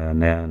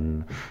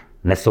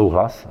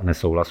nesouhlas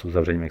s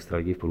uzavřením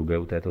extraligy v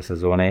průběhu této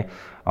sezóny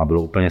a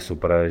bylo úplně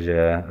super,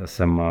 že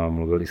jsem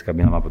mluvil i s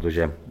kabinama,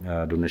 protože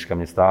do dneška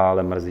mě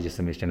stále mrzí, že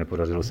se mi ještě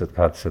nepodařilo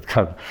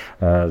setkat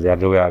s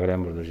Jardou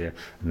Jágrem, protože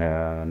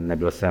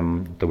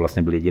to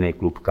vlastně byl jediný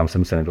klub, kam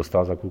jsem se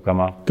nedostal za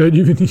klukama. To je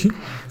divný.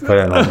 To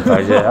je, no,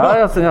 takže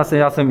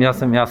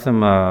já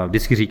jsem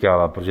vždycky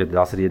říkal, protože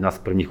dá se jedna z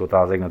prvních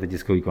otázek na té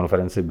tiskové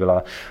konferenci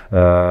byla,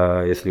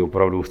 jestli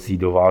opravdu chci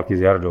do války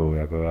s Jardou.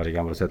 Jako já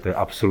říkám, prostě to je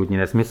absolutní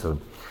nesmysl.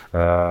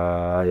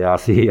 Já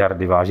si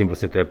Jardy vážím,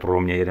 prostě to je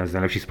pro mě jeden z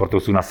nejlepších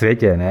sportovců na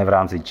světě, ne v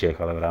rámci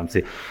Čech, ale v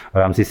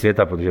rámci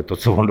světa, protože to,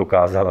 co on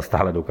dokázal a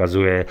stále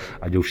dokazuje,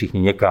 ať jdou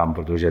všichni někam,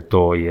 protože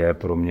to je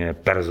pro mě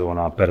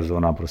persona,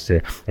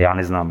 prostě já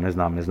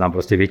neznám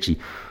prostě větší.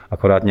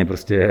 Akorát mě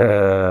prostě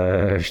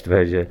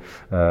štve, že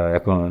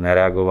jako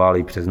nereagoval,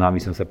 i přes námi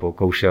jsem se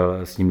pokoušel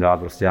s ním dát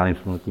prostě já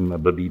nevím, tím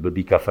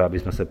blbý kafe, aby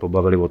jsme se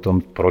pobavili o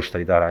tom, proč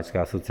tady ta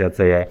hráčská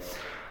asociace je.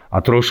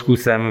 A trošku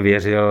jsem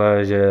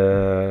věřil, že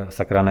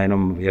sakra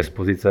nejenom je z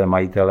pozice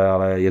majitele,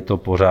 ale je to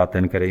pořád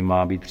ten, který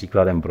má být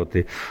příkladem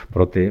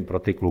pro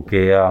ty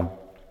kluky a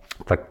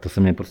tak to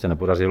se mně prostě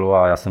nepodařilo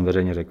a já jsem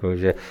veřejně řekl,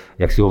 že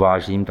jak si ho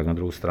vážím, tak na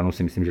druhou stranu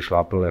si myslím, že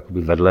šlápl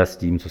jakoby vedle s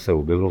tím, co se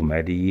objevilo v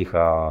médiích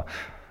a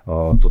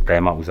to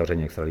téma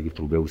uzavření extraligy v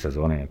průběhu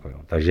sezóny. Jako jo.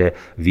 Takže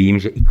vím,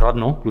 že i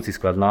Kladno, kluci z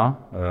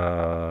Kladna,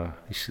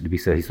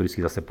 kdybych se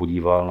historicky zase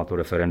podíval na to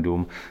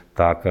referendum,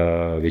 tak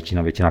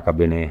většina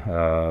kabiny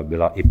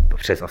byla i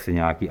přes asi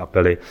nějaký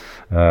apely,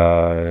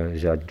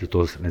 že ať do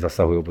toho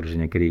nezasahují, protože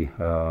některé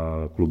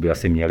kluby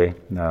asi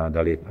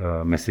dali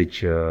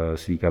message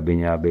svý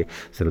kabině, aby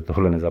se do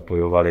tohohle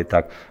nezapojovali,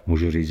 tak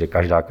můžu říct, že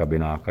každá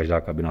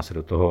kabina se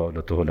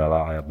do toho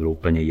dala a bylo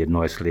úplně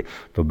jedno, jestli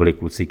to byli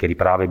kluci, kteří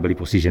právě byli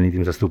postiženi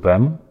tím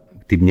zastupem,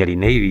 ty měli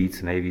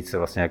nejvíc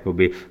vlastně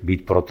jakoby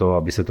být proto,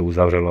 aby se to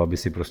uzavřelo, aby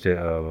si prostě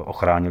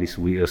ochránili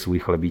svůj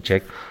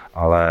chlebíček,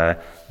 ale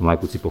moji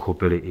kluci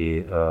pochopili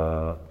i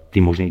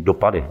ty možné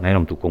dopady,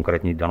 nejenom tu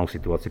konkrétní danou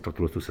situaci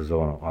pro tu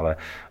sezónu, ale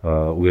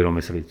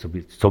uvědomili si,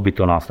 co by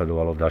to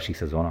následovalo v dalších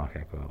sezónách.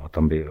 Jako, a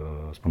tam by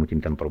s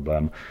tím ten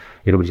problém,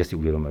 je dobré, že si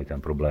uvědomili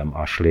ten problém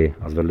a šli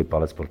a zvedli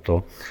palec pro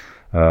to,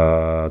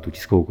 tu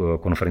tiskovou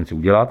konferenci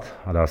udělat.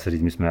 A dá se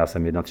říct, já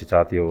jsem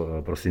 31.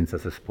 prosince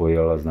se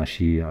spojil s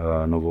naší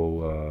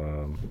novou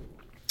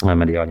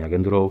mediální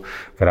agenturou,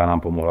 která nám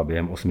pomohla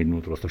během 8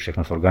 dnů to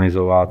všechno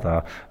zorganizovat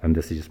a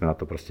vemte si, že jsme na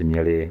to prostě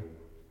měli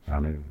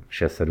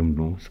 6-7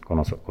 dnů,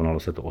 konalo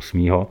se to 8.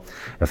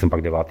 Já jsem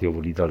pak 9.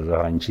 odlítal do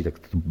zahraničí, tak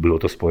bylo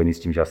to spojené s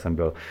tím, že já jsem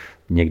byl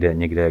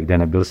někde, kde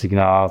nebyl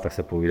signál, tak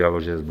se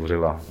povídalo, že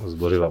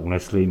zbořila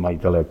unesli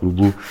majitelé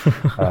klubu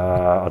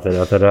a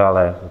teda,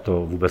 ale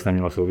to vůbec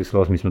nemělo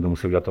souvislost. My jsme to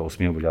museli udělat to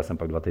 8. protože já jsem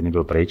pak 2 týdny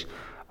byl pryč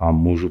a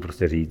můžu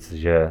prostě říct,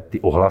 že ty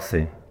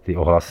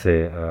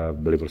ohlasy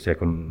byly prostě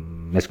jako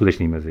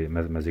neskutečný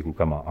mezi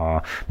klukama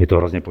a mě to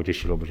hrozně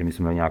potěšilo, protože my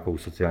jsme měli nějakou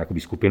sociální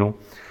skupinu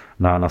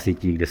na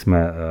sítích, kde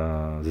jsme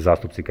ze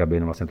zástupci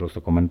kabin vlastně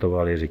to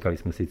komentovali, říkali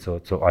jsme si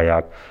co a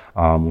jak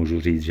a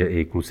můžu říct, že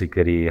i kluci,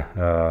 kteří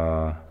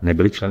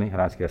nebyli členy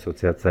hráčské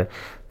asociace,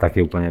 tak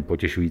je úplně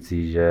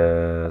potěšující, že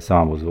se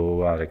vám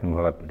ozvou a řeknu,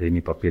 hele, dej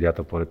mi papír, já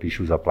to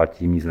podepíšu,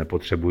 zaplatím, nic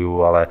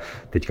nepotřebuju, ale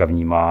teďka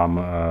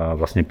vnímám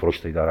vlastně, proč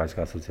tady ta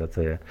hráčská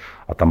asociace je.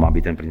 A tam má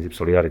být ten princip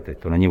solidarity.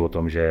 To není o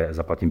tom, že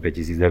zaplatím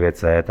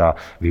 5900 a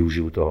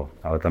využiju toho,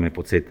 ale tam je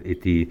pocit i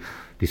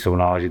ty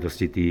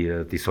sounáležitosti,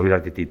 ty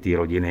solidarity, ty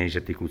rodiny,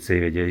 že ty kluci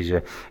věděli,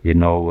 že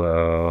jednou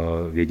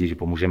vědí, že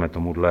pomůžeme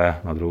tomuhle,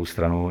 na druhou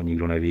stranu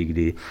nikdo neví,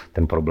 kdy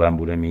ten problém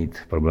bude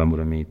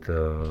mít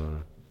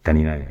ten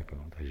jiný. Jako,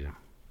 takže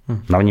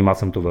navnímal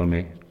jsem to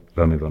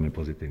velmi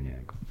pozitivně.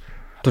 Jako.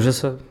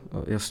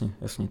 Jasně.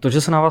 To,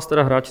 že se na vás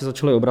teda hráči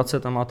začali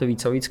obracet a máte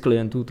víc a víc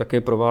klientů, tak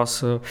je pro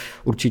vás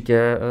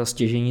určitě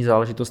stěžejní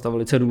záležitost a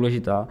velice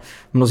důležitá.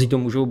 Mnozí to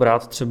můžou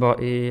brát třeba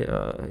i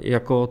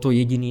jako to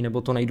jediný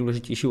nebo to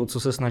nejdůležitější, o co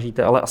se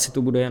snažíte, ale asi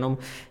to bude jenom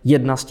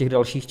jedna z těch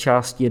dalších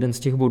částí, jeden z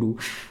těch bodů,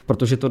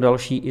 protože to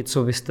další, i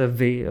co vy jste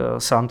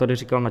sám tady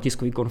říkal na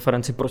tiskové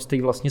konferenci, proč jste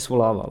ji vlastně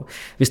svolával.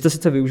 Vy jste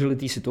sice využili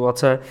té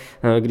situace,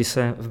 kdy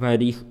se v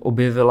médiích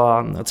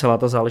objevila celá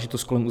ta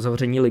záležitost kolem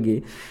uzavření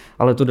ligy,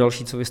 ale to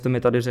další, co vy jste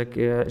mi tady řekl,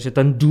 je, že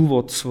ten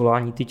důvod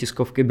svolání té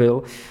tiskovky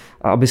byl,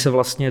 aby se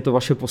vlastně to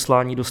vaše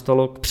poslání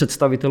dostalo k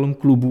představitelům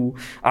klubů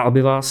a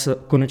aby vás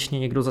konečně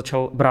někdo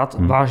začal brát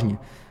vážně.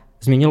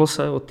 Změnilo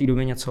se od té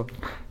doby něco?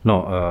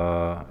 No,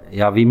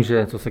 já vím,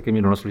 že co se ke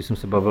mně doneslo, když jsem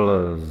se bavil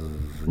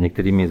s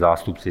některými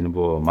zástupci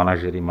nebo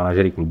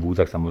manažery klubů,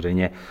 tak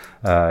samozřejmě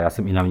já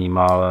jsem i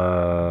navnímal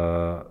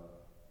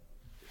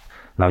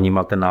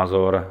navnímal ten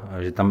názor,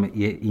 že tam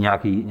je i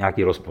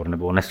nějaký rozpor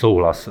nebo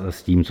nesouhlas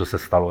s tím, co se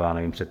stalo, já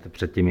nevím,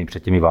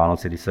 před těmi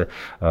Vánoci, kdy se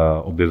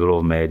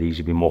objevilo v médiích,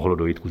 že by mohlo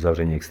dojít k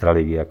uzavření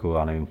extraligy, jako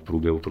já nevím, v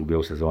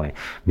průběhu sezóny.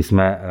 My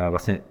jsme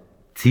vlastně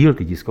cíl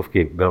té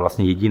tiskovky byl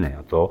vlastně jediný,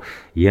 a to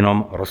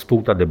jenom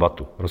rozpoutat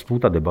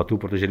debatu,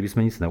 protože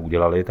kdybychom nic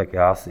neudělali, tak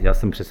já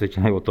jsem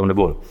přesvědčený o tom,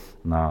 nebo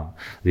na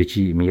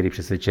větší míry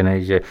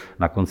přesvědčený, že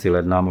na konci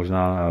ledna,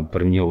 možná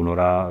 1.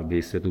 února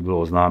by světu bylo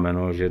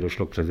oznámeno, že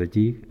došlo k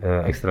převzetí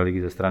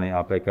extraligy ze strany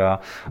APK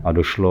a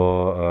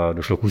došlo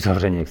k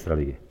uzavření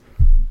extraligy.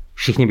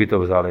 Všichni by to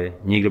vzali,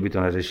 nikdo by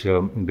to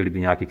neřešil, byli by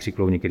nějaký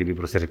křiklovní, kteří by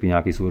prostě řekli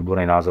nějaký svůj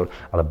odborný názor,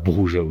 ale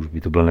bohužel už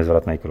by to byl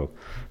nezvratný krok.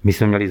 My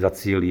jsme měli za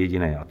cíl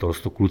jediný a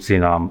to kluci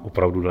nám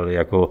opravdu dali,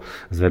 jako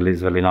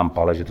zvedli nám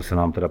pale, že to se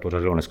nám teda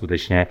podařilo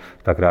neskutečně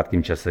v tak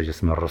krátkém čase, že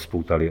jsme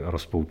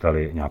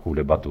rozpoutali nějakou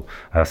debatu.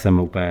 A já jsem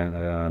úplně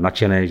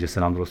nadšený, že se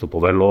nám to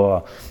povedlo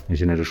a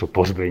že nedošlo k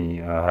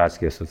pohřbení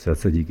hráčské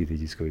asociace díky té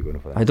tiskové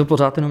konferenci. A je to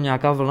pořád jenom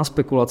nějaká vlna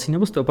spekulací,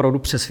 nebo jste opravdu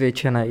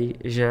přesvědčený,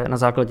 že na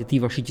základě té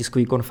vaší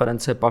tiskové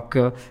konference pak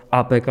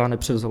APK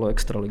nepřevzalo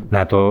extraligu?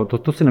 Ne,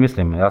 to si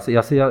nemyslím.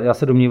 Já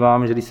se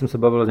domnívám, že když jsem se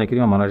bavil s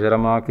některými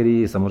manažerama,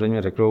 který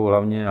samozřejmě řeknou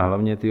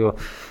hlavně tyjo,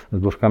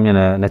 Zbožka mě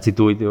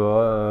necituj, tyjo,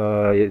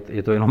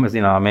 je to jenom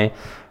mezi námi.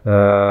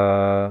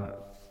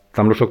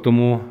 Tam došlo k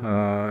tomu,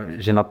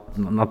 že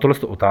na tohle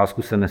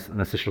otázku se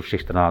nesešlo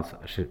všech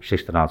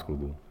 14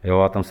 klubů. Jo,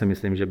 a tam si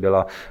myslím, že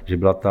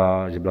byla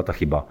ta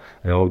chyba.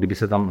 Jo, kdyby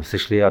se tam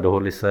sešli a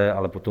dohodli se,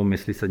 ale potom,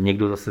 jestli se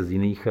někdo zase z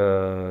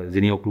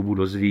jiného klubu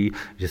dozví,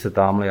 že se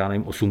tamhle, já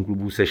nevím, 8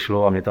 klubů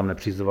sešlo a mě tam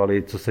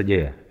nepřizvali, co se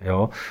děje.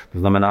 Jo? To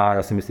znamená,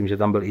 já si myslím, že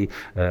tam byl i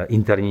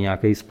interní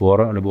nějaký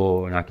spor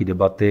nebo nějaký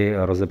debaty,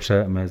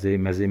 rozepře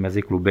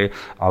mezi kluby,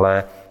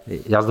 ale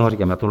já znovu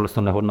říkám, já tohle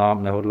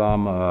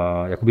nehodlám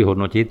jakoby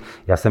hodnotit.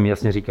 Já jsem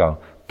jasně říkal,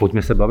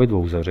 pojďme se bavit o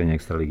uzavření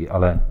extraligy,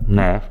 ale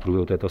ne v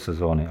průběhu této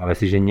sezóny. Ale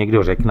jestliže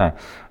někdo řekne,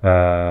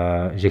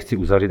 že chci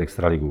uzavřít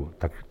extraligu,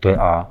 tak to je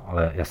A,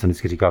 ale já jsem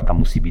vždycky říkal, tam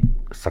musí být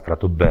sakra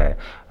to B.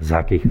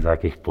 Za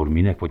jakých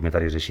podmínek? Pojďme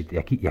tady řešit,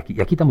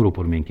 jaký tam budou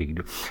podmínky.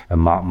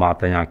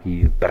 Máte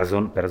nějaký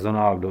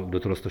personál, kdo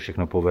to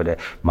všechno povede?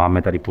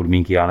 Máme tady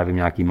podmínky, já nevím,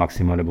 nějaký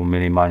maximum nebo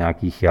minima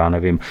nějakých, já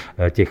nevím,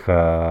 těch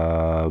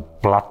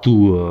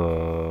platů,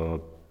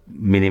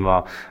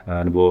 minima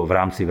nebo v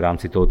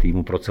rámci toho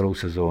týmu pro celou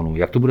sezónu.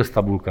 Jak to bude s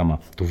tabulkama?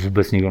 To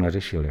vůbec nikdo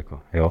neřešil.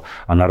 Jo?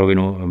 A na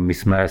rovinu, my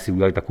jsme si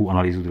udělali takovou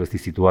analýzu té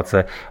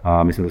situace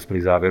a my jsme dospěli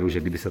k závěru, že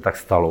kdyby se tak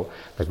stalo,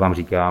 tak vám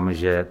říkám,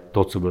 že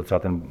to, co byl třeba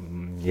ten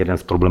jeden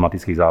z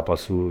problematických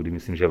zápasů, kdy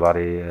myslím, že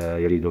Vary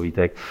jeli do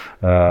Vítek,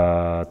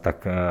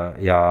 tak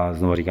já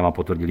znovu říkám a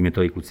potvrdili mi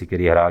to i kluci,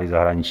 kteří hráli v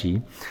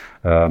zahraničí.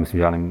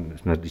 Myslím, že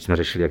když jsme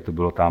řešili, jak to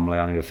bylo tamhle,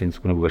 já nevím, ve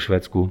Finsku nebo ve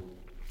Švédsku,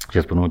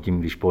 že s tím,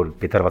 když po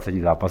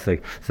 25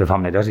 zápasech se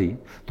vám nedaří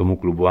tomu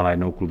klubu a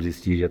najednou klub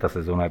zjistí, že ta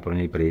sezóna je pro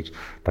něj pryč,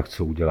 tak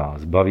co udělá?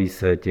 Zbaví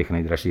se těch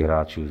nejdražších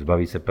hráčů,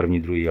 zbaví se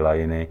první, druhý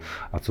lajiny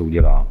a co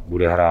udělá?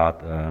 Bude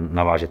hrát,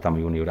 naváže tam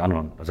junior,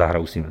 ano,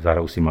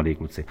 zahrajou si mladí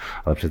kluci,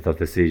 ale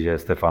představte si, že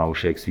jste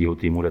fanoušek svého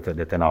týmu,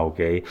 jdete na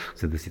hokej,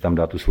 chcete si tam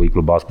dát tu svoji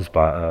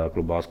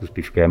klobásku s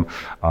pivkem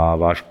a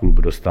váš klub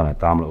dostane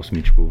tamhle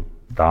 8,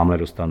 tamhle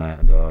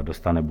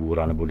dostane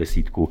bůra nebo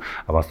 10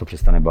 a vás to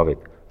přestane bavit.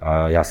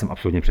 A já jsem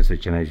absolutně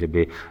přesvědčený, že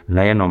by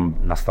nejenom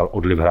nastal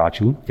odliv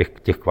hráčů,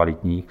 těch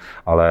kvalitních,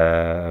 ale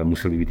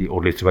musel by být i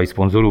odliv třeba i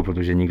sponzorů,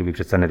 protože nikdo by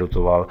přece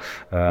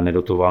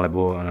nedotoval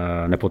nebo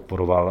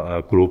nepodporoval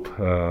klub,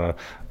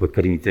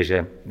 který víte,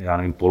 že já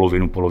nevím,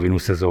 polovinu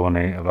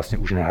sezóny vlastně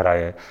už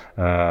nehraje,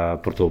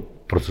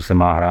 pro co se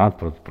má hrát,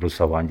 pro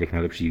dosahování těch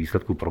nejlepších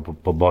výsledků, pro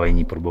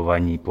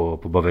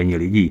pobavení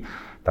lidí.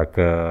 Tak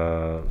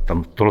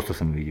tam tohle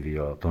jsem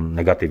viděl, to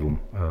negativum,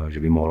 že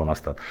by mohlo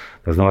nastat.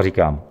 Tak znovu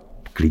říkám,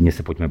 klidně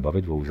se pojďme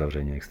bavit o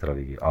uzavření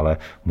extraligy, ale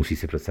musí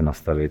se přece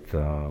nastavit,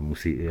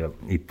 musí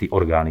i ty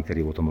orgány,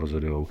 které o tom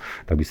rozhodují,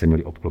 tak by se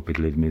měli obklopit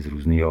lidmi z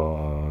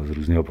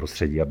různého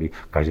prostředí, aby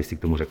každý si k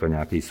tomu řekl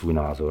nějaký svůj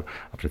názor.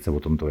 A přece o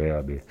tom to je,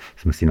 aby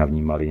jsme si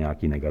navnímali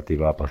nějaký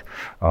negativa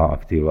a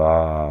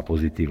aktiva a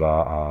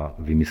pozitiva a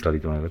vymysleli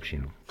to nejlepší.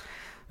 No.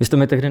 Vy jste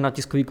mi tehdy na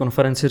tiskové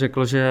konferenci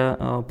řekl, že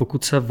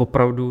pokud se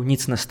opravdu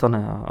nic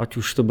nestane, ať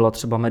už to byla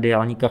třeba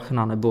mediální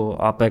kachna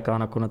nebo APK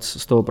nakonec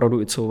z toho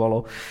opravdu i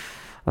couvalo,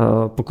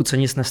 pokud se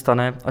nic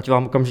nestane, ať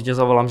vám okamžitě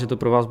zavolám, že to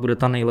pro vás bude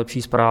ta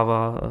nejlepší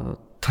zpráva,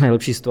 ta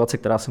nejlepší situace,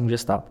 která se může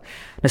stát.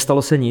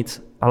 Nestalo se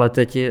nic, ale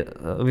teď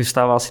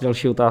vyvstává si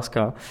další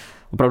otázka.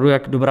 Opravdu,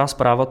 jak dobrá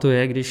zpráva to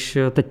je, když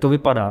teď to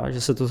vypadá,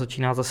 že se to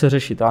začíná zase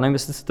řešit. Já nevím,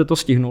 jestli jste to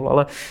stihnul,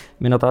 ale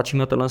my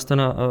natáčíme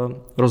ten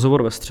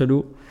rozhovor ve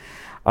středu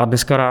a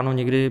dneska ráno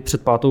někdy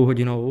před 5.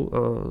 hodinou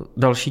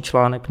další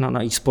článek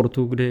na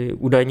e-sportu, kdy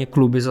údajně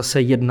kluby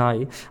zase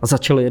jednají a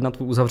začaly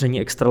jednat o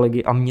uzavření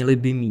extraligy a měli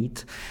by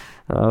mít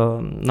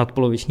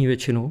nadpoloviční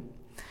většinu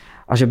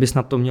a že by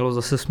snad to mělo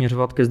zase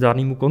směřovat ke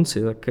zdárnému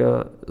konci, tak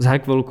za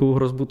jak velkou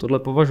hrozbu tohle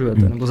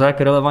považujete, nebo za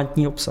jak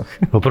relevantní obsah?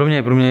 No pro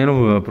mě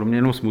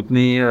jenom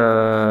smutný,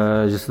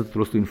 že se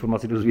tu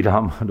informaci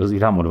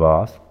dozvídám od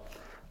vás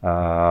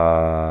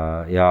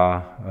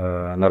Já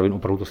na rovinu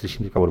opravdu to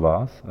slyším teďka od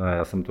vás.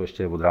 Já jsem to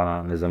ještě od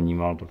rána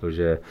nezavnímal,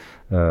 protože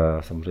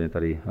samozřejmě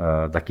tady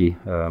taky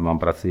mám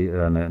praci,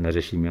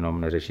 neřeším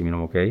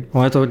jenom OK.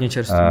 No, je to hodně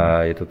čerstvý.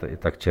 Je to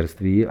tak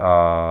čerstvý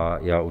a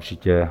já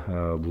určitě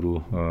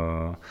budu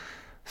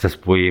se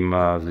spojím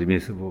s lidmi,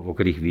 o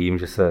kterých vím,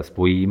 že se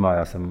spojím a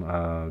já jsem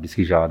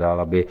vždycky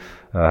žádal, aby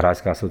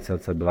hráčská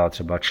asociace byla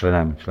třeba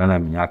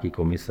členem nějaký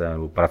komise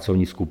nebo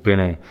pracovní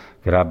skupiny,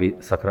 která by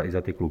sakra i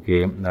za ty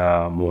kluky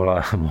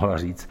mohla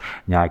říct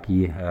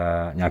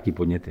nějaký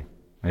podněty.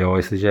 Jo,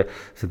 jestliže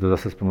se to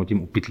zase spolu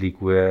tím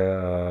upitlíkuje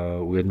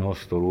u jednoho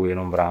stolu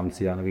jenom v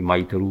rámci, já nevím,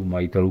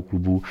 majitelů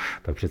klubů,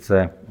 tak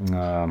přece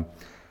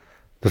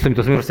to se mi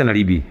prostě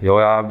nelíbí. Jo,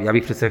 já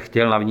bych přece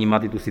chtěl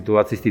navnímat i tu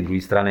situaci z té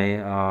druhé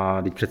strany a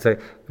teď přece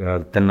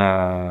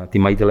ty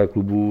majitelé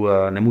klubů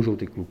nemůžou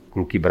ty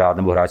kluky brát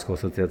nebo hráčskou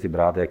asociaci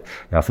brát, jak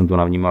já jsem to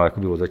navnímal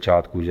jakoby od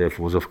začátku, že v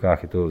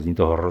uvozovkách zní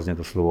to hrozně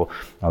to slovo,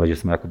 ale že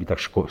jsme jakoby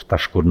ta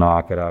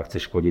škodná, která chce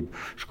škodit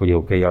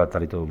hokej, ale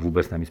tady to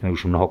vůbec ne. My jsme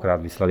už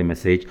mnohokrát vyslali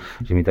message,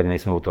 že my tady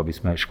nejsme o to, aby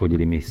jsme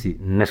škodili. My si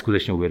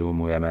neskutečně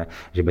uvědomujeme,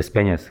 že bez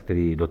peněz,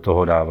 který do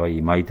toho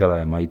dávají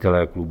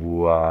majitelé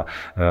klubů a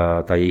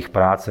ta jejich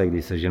práce,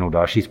 kdy se ženou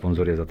další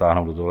sponzory,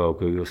 zatáhnou do toho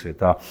hokejového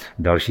světa,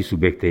 další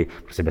subjekty,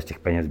 prostě bez těch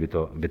peněz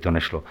by to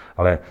nešlo.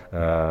 Ale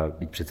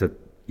přece,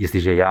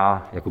 jestliže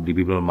já, jako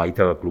kdyby byl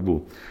majitel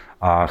klubu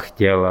a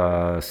chtěl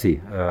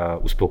si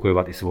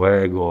uspokojovat i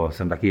svoje ego,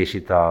 jsem taky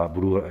ješita,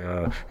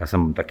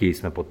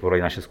 jsme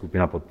podporovali, naše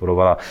skupina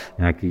podporovala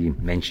nějaký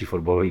menší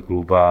fotbalový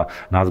klub a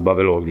nás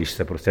bavilo, když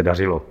se prostě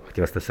dařilo.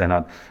 Chtěli jste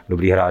sehnat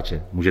dobrý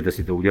hráče, můžete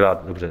si to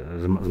udělat dobře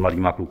s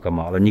malýma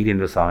klukama, ale nikdy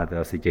nedosáhnete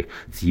asi těch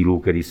cílů,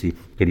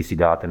 který si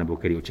dáte nebo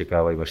který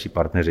očekávají vaši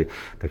partneři.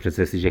 Tak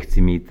přece, jestliže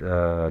chci mít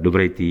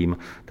dobrý tým,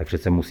 tak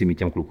přece musím mít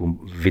těm klukům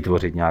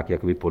vytvořit nějaké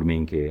jakoby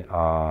podmínky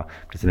a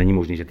přece není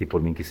možné, že ty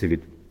podmínky si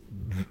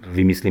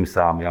vymyslím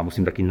sám. Já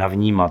musím taky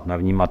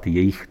navnímat ty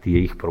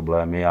jejich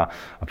problémy a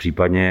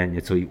případně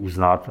něco i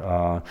uznat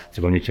a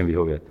třeba v něčem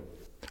vyhovět.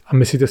 A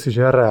myslíte si,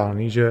 že je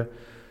reálný, že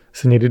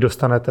se někdy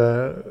dostanete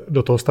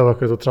do toho stavu,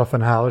 jako je to třeba v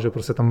NHL, že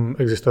prostě tam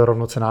existuje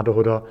rovnocenná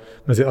dohoda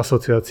mezi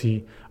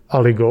asociací a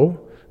ligou?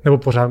 Nebo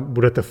pořád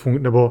budete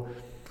nebo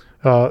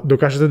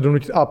dokážete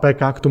donutit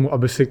APK k tomu,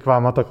 aby si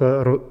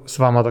s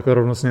váma takhle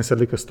rovnocenně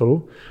sedli ke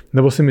stolu?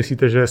 Nebo si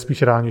myslíte, že je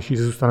spíš reálnější,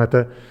 že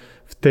zůstanete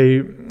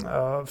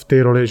v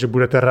té roli, že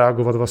budete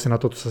reagovat vlastně na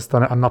to, co se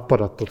stane a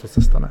napadat to, co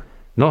se stane?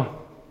 No,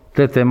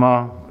 to je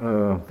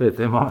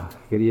téma,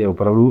 který je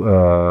opravdu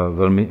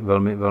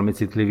velmi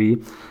citlivý.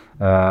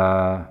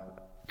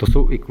 To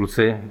jsou i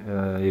kluci,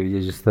 je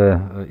vidět, že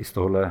jste i z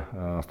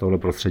tohohle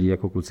prostředí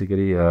jako kluci,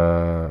 který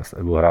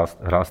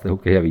hráste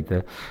hokej a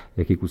víte,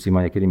 jaký kluci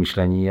mají některé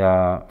myšlení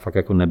a fakt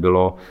jako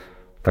nebylo.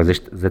 Tak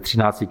ze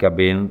 13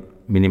 kabin,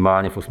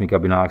 minimálně v 8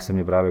 kabinách se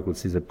mě právě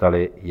kluci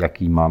zeptali,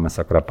 jaký máme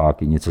sakra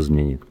páky, něco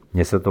změnit.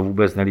 Mně se to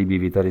vůbec nelíbí,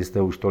 vy tady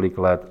jste už tolik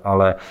let,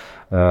 ale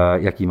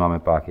jaký máme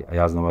páky? A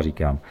já znova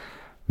říkám,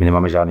 my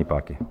nemáme žádný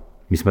páky.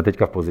 My jsme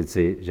teďka v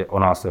pozici, že o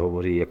nás se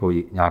hovoří jako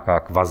nějaká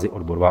kvazi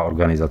odborová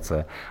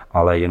organizace,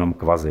 ale jenom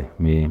kvazi.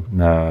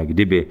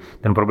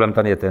 Ten problém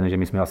tady je ten, že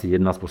my jsme asi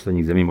jedna z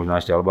posledních zemí, možná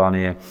ještě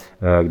Albánie,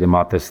 kde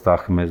máte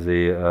vztah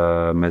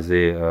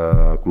mezi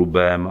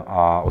klubem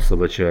a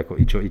OSVČ jako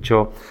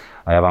ičo.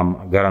 A já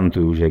vám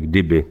garantuju, že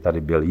kdyby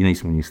tady byl jiný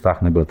smluvní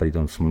vztah, nebyl tady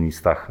ten smluvní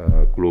vztah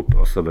klub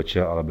OSVČ,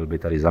 ale byl by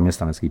tady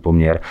zaměstnanecký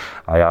poměr.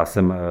 A já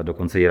jsem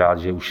dokonce i rád,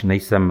 že už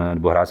nejsem,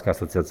 nebo hráčská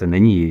asociace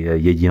není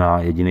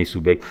jediný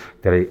subjekt,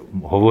 který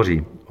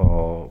hovoří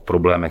o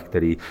problémech,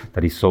 které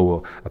tady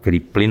jsou a které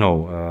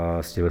plynou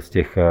z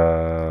těch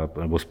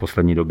nebo z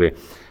poslední doby.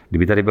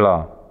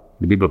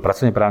 Kdyby byl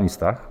pracovně právní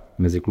vztah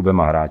mezi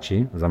klubem a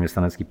hráči,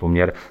 zaměstnanecký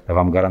poměr, tak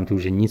vám garantuju,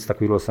 že nic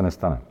takového se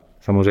nestane.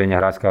 Samozřejmě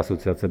hráčská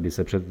asociace by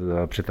se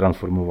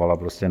přetransformovala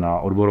prostě na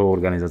odborovou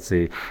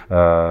organizaci,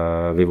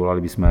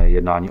 vyvolali bychom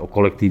jednání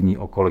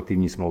o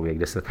kolektivní smlouvě,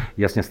 kde se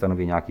jasně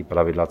stanoví nějaké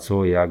pravidla,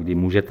 co, jak, kdy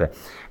můžete.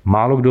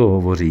 Málo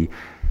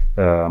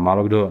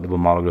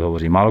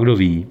kdo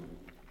ví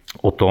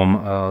o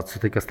tom, co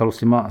teďka stalo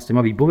s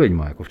těma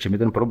výpověďma, jako v čem je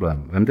ten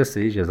problém. Vemte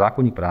si, že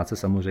zákoník práce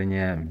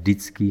samozřejmě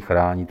vždycky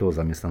chrání toho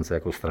zaměstnance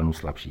jako stranu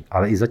slabší.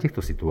 Ale i za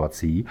těchto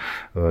situací,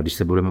 když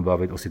se budeme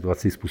bavit o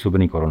situaci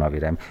způsobený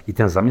koronavirem, i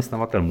ten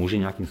zaměstnavatel může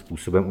nějakým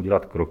způsobem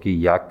udělat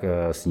kroky, jak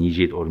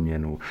snížit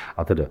odměnu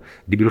a teda.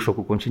 Kdyby došlo k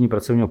ukončení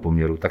pracovního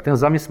poměru, tak ten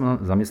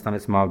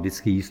zaměstnanec má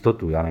vždycky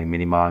jistotu, já nevím,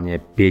 minimálně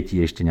 5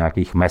 ještě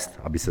nějakých mezd,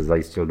 aby se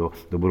zajistil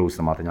do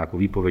budoucna. Máte nějakou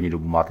výpovědní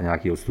dobu, máte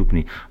nějaký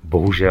odstupný.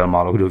 Bohužel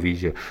málo kdo ví,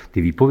 že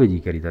ty výpovědi,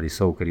 které tady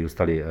jsou, které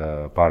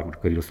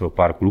dostalo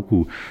pár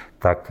kluků,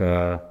 tak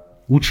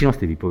účinnost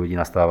ty výpovědi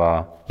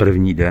nastává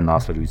první den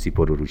následující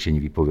po doručení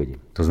výpovědi.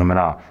 To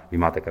znamená, vy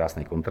máte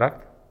krásný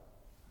kontrakt,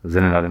 ze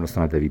dne na den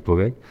dostanete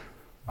výpověď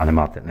a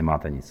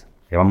nemáte nic.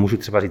 Já vám můžu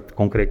třeba říct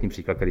konkrétní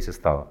příklad, který se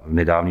stal v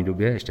nedávné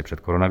době, ještě před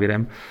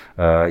koronavirem.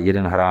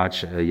 Jeden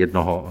hráč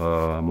jednoho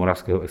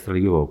moravského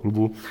extraligového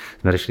klubu,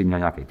 jsme řešili, měl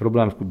nějaký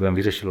problém s klubem,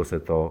 vyřešilo se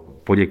to,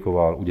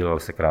 poděkoval, udělal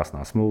se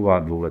krásná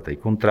smlouva, 2letý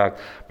kontrakt,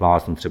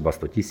 plánul třeba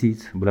 100 000,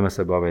 budeme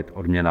se bavit,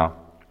 odměna.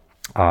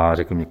 A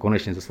řekl mi,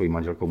 konečně se svojí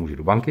manželkou můžu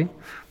do banky,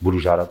 budu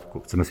žádat,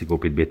 chceme si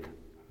koupit byt,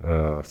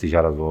 chci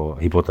žádat o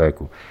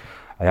hypotéku.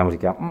 A já mu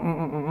říkám,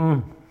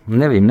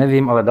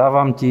 nevím, ale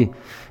dávám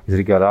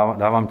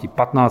ti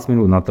 15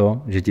 minut na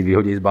to, že ti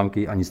vyhodí z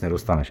banky a nic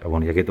nedostaneš. A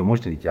on, jak je to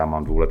možné, já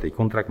mám 2letý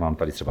kontrakt, mám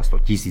tady třeba 100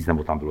 000,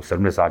 nebo tam bylo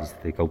 70 000,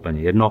 teďka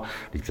úplně jedno,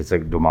 teď přece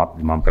doma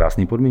mám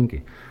krásné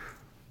podmínky.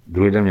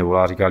 Druhý den mě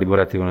volá, říká,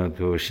 Libore, ty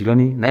to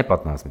šílený, ne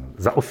 15 minut,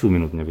 za 8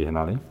 minut mě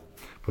vyhnali.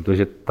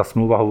 Protože ta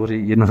smlouva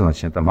hovoří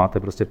jednoznačně, tam máte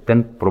prostě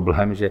ten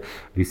problém, že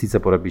vy sice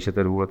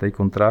podepíšete 2letý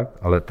kontrakt,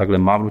 ale takhle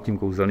mávnutím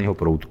kouzelného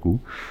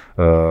proutku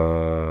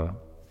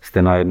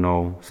jste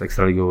najednou z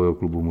extraligového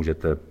klubu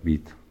můžete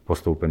být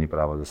postoupený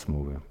práva ze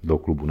smlouvy do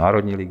klubu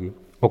Národní ligy,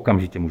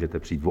 okamžitě můžete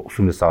přijít o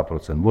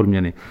 80%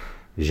 odměny,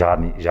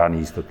 žádný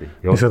jistoty.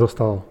 Jo? Mně se to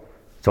stalo.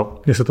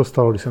 Co? Mně se to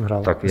stalo, když jsem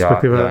hrál. Tak já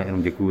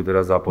jenom děkuju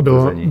teda za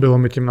potvrzení. Bylo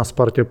mi tím na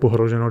Spartě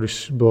pohroženo,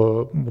 když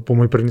bylo po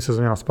mojí první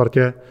sezóně na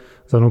Spartě,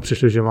 za mnou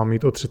přišli, že mám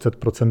mít o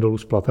 30% dolů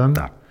s platem.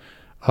 Tak.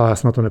 A já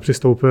jsem na to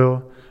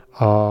nepřistoupil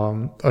a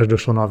až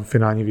došlo na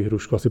finální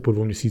výhrušku asi po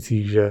 2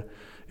 měsících, že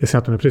jestli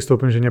na to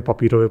nepřistoupím, že mě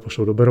papírově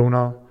pošlou do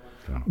Berouna,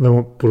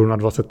 půjdu na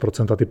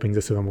 20% a ty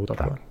peníze si vemou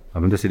takhle. Tak. A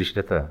vemte si, když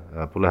jdete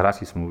podle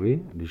hráčské smlouvy,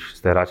 když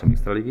jste hráčem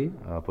extraligy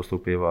a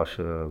postoupí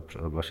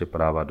vaše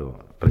práva do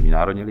první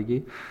národní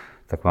ligy,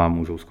 tak vám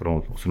můžou skoro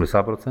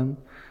 80%.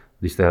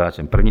 Když jste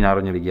hráčem první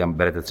národní ligy a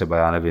berete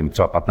třeba,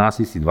 třeba 15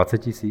 000,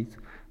 20 000,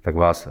 tak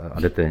vás a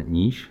jdete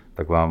níž,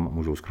 tak vám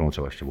můžou skrout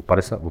třeba ještě o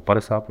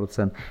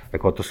 50%.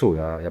 Jako to jsou,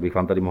 já bych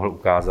vám tady mohl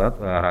ukázat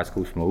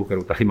hráčskou smlouvu,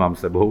 kterou tady mám s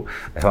sebou,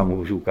 já vám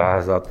můžu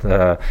ukázat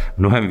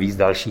mnohem víc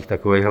dalších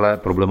takovýchhle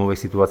problémových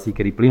situací,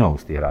 které plynou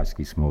z té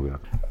hráčské smlouvy.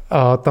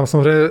 A tam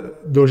samozřejmě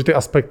důležitý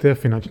aspekt je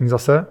finanční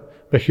zase.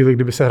 Ve chvíli,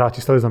 kdyby se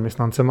hráči stali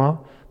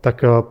zaměstnancema,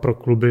 tak pro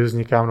kluby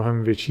vzniká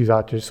mnohem větší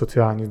zátěž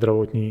sociální,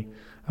 zdravotní,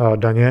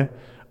 daně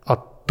a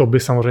to by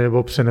samozřejmě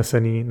bylo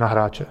přenesený na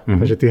hráče.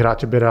 Takže ty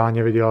hráči by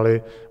reálně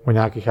vydělali o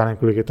nějakých, já nevím,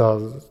 kolik je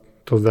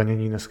to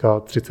zdanění dneska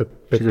 35%,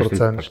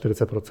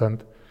 40%.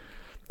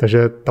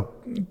 Takže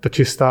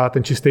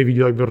ten čistý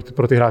výdělek by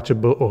pro ty hráče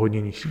byl o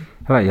hodně nižší.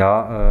 Hele,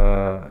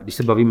 když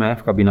se bavíme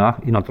v kabinách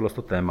i na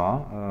tohleto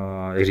téma,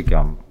 jak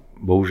říkám,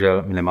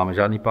 bohužel my nemáme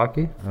žádný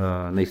páky,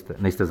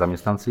 nejste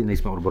zaměstnanci,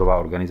 nejsme odborová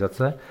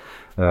organizace,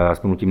 s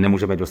tím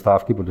nemůžeme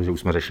dostávky, protože už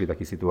jsme řešili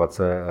taky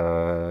situace,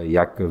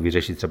 jak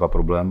vyřešit třeba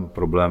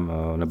problém,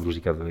 nebudu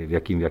říkat,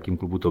 v jakým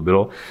klubu to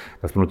bylo,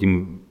 tak s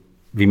tím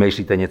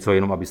vymýšlíte něco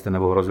jenom, abyste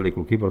neohrozili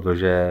kluky,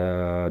 protože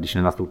když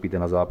nenastoupíte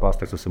na zápas,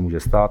 tak co se může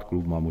stát,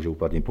 klub může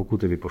uplatnit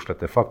pokuty, vy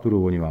pošlete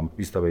fakturu, oni vám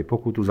vystaví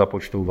pokutu,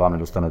 započtou, vám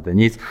nedostanete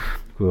nic,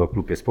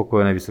 klub je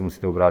spokojený, vy se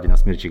musíte obrátit na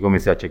smírčí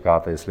komisi a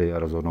čekáte, jestli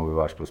rozhodnou ve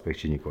váš prospěch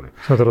či nikoli.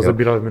 Jsme to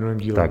rozebírali v minulém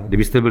díle. Tak,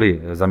 kdybyste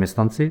byli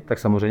zaměstnanci, tak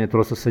samozřejmě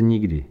tohle se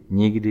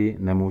nikdy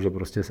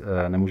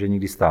nemůže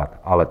nikdy stát.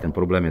 Ale ten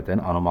problém je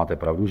ten, ano, máte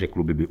pravdu, že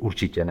kluby by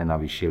určitě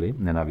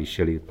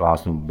nenavýšili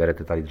plásnu,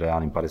 berete tady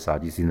třeba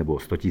 50 000 nebo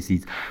 100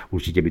 000,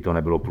 určitě by to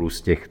nebylo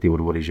plus ty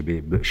odvody, že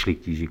by šli k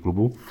tíži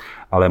klubu,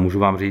 ale můžu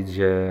vám říct,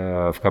 že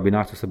v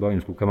kabinách, co se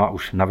bavím s klukama,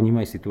 už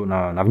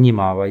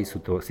navnímávají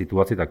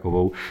situaci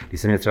takovou,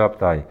 když se mě třeba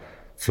ptají,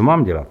 co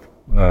mám dělat,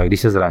 když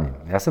se zraním.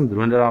 Já jsem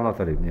donedávna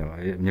tady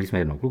měli jsme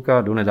jednoho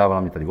kluka, donedávna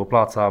mě tady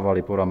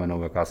oplácávali po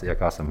ramenou,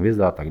 jaká jsem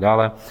hvězda a tak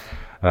dále.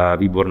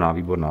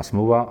 Výborná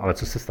smlouva, ale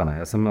co se stane?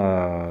 Já jsem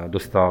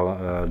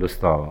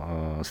dostal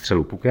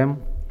střelu pukem,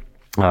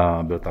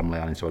 byl tam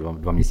třeba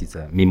 2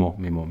 měsíce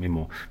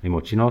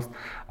mimo činnost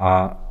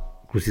a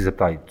kluci se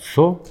ptají,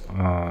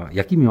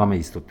 jaký my máme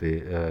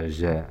jistoty,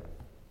 že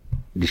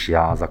když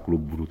já za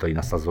klub budu tady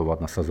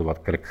nasazovat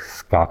krk,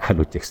 skákat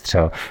do těch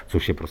střel,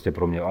 což je prostě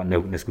pro mě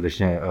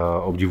neskutečně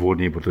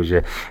obdivuhodný,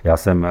 protože já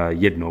jsem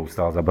jednou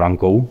stál za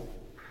brankou,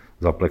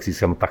 za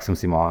plexisem, tak jsem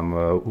si málem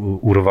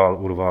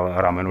urval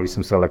rameno, když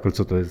jsem se lekl,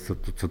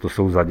 co to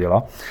jsou za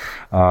děla.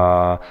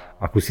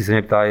 A kluci se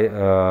mě ptají,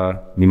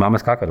 my máme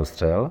skákat do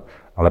střel,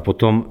 ale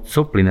potom,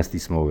 co plyne z té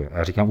smlouvy? A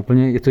já říkám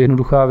úplně, je to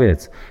jednoduchá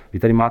věc. Vy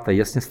tady máte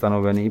jasně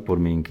stanovené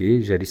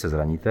podmínky, že když se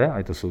zraníte, a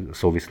je to v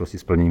souvislosti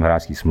s plněním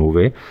hráčské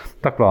smlouvy,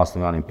 tak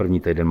vlastně první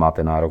týden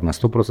máte nárok na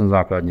 100%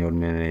 základní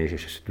odměny, že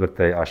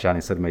 4. až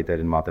 7.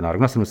 týden máte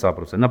nárok na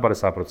 70%, na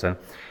 50%,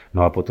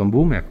 no a potom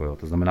boom,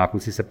 to znamená,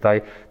 kluci se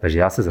ptají, takže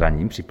já se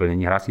zraním při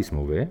plnění hráčské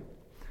smlouvy,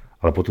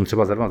 ale potom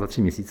třeba za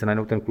 3 měsíce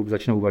najednou ten klub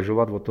začne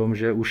uvažovat o tom,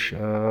 že už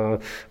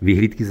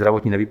vyhlídky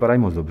zdravotní nevypadají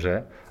moc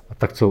dobře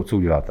Tak co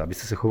uděláte?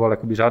 Abyste se choval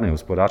jako by řádný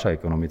hospodář a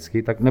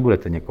ekonomicky, tak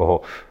nebudete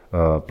někoho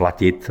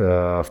platit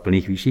v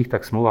plných výších,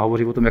 tak smlouva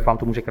hovoří o tom, jak vám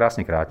to může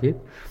krásně krátit,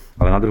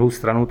 ale na druhou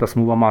stranu ta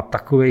smlouva má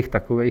takových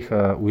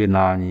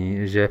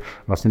ujednání, že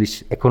vlastně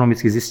když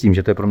ekonomicky zjistím,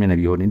 že to je pro mě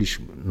nevýhodný,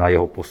 když na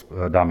jeho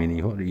dám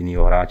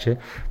jinýho hráče,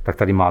 tak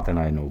tady máte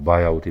najednou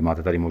buyouty,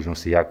 máte tady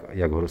možnosti,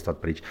 jak ho dostat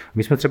pryč.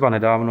 My jsme třeba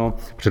nedávno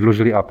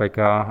předložili APK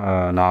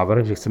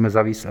návrh, že chceme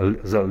zavést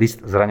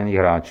list zraněných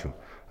hráčů.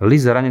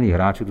 List zraněných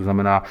hráčů, to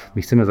znamená,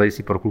 my chceme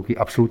zajistit pro kluky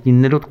absolutní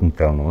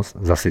nedotknutelnost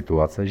za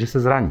situace, že se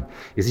zraní.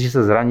 Jestliže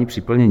se zraní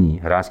při plnění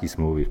hráčské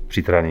smlouvy,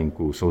 při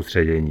tréninku,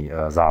 soustředění,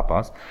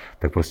 zápas,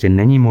 tak prostě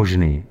není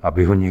možný,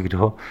 aby ho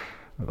někdo,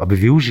 aby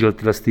využil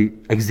tyhle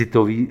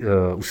exitové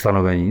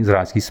ustanovení z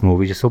hráčské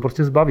smlouvy, že se ho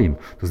prostě zbavím.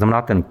 To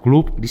znamená, ten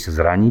klub, když se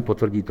zraní,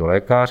 potvrdí to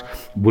lékař,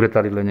 bude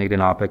tady někde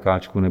na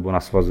APKčku nebo na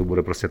svazu,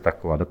 bude prostě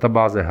taková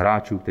databáze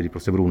hráčů, kteří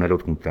prostě budou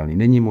nedotknutelní.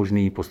 Není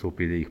možný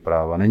postoupit jejich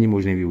práva, není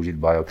možný využít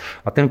buyout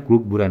a ten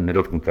klub bude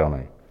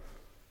nedotknutelný.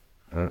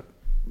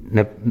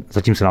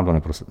 Zatím se nám to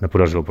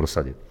nepodařilo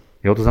prosadit.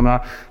 Jo, to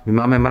znamená, my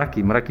máme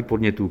mraky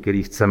podnětů,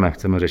 který chceme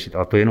řešit,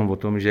 ale to je jenom o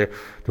tom, že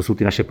to jsou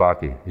ty naše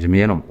páky, že my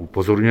jenom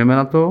upozorňujeme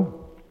na to,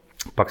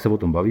 pak se o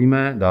tom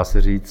bavíme, dá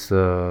se říct,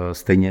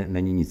 stejně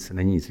není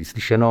nic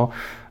vyslyšeno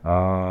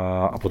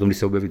a potom, když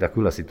se objeví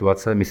takovéhle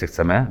situace, my se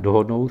chceme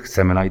dohodnout,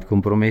 chceme najít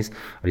kompromis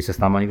a když se s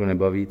náma nikdo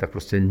nebaví, tak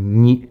prostě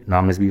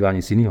nám nezbývá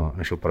nic jiného,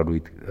 než opravdu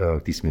jít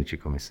k té smírčí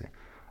komisi.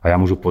 A já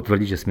můžu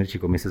potvrdit, že smírčí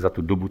komise za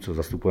tu dobu, co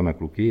zastupujeme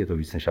kluky, je to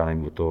víc než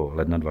od toho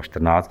ledna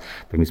 2014,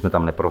 tak my jsme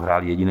tam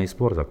neprohráli jediný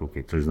spor za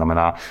kluky. Což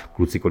znamená,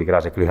 kluci kolikrát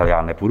řekli, hele,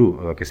 já nepůjdu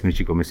ke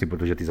smírčí komisi,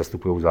 protože ty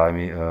zastupují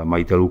zájmy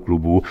majitelů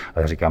klubů. A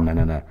já říkám,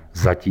 ne.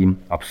 Zatím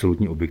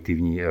absolutní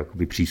objektivní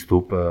jakoby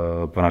přístup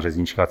pana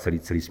Řeznička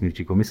celý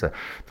smírčí komise.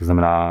 To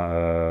znamená,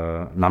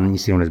 nám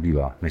nic jiného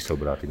nezbývá, než se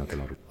obrátit na ten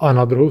národ. A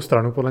na druhou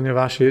stranu, podle mě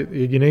váš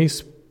jediný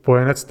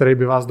spojenec, který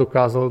by vás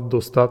dokázal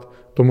dostat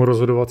tomu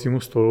rozhodovacímu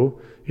stolu,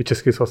 je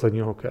Český svaz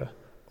ledního hokeje.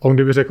 On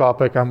kdyby řekl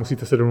APK,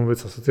 musíte se domluvit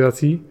s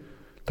asociací,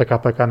 tak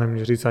APK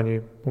nemůže říct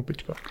ani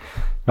mopička.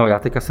 No, já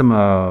teďka jsem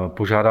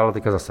požádal,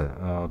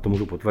 to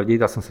můžu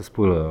potvrdit, já jsem se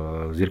spojil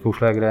s Jirkou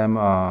Šlégrem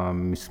a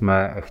my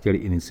jsme chtěli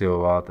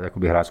iniciovat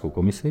jakoby hráčskou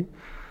komisi,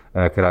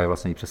 která je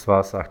vlastně i přes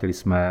vás a chtěli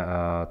jsme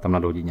tam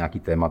nadhodit nějaký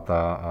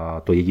témata a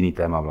to jediný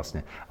téma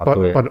vlastně. A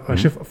to je...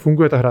 Ještě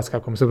funguje ta hráčská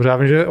komise, protože já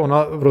vím, že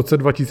ona v roce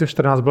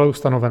 2014 byla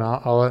ustanovená,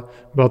 ale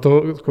byla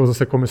to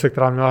zase komise,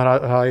 která měla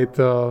hájit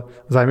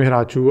zájmy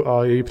hráčů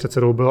a její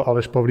předsedou byl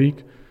Aleš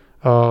Pavlík,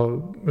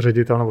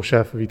 ředitel nebo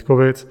šéf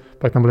Vítkovic,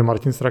 pak tam byl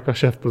Martin Straka,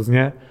 šéf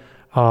Plzně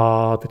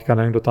a teďka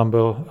nevím, kdo tam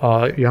byl,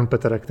 a Jan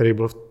Peterek, který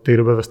byl v té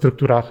době ve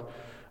strukturách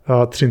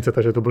Třince,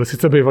 takže to byli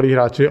sice bývalí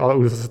hráči, ale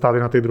už se stáli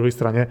na té druhé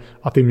straně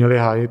a ty měli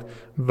hájit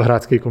v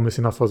hráčské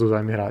komisi na svazu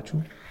zájmy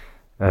hráčů.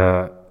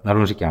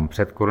 Narovno říkám,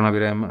 před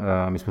koronavirem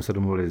my jsme se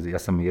domluvili, já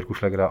jsem Jirku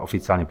Šlegra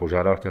oficiálně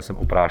požádal, chtěl jsem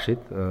oprášit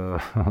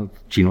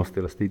činnost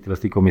tyhle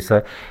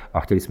komise a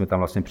chtěli jsme tam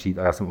vlastně přijít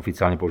a já jsem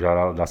oficiálně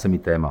požádal, dal jsem mi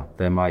téma.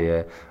 Téma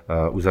je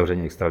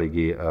uzavření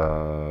extraligy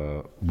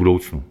v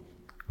budoucnu.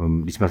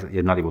 Když jsme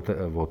jednali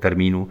o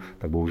termínu,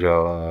 tak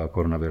bohužel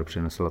koronavir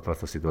přinesl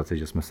tato situace,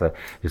 že jsme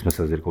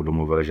se s Jirkou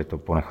domluvili, že to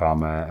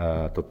ponecháme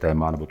to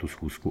téma nebo tu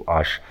schůzku,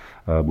 až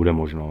bude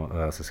možno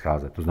se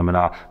scházet. To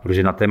znamená,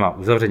 protože na téma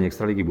uzavření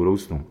extraligy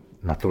budoucnu,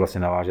 na to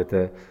vlastně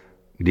navážete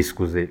k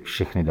diskuzi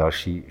všechny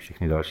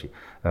další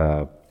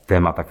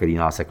témata, které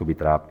nás jakoby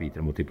trápí,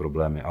 nebo ty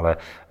problémy, ale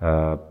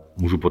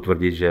můžu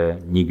potvrdit, že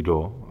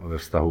nikdo ve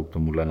vztahu k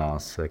tomuhle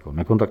nás jako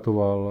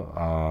nekontaktoval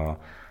a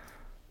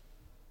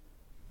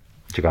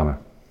čekáme.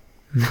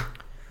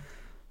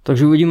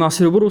 Takže uvidíme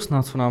asi do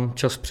budoucna, co nám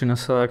čas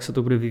přinese, jak se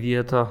to bude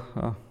vyvíjet a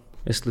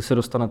jestli se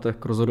dostanete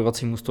k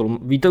rozhodovacímu stolu.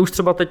 Víte už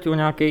třeba teď o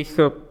nějakých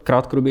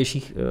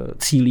krátkodobějších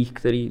cílích,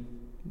 který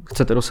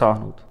chcete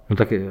dosáhnout? No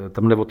tak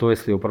tam jde o to,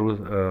 jestli opravdu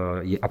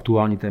je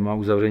aktuální téma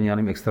uzavření, já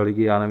nevím,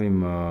 extraligy, já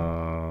nevím,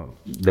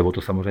 jde o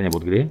to samozřejmě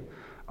od kdy.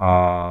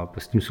 A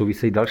s tím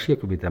souvisejí další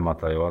jakoby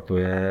témata, jo? A to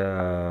je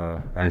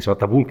třeba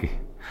tabulky.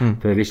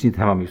 To je věčný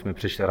téma. My jsme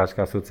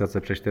Hráčská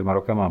asociace před 4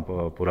 rokama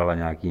podala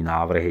nějaké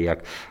návrhy,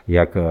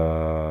 jak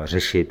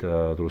řešit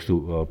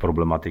tu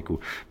problematiku.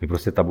 My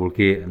prostě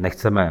tabulky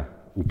nechceme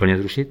úplně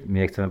zrušit, my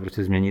je chceme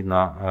prostě změnit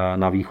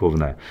na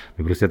výchovné.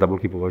 My prostě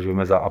tabulky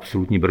považujeme za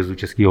absolutní brzdu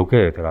českého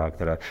hokeje,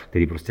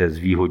 který prostě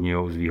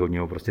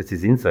zvýhodňují prostě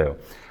cizince. Jo.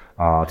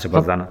 A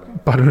třeba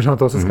Pardon, že na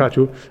toho se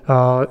skáču.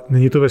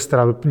 Není to věc,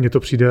 která mně to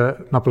přijde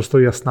naprosto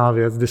jasná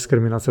věc,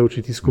 diskriminace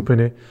určitý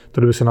skupiny.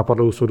 To, kdyby se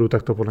napadlo u soudu,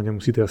 tak to podle mě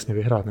musíte jasně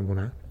vyhrát, nebo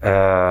ne?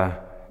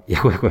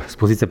 Jako z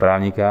pozice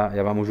právníka,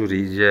 já vám můžu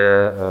říct,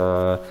 že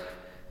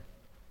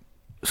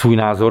svůj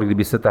názor,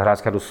 kdyby se ta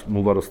hráčská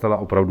smlouva dostala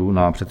opravdu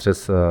na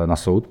přetřes na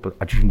soud,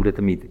 ať už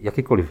budete mít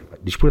jakýkoliv,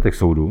 když půjdete k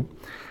soudu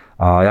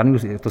A já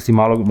to si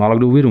málo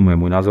kdo uvědomuje.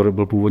 Můj názor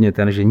byl původně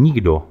ten, že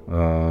nikdo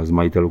z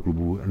majitelů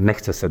klubů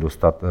nechce se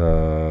dostat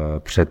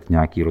před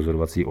nějaký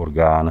rozhodovací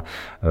orgán,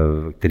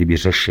 který by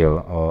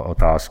řešil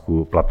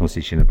otázku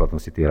platnosti či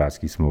neplatnosti té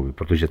hráčské smlouvy.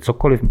 Protože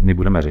cokoliv my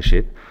budeme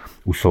řešit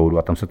u soudu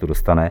a tam se to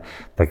dostane,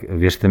 tak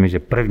věřte mi, že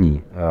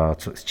první,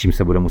 s čím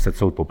se bude muset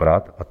soud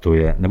poprat, a to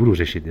je, nebudu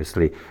řešit,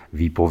 jestli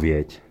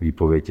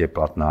výpověď je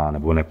platná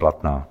nebo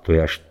neplatná, to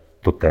je až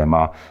to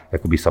téma,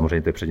 jakoby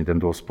samozřejmě to je předmětem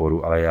toho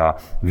sporu, ale já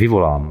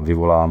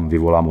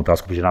vyvolám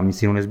otázku, protože nám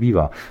nic jiného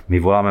nezbývá. My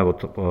voláme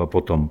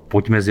potom,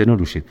 pojďme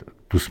zjednodušit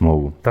tu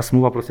smlouvu. Ta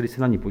smlouva, prostě, když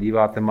se na ní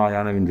podíváte, má,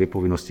 já nevím, 2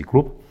 povinnosti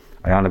klub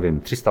a já nevím,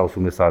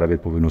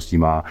 389 povinností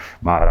má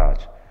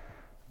hráč.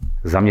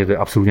 Za mě to je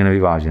absolutně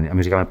nevyvážený. A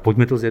my říkáme,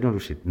 pojďme to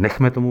zjednodušit.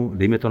 Nechme tomu,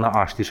 dejme to na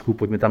A4,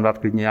 pojďme tam dát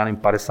klidně, já nevím,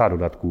 50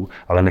 dodatků,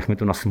 ale nechme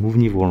to na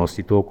smluvní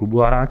volnosti toho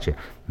klubu a hráče.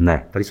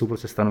 Ne, tady jsou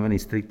prostě stanovený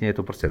striktně, je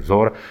to prostě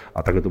vzor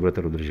a takhle to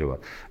budete dodržovat.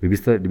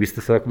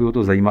 Kdybyste se o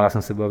to zajímali, já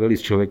jsem se bavil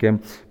s člověkem,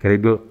 který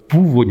byl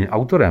původně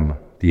autorem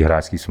té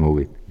hráčské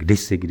smlouvy.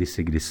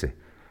 Kdysi.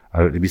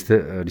 A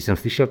když jsem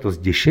slyšel to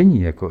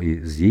zděšení jako i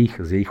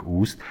z jejich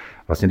úst,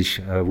 vlastně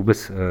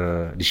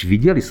když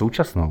viděli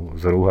současnou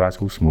vzorovou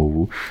hráčskou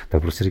smlouvu,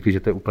 tak prostě řekli, že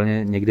to je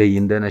úplně někde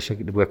jinde, než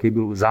jaký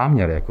byl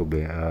záměr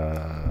jakoby,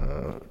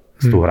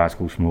 s tou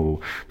hráčskou smlouvou.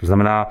 To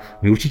znamená,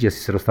 my určitě,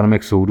 jestli se dostaneme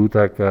k soudu,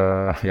 tak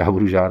já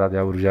budu žádat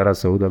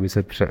soud, aby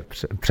se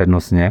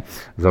přednostně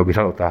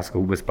zaobíral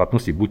otázkou vůbec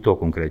platnosti buď toho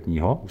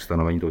konkrétního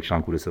ustanovení toho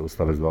článku 10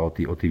 odstavec 2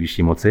 o té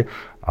vyšší moci,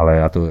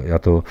 ale já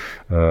to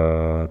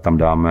tam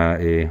dáme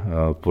i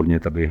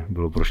podnět, aby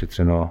bylo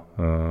prošetřeno,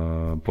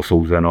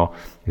 posouzeno,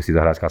 jestli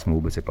ta hráčská smlouva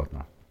vůbec je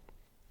platná.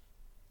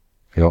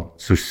 Jo,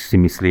 což si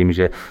myslím,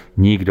 že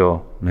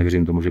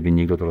nevěřím tomu, že by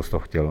nikdo tohle z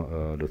toho chtěl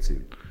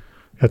docílit.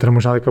 Já teda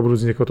možná teďka budu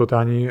znít jako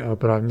totální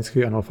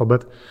právnický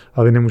analfabet,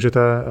 ale vy nemůžete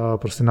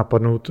prostě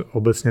napadnout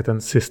obecně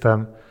ten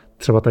systém,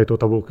 třeba tady toho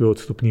tabulky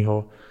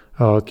odstupního,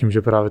 tím,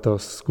 že právě ta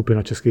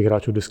skupina českých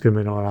hráčů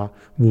diskriminovaná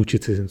vůči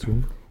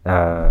cizincům?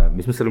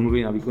 My jsme se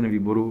domluvili na výkonném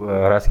výboru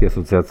hráčské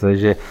asociace,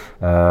 že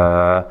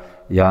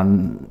já,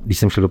 když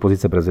jsem šel do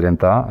pozice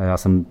prezidenta, já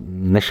jsem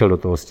nešel do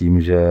toho s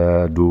tím, že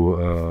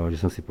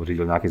jsem si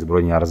pořídil nějaký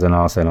zbrojní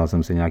arzenál, sehnal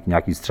jsem si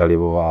nějaký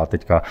střelivo a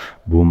teďka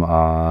bum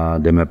a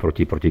jdeme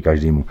proti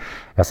každému.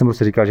 Já jsem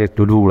prostě říkal, že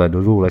do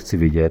dvou let chci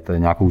vidět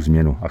nějakou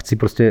změnu a chci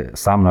prostě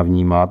sám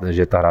navnímat,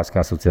 že ta hráčská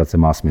asociace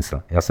má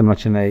smysl. Já jsem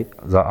nadšenej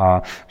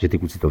že ty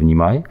kluci to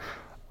vnímají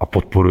a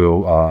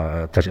podporujou a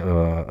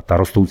ta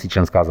rostoucí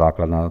členská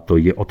základna to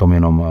o tom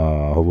jenom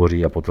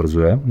hovoří a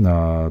potvrzuje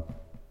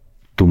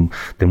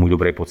ten můj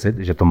dobrý pocit,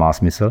 že to má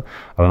smysl,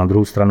 ale na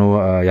druhou stranu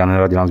já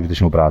nerad dělám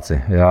zbytečnou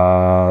práci.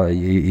 Já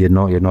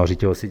jednoho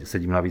řitěho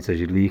sedím na více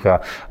židlích a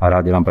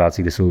rád dělám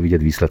práci, kde jsou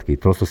vidět výsledky.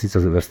 To sice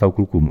ve stavu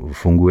klukům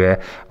funguje,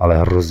 ale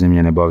hrozně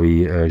mě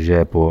nebaví,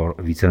 že po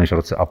více než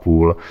roce a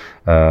půl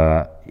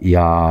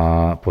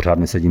já pořád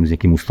nesedím s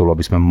někým u stolu,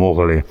 aby jsme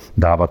mohli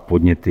dávat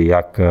podněty,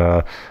 jak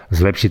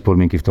zlepšit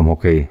podmínky v tom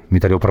hokeji. My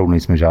tady opravdu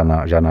nejsme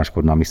žádná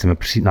škodná. My chceme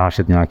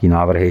přinášet nějaké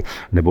návrhy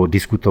nebo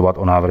diskutovat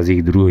o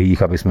návrzích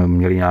druhých, aby jsme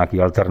měli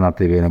nějaké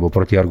alternativy nebo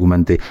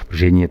protiargumenty,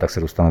 protože jedině tak se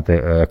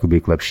dostanete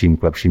jakoby k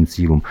lepším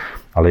cílům.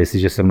 Ale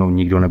jestliže se mnou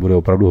nikdo nebude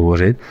opravdu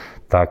hovořit,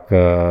 tak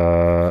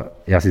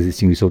já si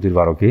zjistím, kdy jsou ty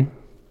 2 roky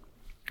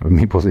v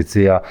mé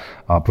pozici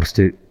a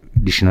prostě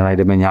když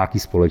nenajdeme nějaký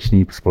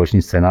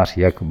společný scénář,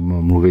 jak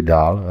mluvit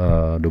dál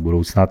do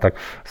budoucna, tak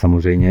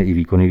samozřejmě i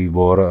výkonný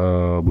výbor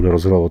bude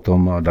rozhodovat o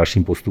tom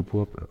dalším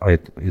postupu. A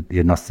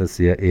jedna z cest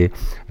je i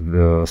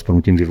s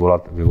prominutím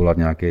vyvolat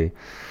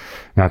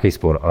nějaký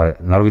spor. Ale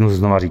na rovinu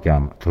znova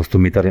říkám,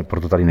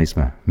 proto tady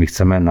nejsme. My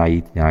chceme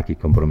najít nějaký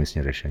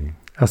kompromisní řešení.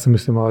 Já si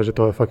myslím ale, že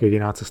to je fakt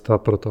jediná cesta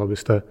pro to,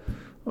 abyste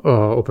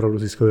opravdu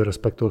získali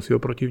respekt toho svého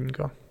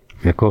protivníka.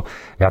 Jako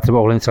já třeba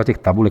ohledně třeba těch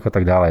tabulek a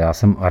tak dále, já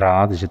jsem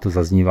rád, že to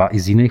zaznívá i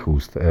z jiných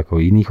úst, jako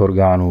jiných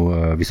orgánů,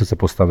 vysoce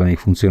postavených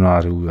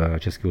funkcionářů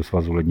Českého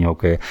svazu ledního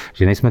hokeje,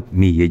 že nejsme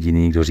my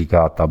jediný, kdo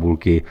říká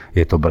tabulky,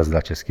 je to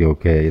brzda českého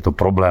hokeje, je to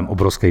problém,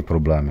 obrovský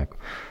problém. Jako.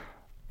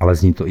 Ale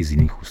zní to i z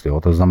jiných úst.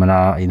 Jo. To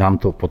znamená, i nám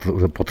to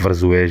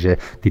potvrzuje, že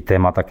ty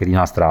témata, které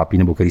nás trápí,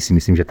 nebo které si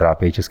myslím, že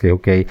trápí český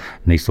hokej,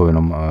 nejsou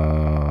jenom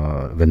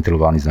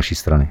ventilovány z naší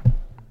strany.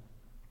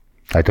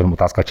 A je to jenom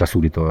otázka času,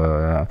 kdy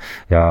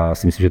já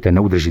si myslím, že to je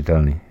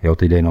neudržitelný. Jo,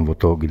 teď jde jenom o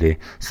to, kdy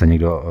se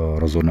někdo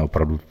rozhodne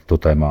opravdu to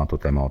téma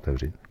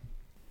otevřít.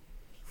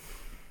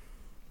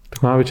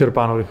 Tak máme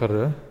vyčerpáno,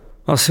 Richarde?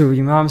 Asi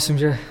uvidíme, já myslím,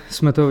 že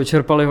jsme to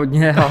vyčerpali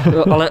hodně,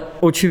 ale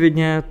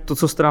očividně to,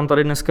 co jste nám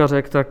tady dneska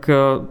řekl, tak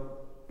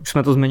už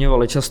jsme to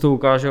zmiňovali, často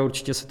ukáže,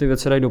 určitě se ty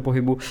věci dají do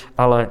pohybu,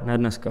 ale ne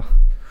dneska.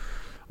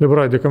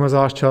 Dobré, děkujeme za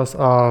váš čas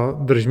a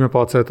držíme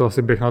palce, je to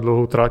asi běh na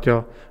dlouhou trať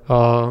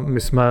a my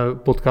jsme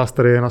podcast,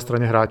 který je na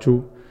straně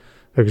hráčů,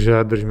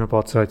 takže držíme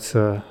palce, ať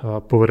se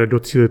povede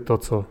docílit to,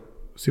 co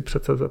si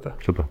předsedzete.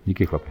 Super,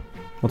 díky chlapi.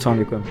 Moc vám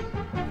děkujeme.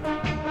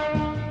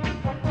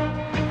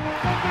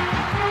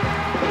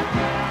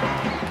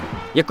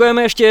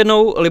 Děkujeme ještě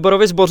jednou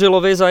Liborovi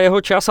Zbořilovi za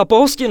jeho čas a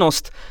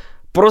pohostinnost.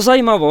 Pro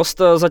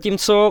zajímavost,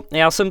 zatímco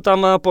já jsem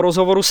tam po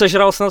rozhovoru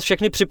sežral snad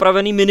všechny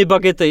připravený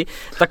minibagety,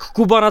 tak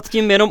Kuba nad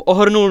tím jenom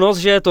ohrnul nos,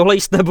 že tohle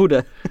jíst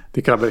nebude.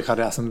 Ty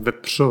Richarde, já jsem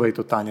vepřovej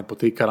totálně po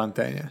té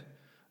karanténě.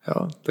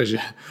 Jo? Takže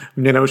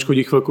mě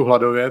neuškodí chvilku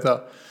hladovět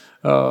a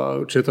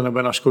určitě to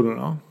nebude na škodu.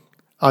 No.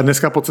 A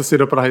dneska po cestě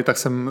do Prahy tak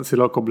jsem si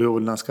dal koblihu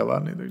od nás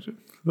kavárny, takže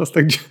zase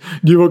tak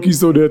divoký s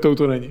tou dietou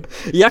to není.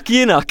 Jak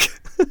jinak?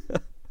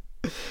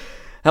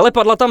 Hele,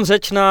 padla tam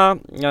řeč na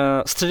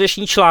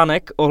středeční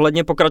článek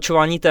ohledně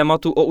pokračování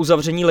tématu o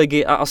uzavření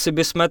ligy a asi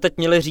bychom teď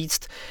měli říct,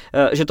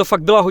 že to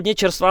fakt byla hodně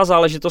čerstvá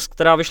záležitost,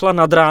 která vyšla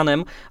nad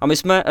ránem a my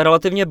jsme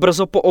relativně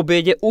brzo po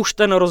obědě už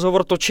ten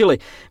rozhovor točili.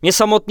 Mě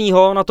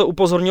samotnýho na to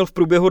upozornil v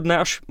průběhu dne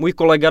až můj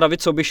kolega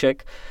David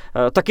Sobišek.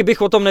 Taky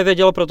bych o tom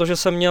nevěděl, protože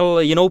jsem měl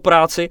jinou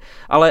práci,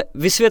 ale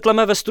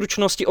vysvětleme ve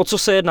stručnosti, o co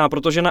se jedná,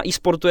 protože na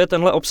e-sportu je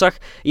tenhle obsah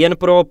jen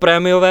pro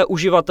prémiové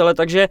uživatele,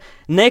 takže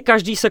ne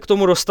každý se k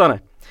tomu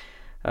dostane.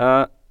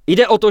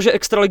 Jde o to, že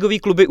extraligový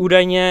kluby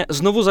údajně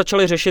znovu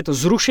začaly řešit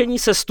zrušení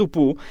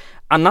sestupu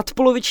a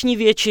nadpoloviční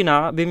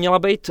většina by měla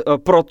být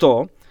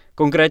proto,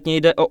 konkrétně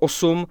jde o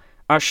 8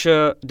 až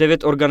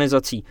 9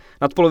 organizací.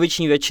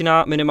 Nadpoloviční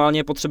většina, minimálně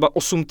je potřeba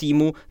 8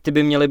 týmů, ty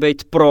by měly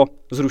být pro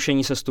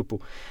zrušení sestupu.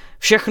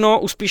 Všechno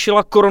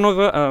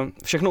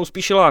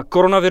uspíšila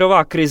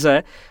koronavirová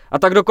krize a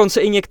tak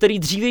dokonce i některý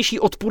dřívější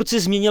odpůrci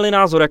změnili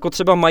názor, jako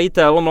třeba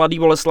majitel Mladý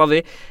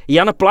Boleslavy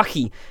Jan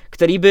Plachý,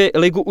 který by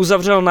ligu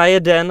uzavřel na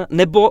 1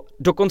 nebo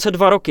dokonce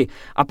 2 roky.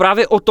 A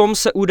právě o tom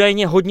se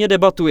údajně hodně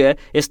debatuje,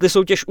 jestli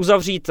soutěž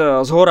uzavřít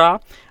zhora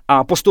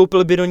a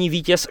postoupil by do ní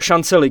vítěz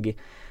šance ligy.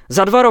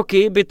 Za 2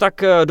 roky by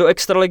tak do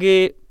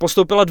extraligy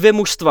postoupila 2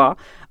 mužstva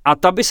a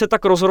ta by se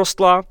tak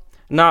rozrostla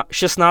na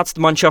 16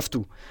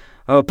 manšaftů.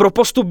 Pro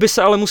postup by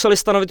se ale museli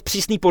stanovit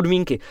přísné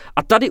podmínky.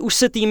 A tady už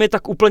se týmy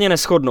tak úplně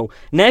neshodnou.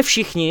 Ne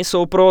všichni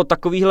jsou pro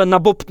takovýhle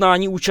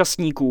nabobtnání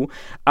účastníků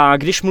a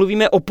když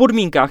mluvíme o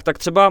podmínkách, tak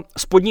třeba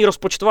spodní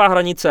rozpočtová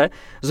hranice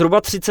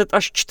zhruba 30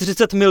 až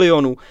 40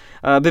 milionů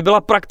by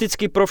byla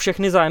prakticky pro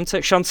všechny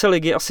zájemce šance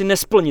ligy asi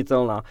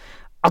nesplnitelná.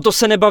 A to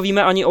se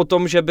nebavíme ani o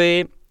tom, že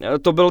by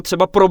to byl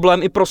třeba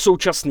problém i pro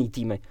současný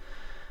týmy.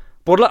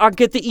 Podle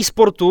ankety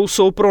e-sportu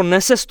jsou pro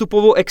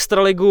nesestupovou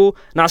extraligu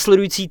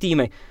následující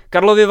týmy: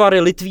 Karlovy Vary,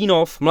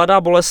 Litvínov,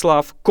 Mladá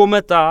Boleslav,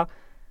 Kometa,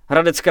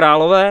 Hradec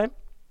Králové,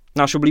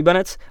 náš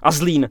oblíbenec, a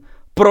Zlín.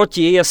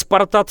 Proti je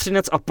Sparta,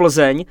 Třinec a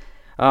Plzeň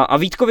a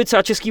Vítkovice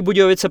a Český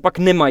Budějovice pak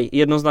nemají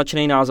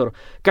jednoznačný názor.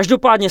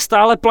 Každopádně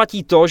stále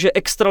platí to, že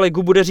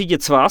extraligu bude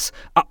řídit svaz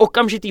a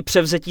okamžitý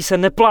převzetí se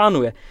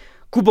neplánuje.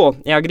 Kubo,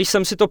 já když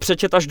jsem si to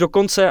přečet až do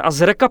konce a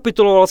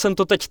zrekapituloval jsem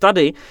to teď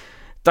tady,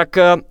 tak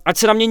ať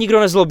se na mě nikdo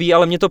nezlobí,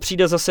 ale mně to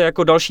přijde zase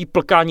jako další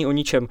plkání o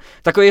ničem.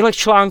 Takovýchhle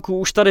článků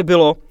už tady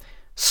bylo.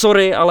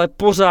 Sorry, ale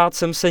pořád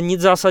jsem se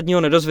nic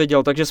zásadního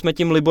nedozvěděl, takže jsme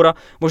tím Libora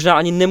možná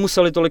ani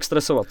nemuseli tolik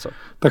stresovat, co?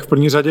 Tak v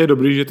první řadě je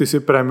dobrý, že ty jsi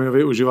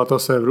prémiový uživatel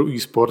serveru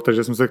eSport,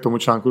 takže jsme se k tomu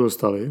článku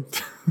dostali.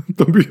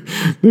 To bych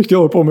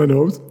nechtěl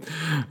opomenout.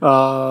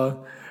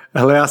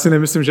 Hele, já si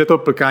nemyslím, že je to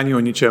plkání o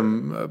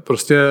ničem.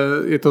 Prostě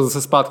je to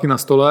zase zpátky na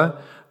stole,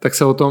 tak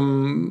se o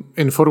tom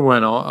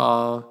informuje, no,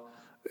 a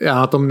já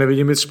na tom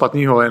nevidím nic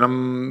špatného,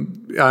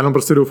 já jenom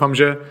prostě doufám,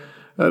 že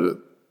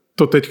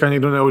to teďka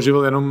někdo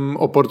neoživil jenom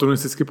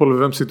oportunisticky pod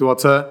vlivem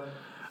situace,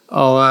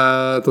 ale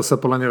to se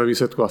podle mě ve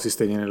výsledku asi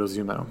stejně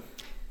nedozvíme. No.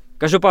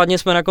 Každopádně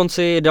jsme na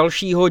konci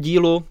dalšího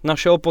dílu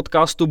našeho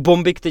podcastu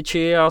Bomby k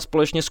tyči a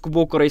společně s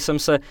Kubou Korejsem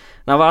se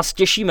na vás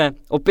těšíme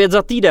opět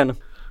za týden.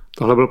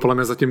 Tohle byl podle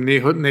mě zatím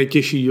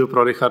nejtěžší díl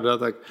pro Richarda,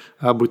 tak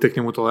buďte k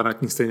němu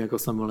tolerantní stejně, jako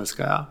jsem byl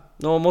dneska já.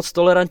 No moc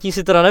tolerantní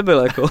si teda nebyl,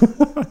 jako.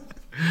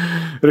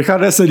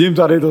 Richarde, sedím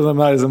tady, to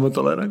znamená, že jsem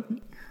tolerantní.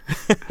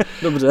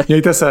 Dobře.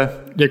 Mějte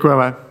se,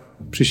 děkujeme.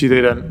 Příští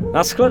týden.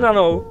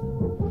 Naschledanou.